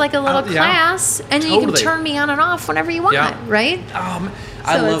 And then it's like a little class, and then you can turn me on and off whenever you want, right?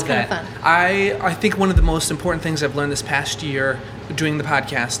 I love that. Fun. I think one of the most important things I've learned this past year doing the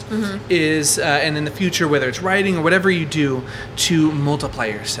podcast is, and in the future, whether it's writing or whatever you do, to multiply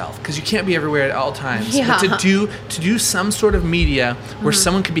yourself, because you can't be everywhere at all times. Yeah. But to do some sort of media where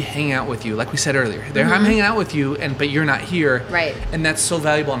someone could be hanging out with you, like we said earlier. I'm hanging out with you, but you're not here. Right. And that's so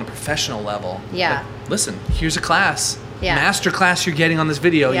valuable on a professional level. Yeah. But listen, here's a class. Yeah. masterclass you're getting on this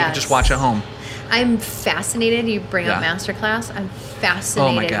video, you can Yes. just watch at home. I'm fascinated. You bring up Yeah. masterclass. I'm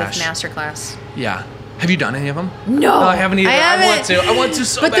fascinated with gosh. masterclass. Yeah. Have you done any of them? No, I haven't either. I want to. I want to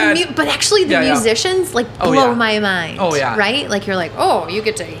so but bad. but actually, the Yeah, yeah. musicians like Oh, blow yeah. my mind. Oh, yeah. right? Like you're like, oh, you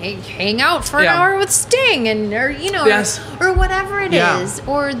get to hang out for an Yeah. hour with Sting, and or you know, Yes. or whatever it is,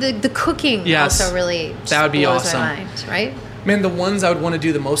 Yeah. or the cooking Yes. also really just That would be blows awesome. my mind, right? Man, the ones I would want to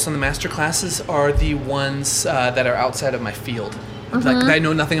do the most on the master classes are the ones that are outside of my field. Like that I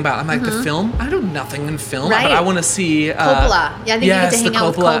know nothing about. I'm like the film. I know nothing in film, Right. but I want to see Coppola. Yeah, I think you get to hang the out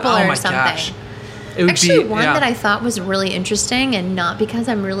with Coppola. Coppola Oh or my something. gosh. It would Actually, be one yeah. that I thought was really interesting, and not because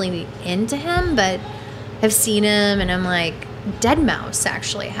I'm really into him, but have seen him, and I'm like, Deadmau5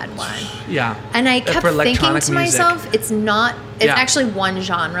 actually had one. Yeah. And I kept For thinking electronic to music. myself, it's Yeah. actually one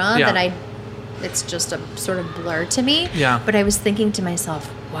genre Yeah. that it's just a sort of blur to me. Yeah. But I was thinking to myself,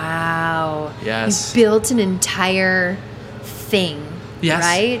 wow. Yes. You built an entire thing. Yes.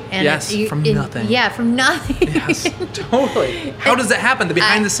 Right? Yes, from nothing. Yeah, from nothing. Yes, totally. How does that happen? The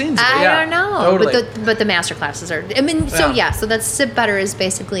behind the scenes. of it, I yeah. don't know. Totally. But the master classes are. I mean, so Yeah. yeah. So that's Sip Better is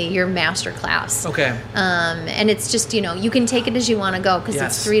basically your master class. Okay. And it's just you can take it as you want to go because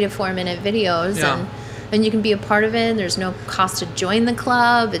Yes. it's 3 to 4 minute videos Yeah. and you can be a part of it. There's no cost to join the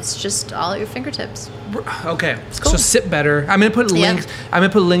club. It's just all at your fingertips. Okay. cool. So Sip Better. I'm gonna put Yep. links. I'm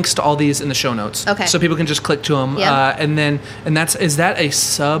gonna put links to all these in the show notes. Okay. So people can just click to them. Yep. And is that a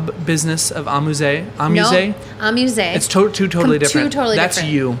sub business of Amuse? No, Amuse? Amuse. It's two totally different. Two totally That's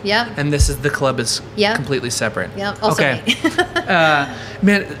different. you. Yep. And this is the club is Yep. completely separate. Yep. Also okay. me.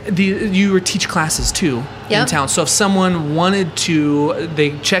 Man, you teach classes too in Yep. town. So if someone wanted to,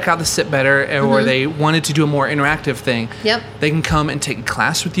 they check out the Sip Better, or they wanted to do a more interactive thing. Yep. They can come and take a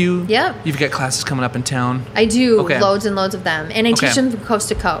class with you. Yep. You've got classes coming up in town. I do Okay. loads and loads of them, and I Okay. teach them from coast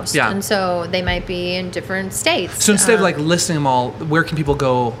to coast. Yeah. And so they might be in different states. So instead of like listing them all, where can people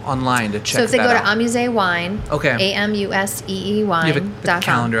go online to check So if they that go out? to Amuse Wine, Okay. AMUSEE You have a wine.com.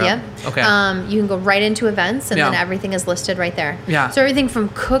 calendar up. Yep. Okay. You can go right into events, and then Yeah. everything is listed right there. Yeah. So everything from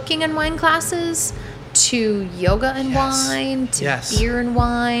cooking and wine classes to yoga and Yes. wine to Yes. beer and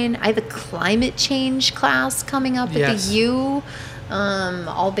wine. I have a climate change class coming up at Yes. the U.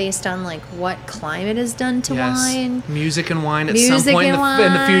 All based on like what climate has done to wine. Music and wine at Music some point and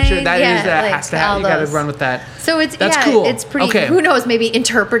in the future. wine. That Yeah, is that like has to happen. all You got to those. run with that. So That's cool. It's pretty. Okay. Who knows? Maybe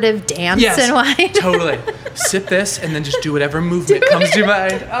interpretive dance Yes, and wine. totally. Sip this and then just do whatever movement comes to your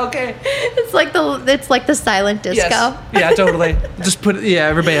mind. Okay. It's like the silent disco. Yes. Yeah, totally. Just put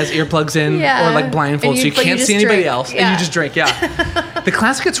everybody has earplugs in Yeah. or like blindfold And so you- you but you can't just see anybody drink. else and Yeah. you just drink. Yeah. The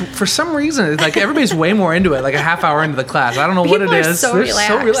class gets for some reason it's like everybody's way more into it like a half hour into the class. I don't know what People it are is. so They're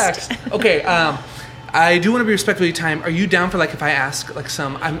so relaxed. relaxed. Okay, I do want to be respectful of your time. Are you down for like if I ask like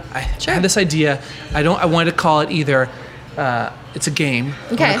some I Sure. had this idea. I wanted to call it either it's a game.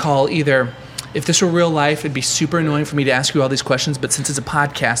 I Okay. want to call either if this were real life, it'd be super annoying for me to ask you all these questions, but since it's a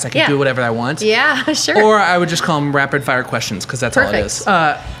podcast, I can Yeah. do whatever I want. Yeah, sure. Or I would just call them rapid fire questions because that's all it Perfect. is.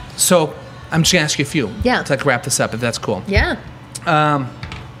 So I'm just gonna ask you a few. Yeah. To like wrap this up, if that's cool. yeah.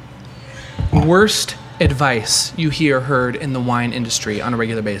 Worst advice you hear or heard in the wine industry on a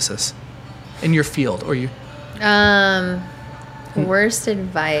regular basis, in your field, or you. Worst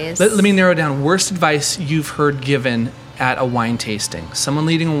advice. Let me narrow it down. Worst advice you've heard given at a wine tasting. Someone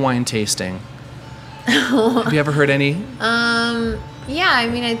leading a wine tasting. Have you ever heard any? Yeah, I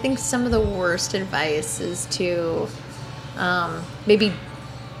mean, I think some of the worst advice is to maybe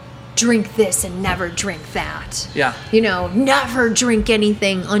drink this and never drink that. Yeah. Never drink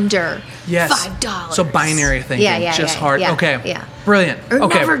anything under Yes. $5. So binary thinking. Yeah, Just yeah, hard. yeah, Okay. yeah. Brilliant. Or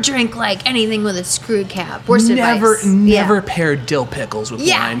okay. never drink like anything with a screw cap. Worst Never advice. pair dill pickles with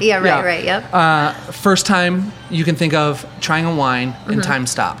Yeah. wine. Yeah, right, yep. First time you can think of trying a wine Mm-hmm. and time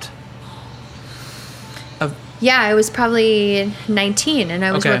stopped. Yeah, I was probably 19 and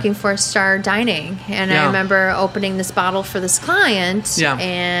I was Okay. working for Star Dining. And Yeah. I remember opening this bottle for this client. Yeah.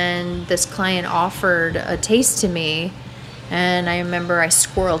 And this client offered a taste to me. And I remember I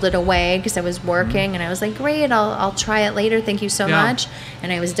squirreled it away because I was working. And I was like, great, I'll try it later. Thank you so Yeah. much.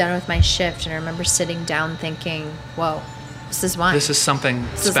 And I was done with my shift. And I remember sitting down thinking, whoa, this is wine. This is something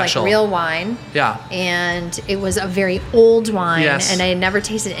This is special. like real wine. Yeah. And it was a very old wine. Yes. And I had never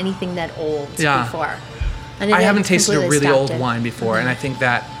tasted anything that old Yeah. before. And I it haven't tasted a completely really stopped old it. wine before, and I think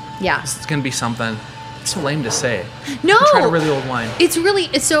that Yeah. it's going to be something. It's so lame to say. No. I tried a really old wine. It's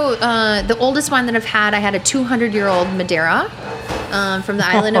so the oldest wine that I've had, I had a 200-year-old Madeira from the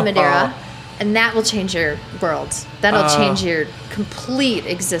island of Madeira, and that will change your world. That'll change your complete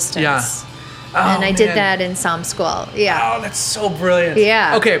existence. Yeah. And Oh, I did man. that in Somm School. Yeah. Oh, that's so brilliant.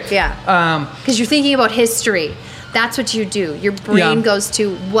 Yeah. Okay. Yeah. Because you're thinking about history. That's what you do. Your brain Yeah. goes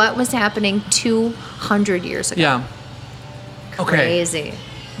to what was happening 200 years ago. Yeah. Okay. Crazy.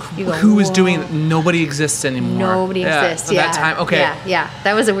 You go, Who is doing "Whoa." it? Nobody exists anymore. Nobody exists. At Yeah. that time. Okay. Yeah.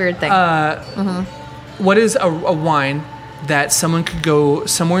 That was a weird thing. What is a wine that someone could go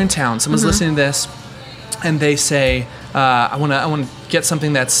somewhere in town? Someone's listening to this, and they say, "I want to get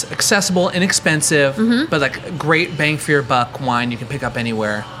something that's accessible, inexpensive, but like a great bang for your buck wine you can pick up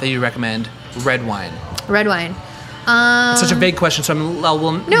anywhere that you recommend." Red wine. Red wine. It's such a vague question, so I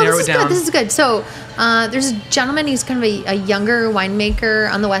will No, narrow this it is down. good. This is good. So there's a gentleman who's kind of a younger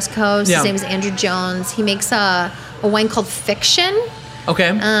winemaker on the West Coast. Yeah. His name is Andrew Jones. He makes a wine called Fiction.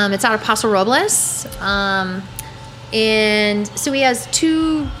 Okay. It's out of Paso Robles. And so he has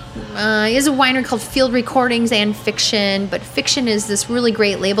two. He has a winery called Field Recordings and Fiction, but Fiction is this really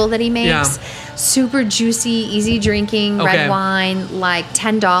great label that he makes. Yeah. Super juicy, easy drinking Okay. red wine, like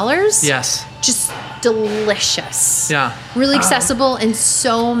 $10. Yes. Just delicious. Yeah. Really accessible in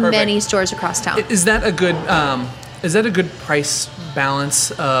so many stores across town. Is that a good price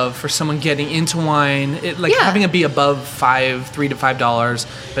balance for someone getting into wine? Yeah. Having it be above $3 to $5,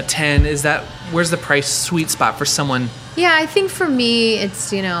 but 10 is that? Where's the price sweet spot for someone? Yeah, I think for me,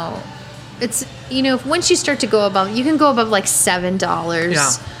 it's once you start to go above, you can go above like $7.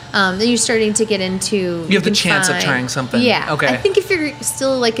 Yeah. Then you're starting to get into. You have the can chance of find- trying something. Yeah. Okay. I think if you're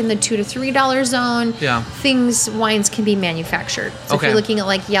still like in the $2 to $3 zone, Yeah. wines can be manufactured. So if Okay. you're looking at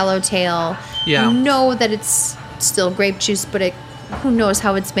like Yellowtail, Yeah. you know that it's still grape juice, but who knows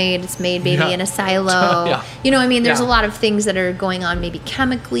how it's made? It's made maybe Yeah. in a silo. Yeah. You know, I mean, there's Yeah. a lot of things that are going on, maybe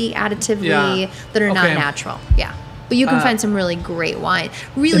chemically, additively, Yeah. that are not Okay. natural. Yeah. But you can find some really great wine,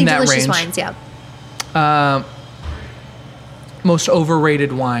 really in that delicious range. wines. Yeah. Most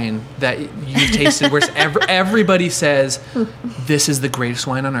overrated wine that you've tasted, where everybody says this is the greatest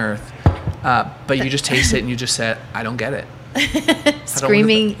wine on earth, but you just taste it and you just said, I don't get it.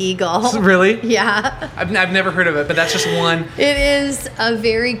 Screaming Eagle. Really? Yeah. I've never heard of it, but that's just one. It is a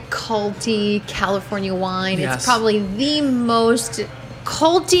very culty California wine. Yes. It's probably the most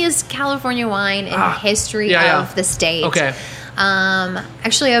cultiest California wine in the history of the state. Okay.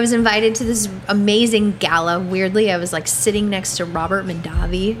 Actually, I was invited to this amazing gala. Weirdly, I was like sitting next to Robert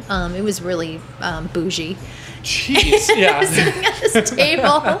Mondavi. It was really bougie. Jeez. Yeah. Sitting at this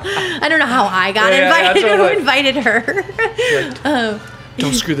table. I don't know how I got Yeah, invited. totally. Who invited her?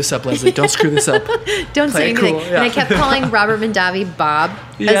 Don't screw this up, Leslie. Don't screw this up. Don't Play say it anything. cool, And I yeah. kept calling Robert Mondavi Bob. I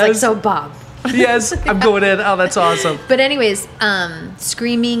was like, Yes. so Bob. Yes, I'm going in. Oh, that's awesome. But anyways,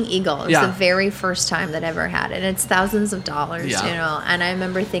 Screaming Eagle. It was Yeah. the very first time that I ever had it. And it's thousands of dollars, Yeah. you know. And I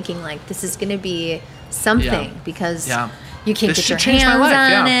remember thinking, like, this is going to be something Yeah. because Yeah. you can't This get your should change my hands life,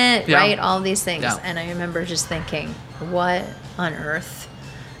 on yeah. it, Yeah. right? All these things. Yeah. And I remember just thinking, what on earth?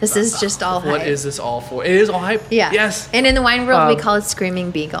 This is just all hype. What is this all for? It is all hype. Yeah. Yes. And in the wine world, we call it Screaming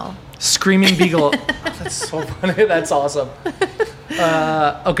Beagle. Screaming Beagle. That's so funny. That's awesome.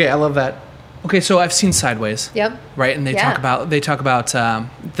 Okay, I love that. Okay, so I've seen Sideways. Yep. Right, and they Yeah. talk about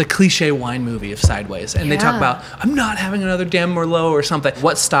the cliche wine movie of Sideways, and they talk Yeah. about I'm not having another damn Merlot or something.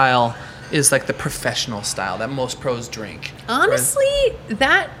 What style is like the professional style that most pros drink? Honestly,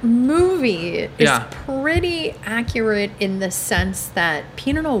 that movie is Yeah. pretty accurate in the sense that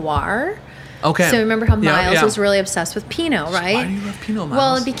Pinot Noir. Okay. So remember how Yeah, Miles yeah. was really obsessed with Pinot, right? Why do you love Pinot, Miles?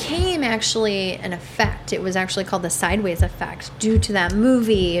 Well, it became actually an effect. It was actually called the Sideways effect. Due to that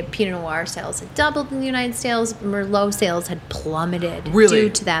movie, Pinot Noir sales had doubled in the United States. Merlot sales had plummeted Really? due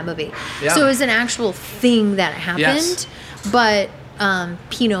to that movie. Yeah. So it was an actual thing that happened. Yes. But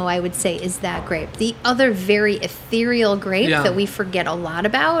Pinot, I would say, is that grape. The other very ethereal grape Yeah. that we forget a lot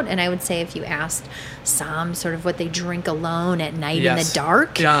about, and I would say if you asked some sort of what they drink alone at night in Yes. the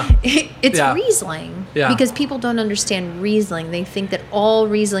dark, Yeah. it's Yeah. Riesling. Yeah. Because people don't understand Riesling. They think that all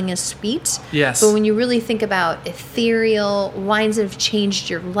Riesling is sweet. Yes. But when you really think about ethereal wines that have changed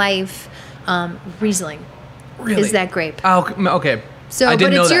your life, Riesling Really? is that grape. Oh, okay. So, I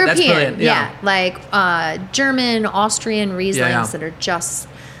didn't but know it's that. European, That's brilliant. yeah. Like German, Austrian Rieslings Yeah. that are just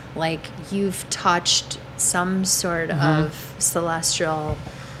like you've touched some sort Mm-hmm. of celestial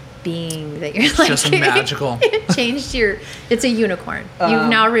being that you're like just magical. it changed your. It's a unicorn. You've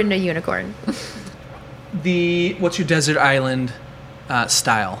now ridden a unicorn. What's your desert island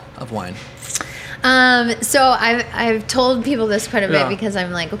style of wine? So I've told people this quite a bit Yeah. because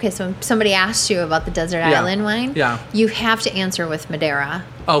I'm like, okay, so when somebody asks you about the desert Yeah. island wine, Yeah. you have to answer with Madeira.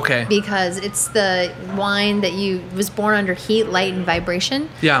 Okay. Because it's the wine that was born under heat, light, and vibration.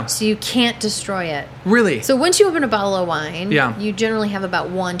 Yeah. So you can't destroy it. Really? So once you open a bottle of wine, Yeah. you generally have about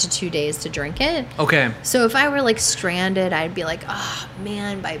 1 to 2 days to drink it. Okay. So if I were like stranded, I'd be like, oh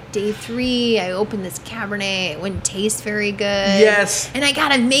man, by day 3, I opened this Cabernet. It wouldn't taste very good. Yes. And I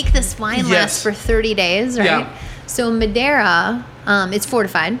gotta make this wine Yes. last for 30 days, right? Yeah. So Madeira, it's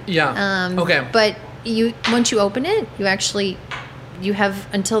fortified. Yeah. Okay. But once you open it, you have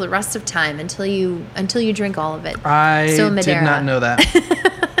until the rest of time until you drink all of it. I so did Madeira. not know that.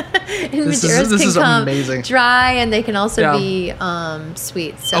 And This Madeiras is can come amazing. dry, and they can also Yeah. be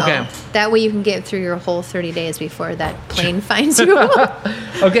sweet. So Okay. that way you can get through your whole 30 days before that plane finds you.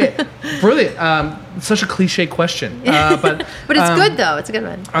 Okay. Brilliant. Such a cliche question. But But it's good though. It's a good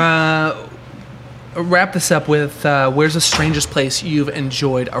one. wrap this up with where's the strangest place you've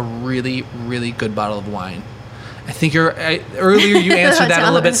enjoyed a really, really good bottle of wine? I think earlier you answered that a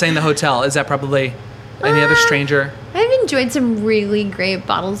little bit saying the hotel. Is that probably any other stranger? I've enjoyed some really great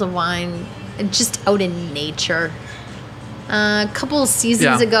bottles of wine just out in nature. A couple of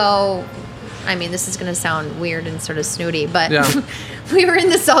seasons Yeah. ago, I mean, this is going to sound weird and sort of snooty, but Yeah. we were in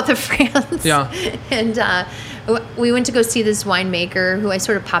the south of France. Yeah. And we went to go see this winemaker who I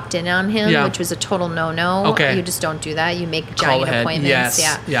sort of popped in on him, Yeah. which was a total no-no. Okay. You just don't do that. You make Call giant ahead. appointments.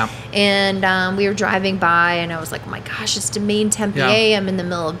 Yes. Yeah. And we were driving by, and I was like, oh my gosh, it's Domaine Tempier. Yeah. I'm in the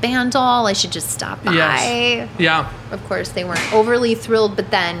middle of Bandol. I should just stop by. Yes. Yeah. Of course, they weren't overly thrilled, but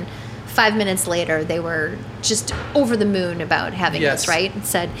then 5 minutes later, they were just over the moon about having Yes. this, right? And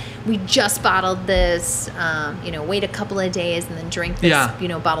said, we just bottled this, wait a couple of days and then drink this,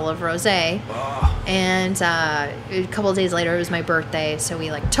 Yeah. bottle of rosé. And a couple of days later, it was my birthday, so we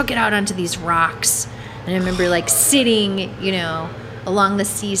took it out onto these rocks. And I remember sitting, along the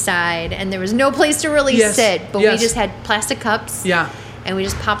seaside, and there was no place to really Yes. sit, but we Yes. just had plastic cups. Yeah. And we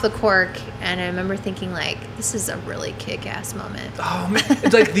just popped the cork, and I remember thinking, this is a really kick-ass moment. Oh man,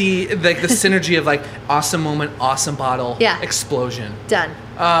 it's like the synergy of awesome moment, awesome bottle, Yeah. explosion. Done.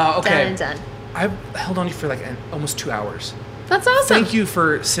 Okay. Done and done. I've held on to you for almost 2 hours. That's awesome. Thank you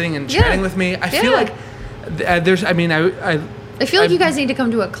for sitting and Yeah. chatting with me. I feel Yeah. like there's. I mean, I feel like you guys need to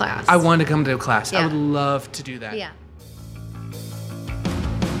come to a class. I want to come to a class. I Yeah. would love to do that. Yeah.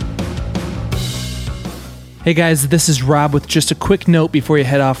 Hey guys, this is Rob with just a quick note before you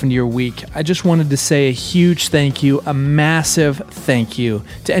head off into your week. I just wanted to say a huge thank you, a massive thank you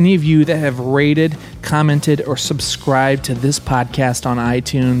to any of you that have rated, commented, or subscribed to this podcast on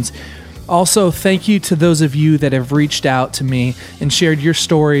iTunes. Also, thank you to those of you that have reached out to me and shared your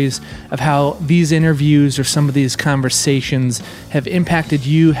stories of how these interviews or some of these conversations have impacted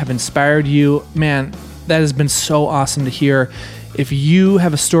you, have inspired you. Man, that has been so awesome to hear. If you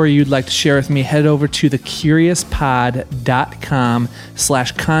have a story you'd like to share with me, head over to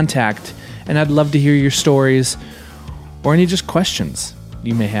thecuriouspod.com/contact, and I'd love to hear your stories or any just questions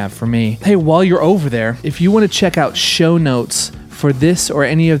you may have for me. Hey, while you're over there, if you want to check out show notes for this or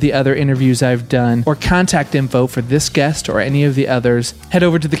any of the other interviews I've done, or contact info for this guest or any of the others, head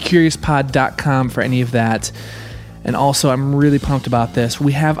over to thecuriouspod.com for any of that. And also, I'm really pumped about this.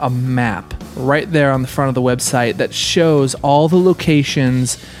 We have a map right there on the front of the website that shows all the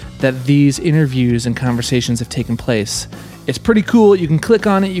locations that these interviews and conversations have taken place. It's pretty cool. You can click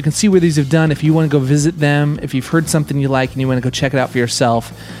on it. You can see where these have done. If you want to go visit them, if you've heard something you like and you want to go check it out for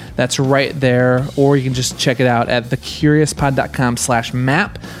yourself, that's right there. Or you can just check it out at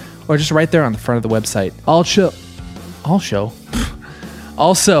thecuriouspod.com/map, or just right there on the front of the website. I'll show.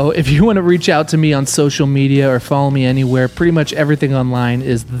 Also, if you want to reach out to me on social media or follow me anywhere, pretty much everything online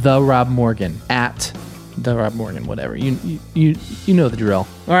is The Rob Morgan, at The Rob Morgan, whatever. You know the drill.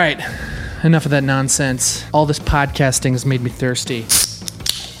 All right, enough of that nonsense. All this podcasting has made me thirsty.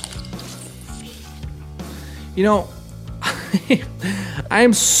 I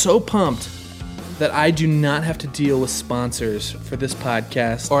am so pumped that I do not have to deal with sponsors for this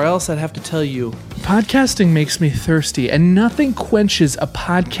podcast, or else I'd have to tell you, podcasting makes me thirsty, and nothing quenches a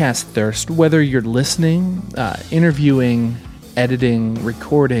podcast thirst, whether you're listening, interviewing, editing,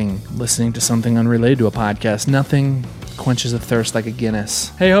 recording, listening to something unrelated to a podcast. Nothing quenches a thirst like a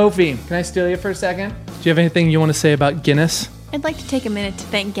Guinness. Hey, Hofi, can I steal you for a second? Do you have anything you want to say about Guinness? I'd like to take a minute to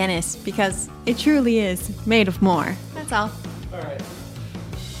thank Guinness because it truly is made of more. That's all. All right.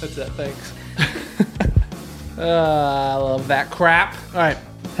 That's it. Thanks. I love that crap. All right.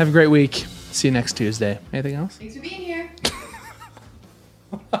 Have a great week. See you next Tuesday. Anything else? Thanks for being here.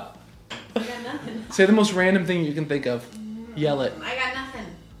 I got nothing. Say the most random thing you can think of. Yell it. I got nothing.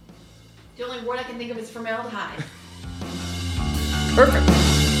 The only word I can think of is formaldehyde. Perfect.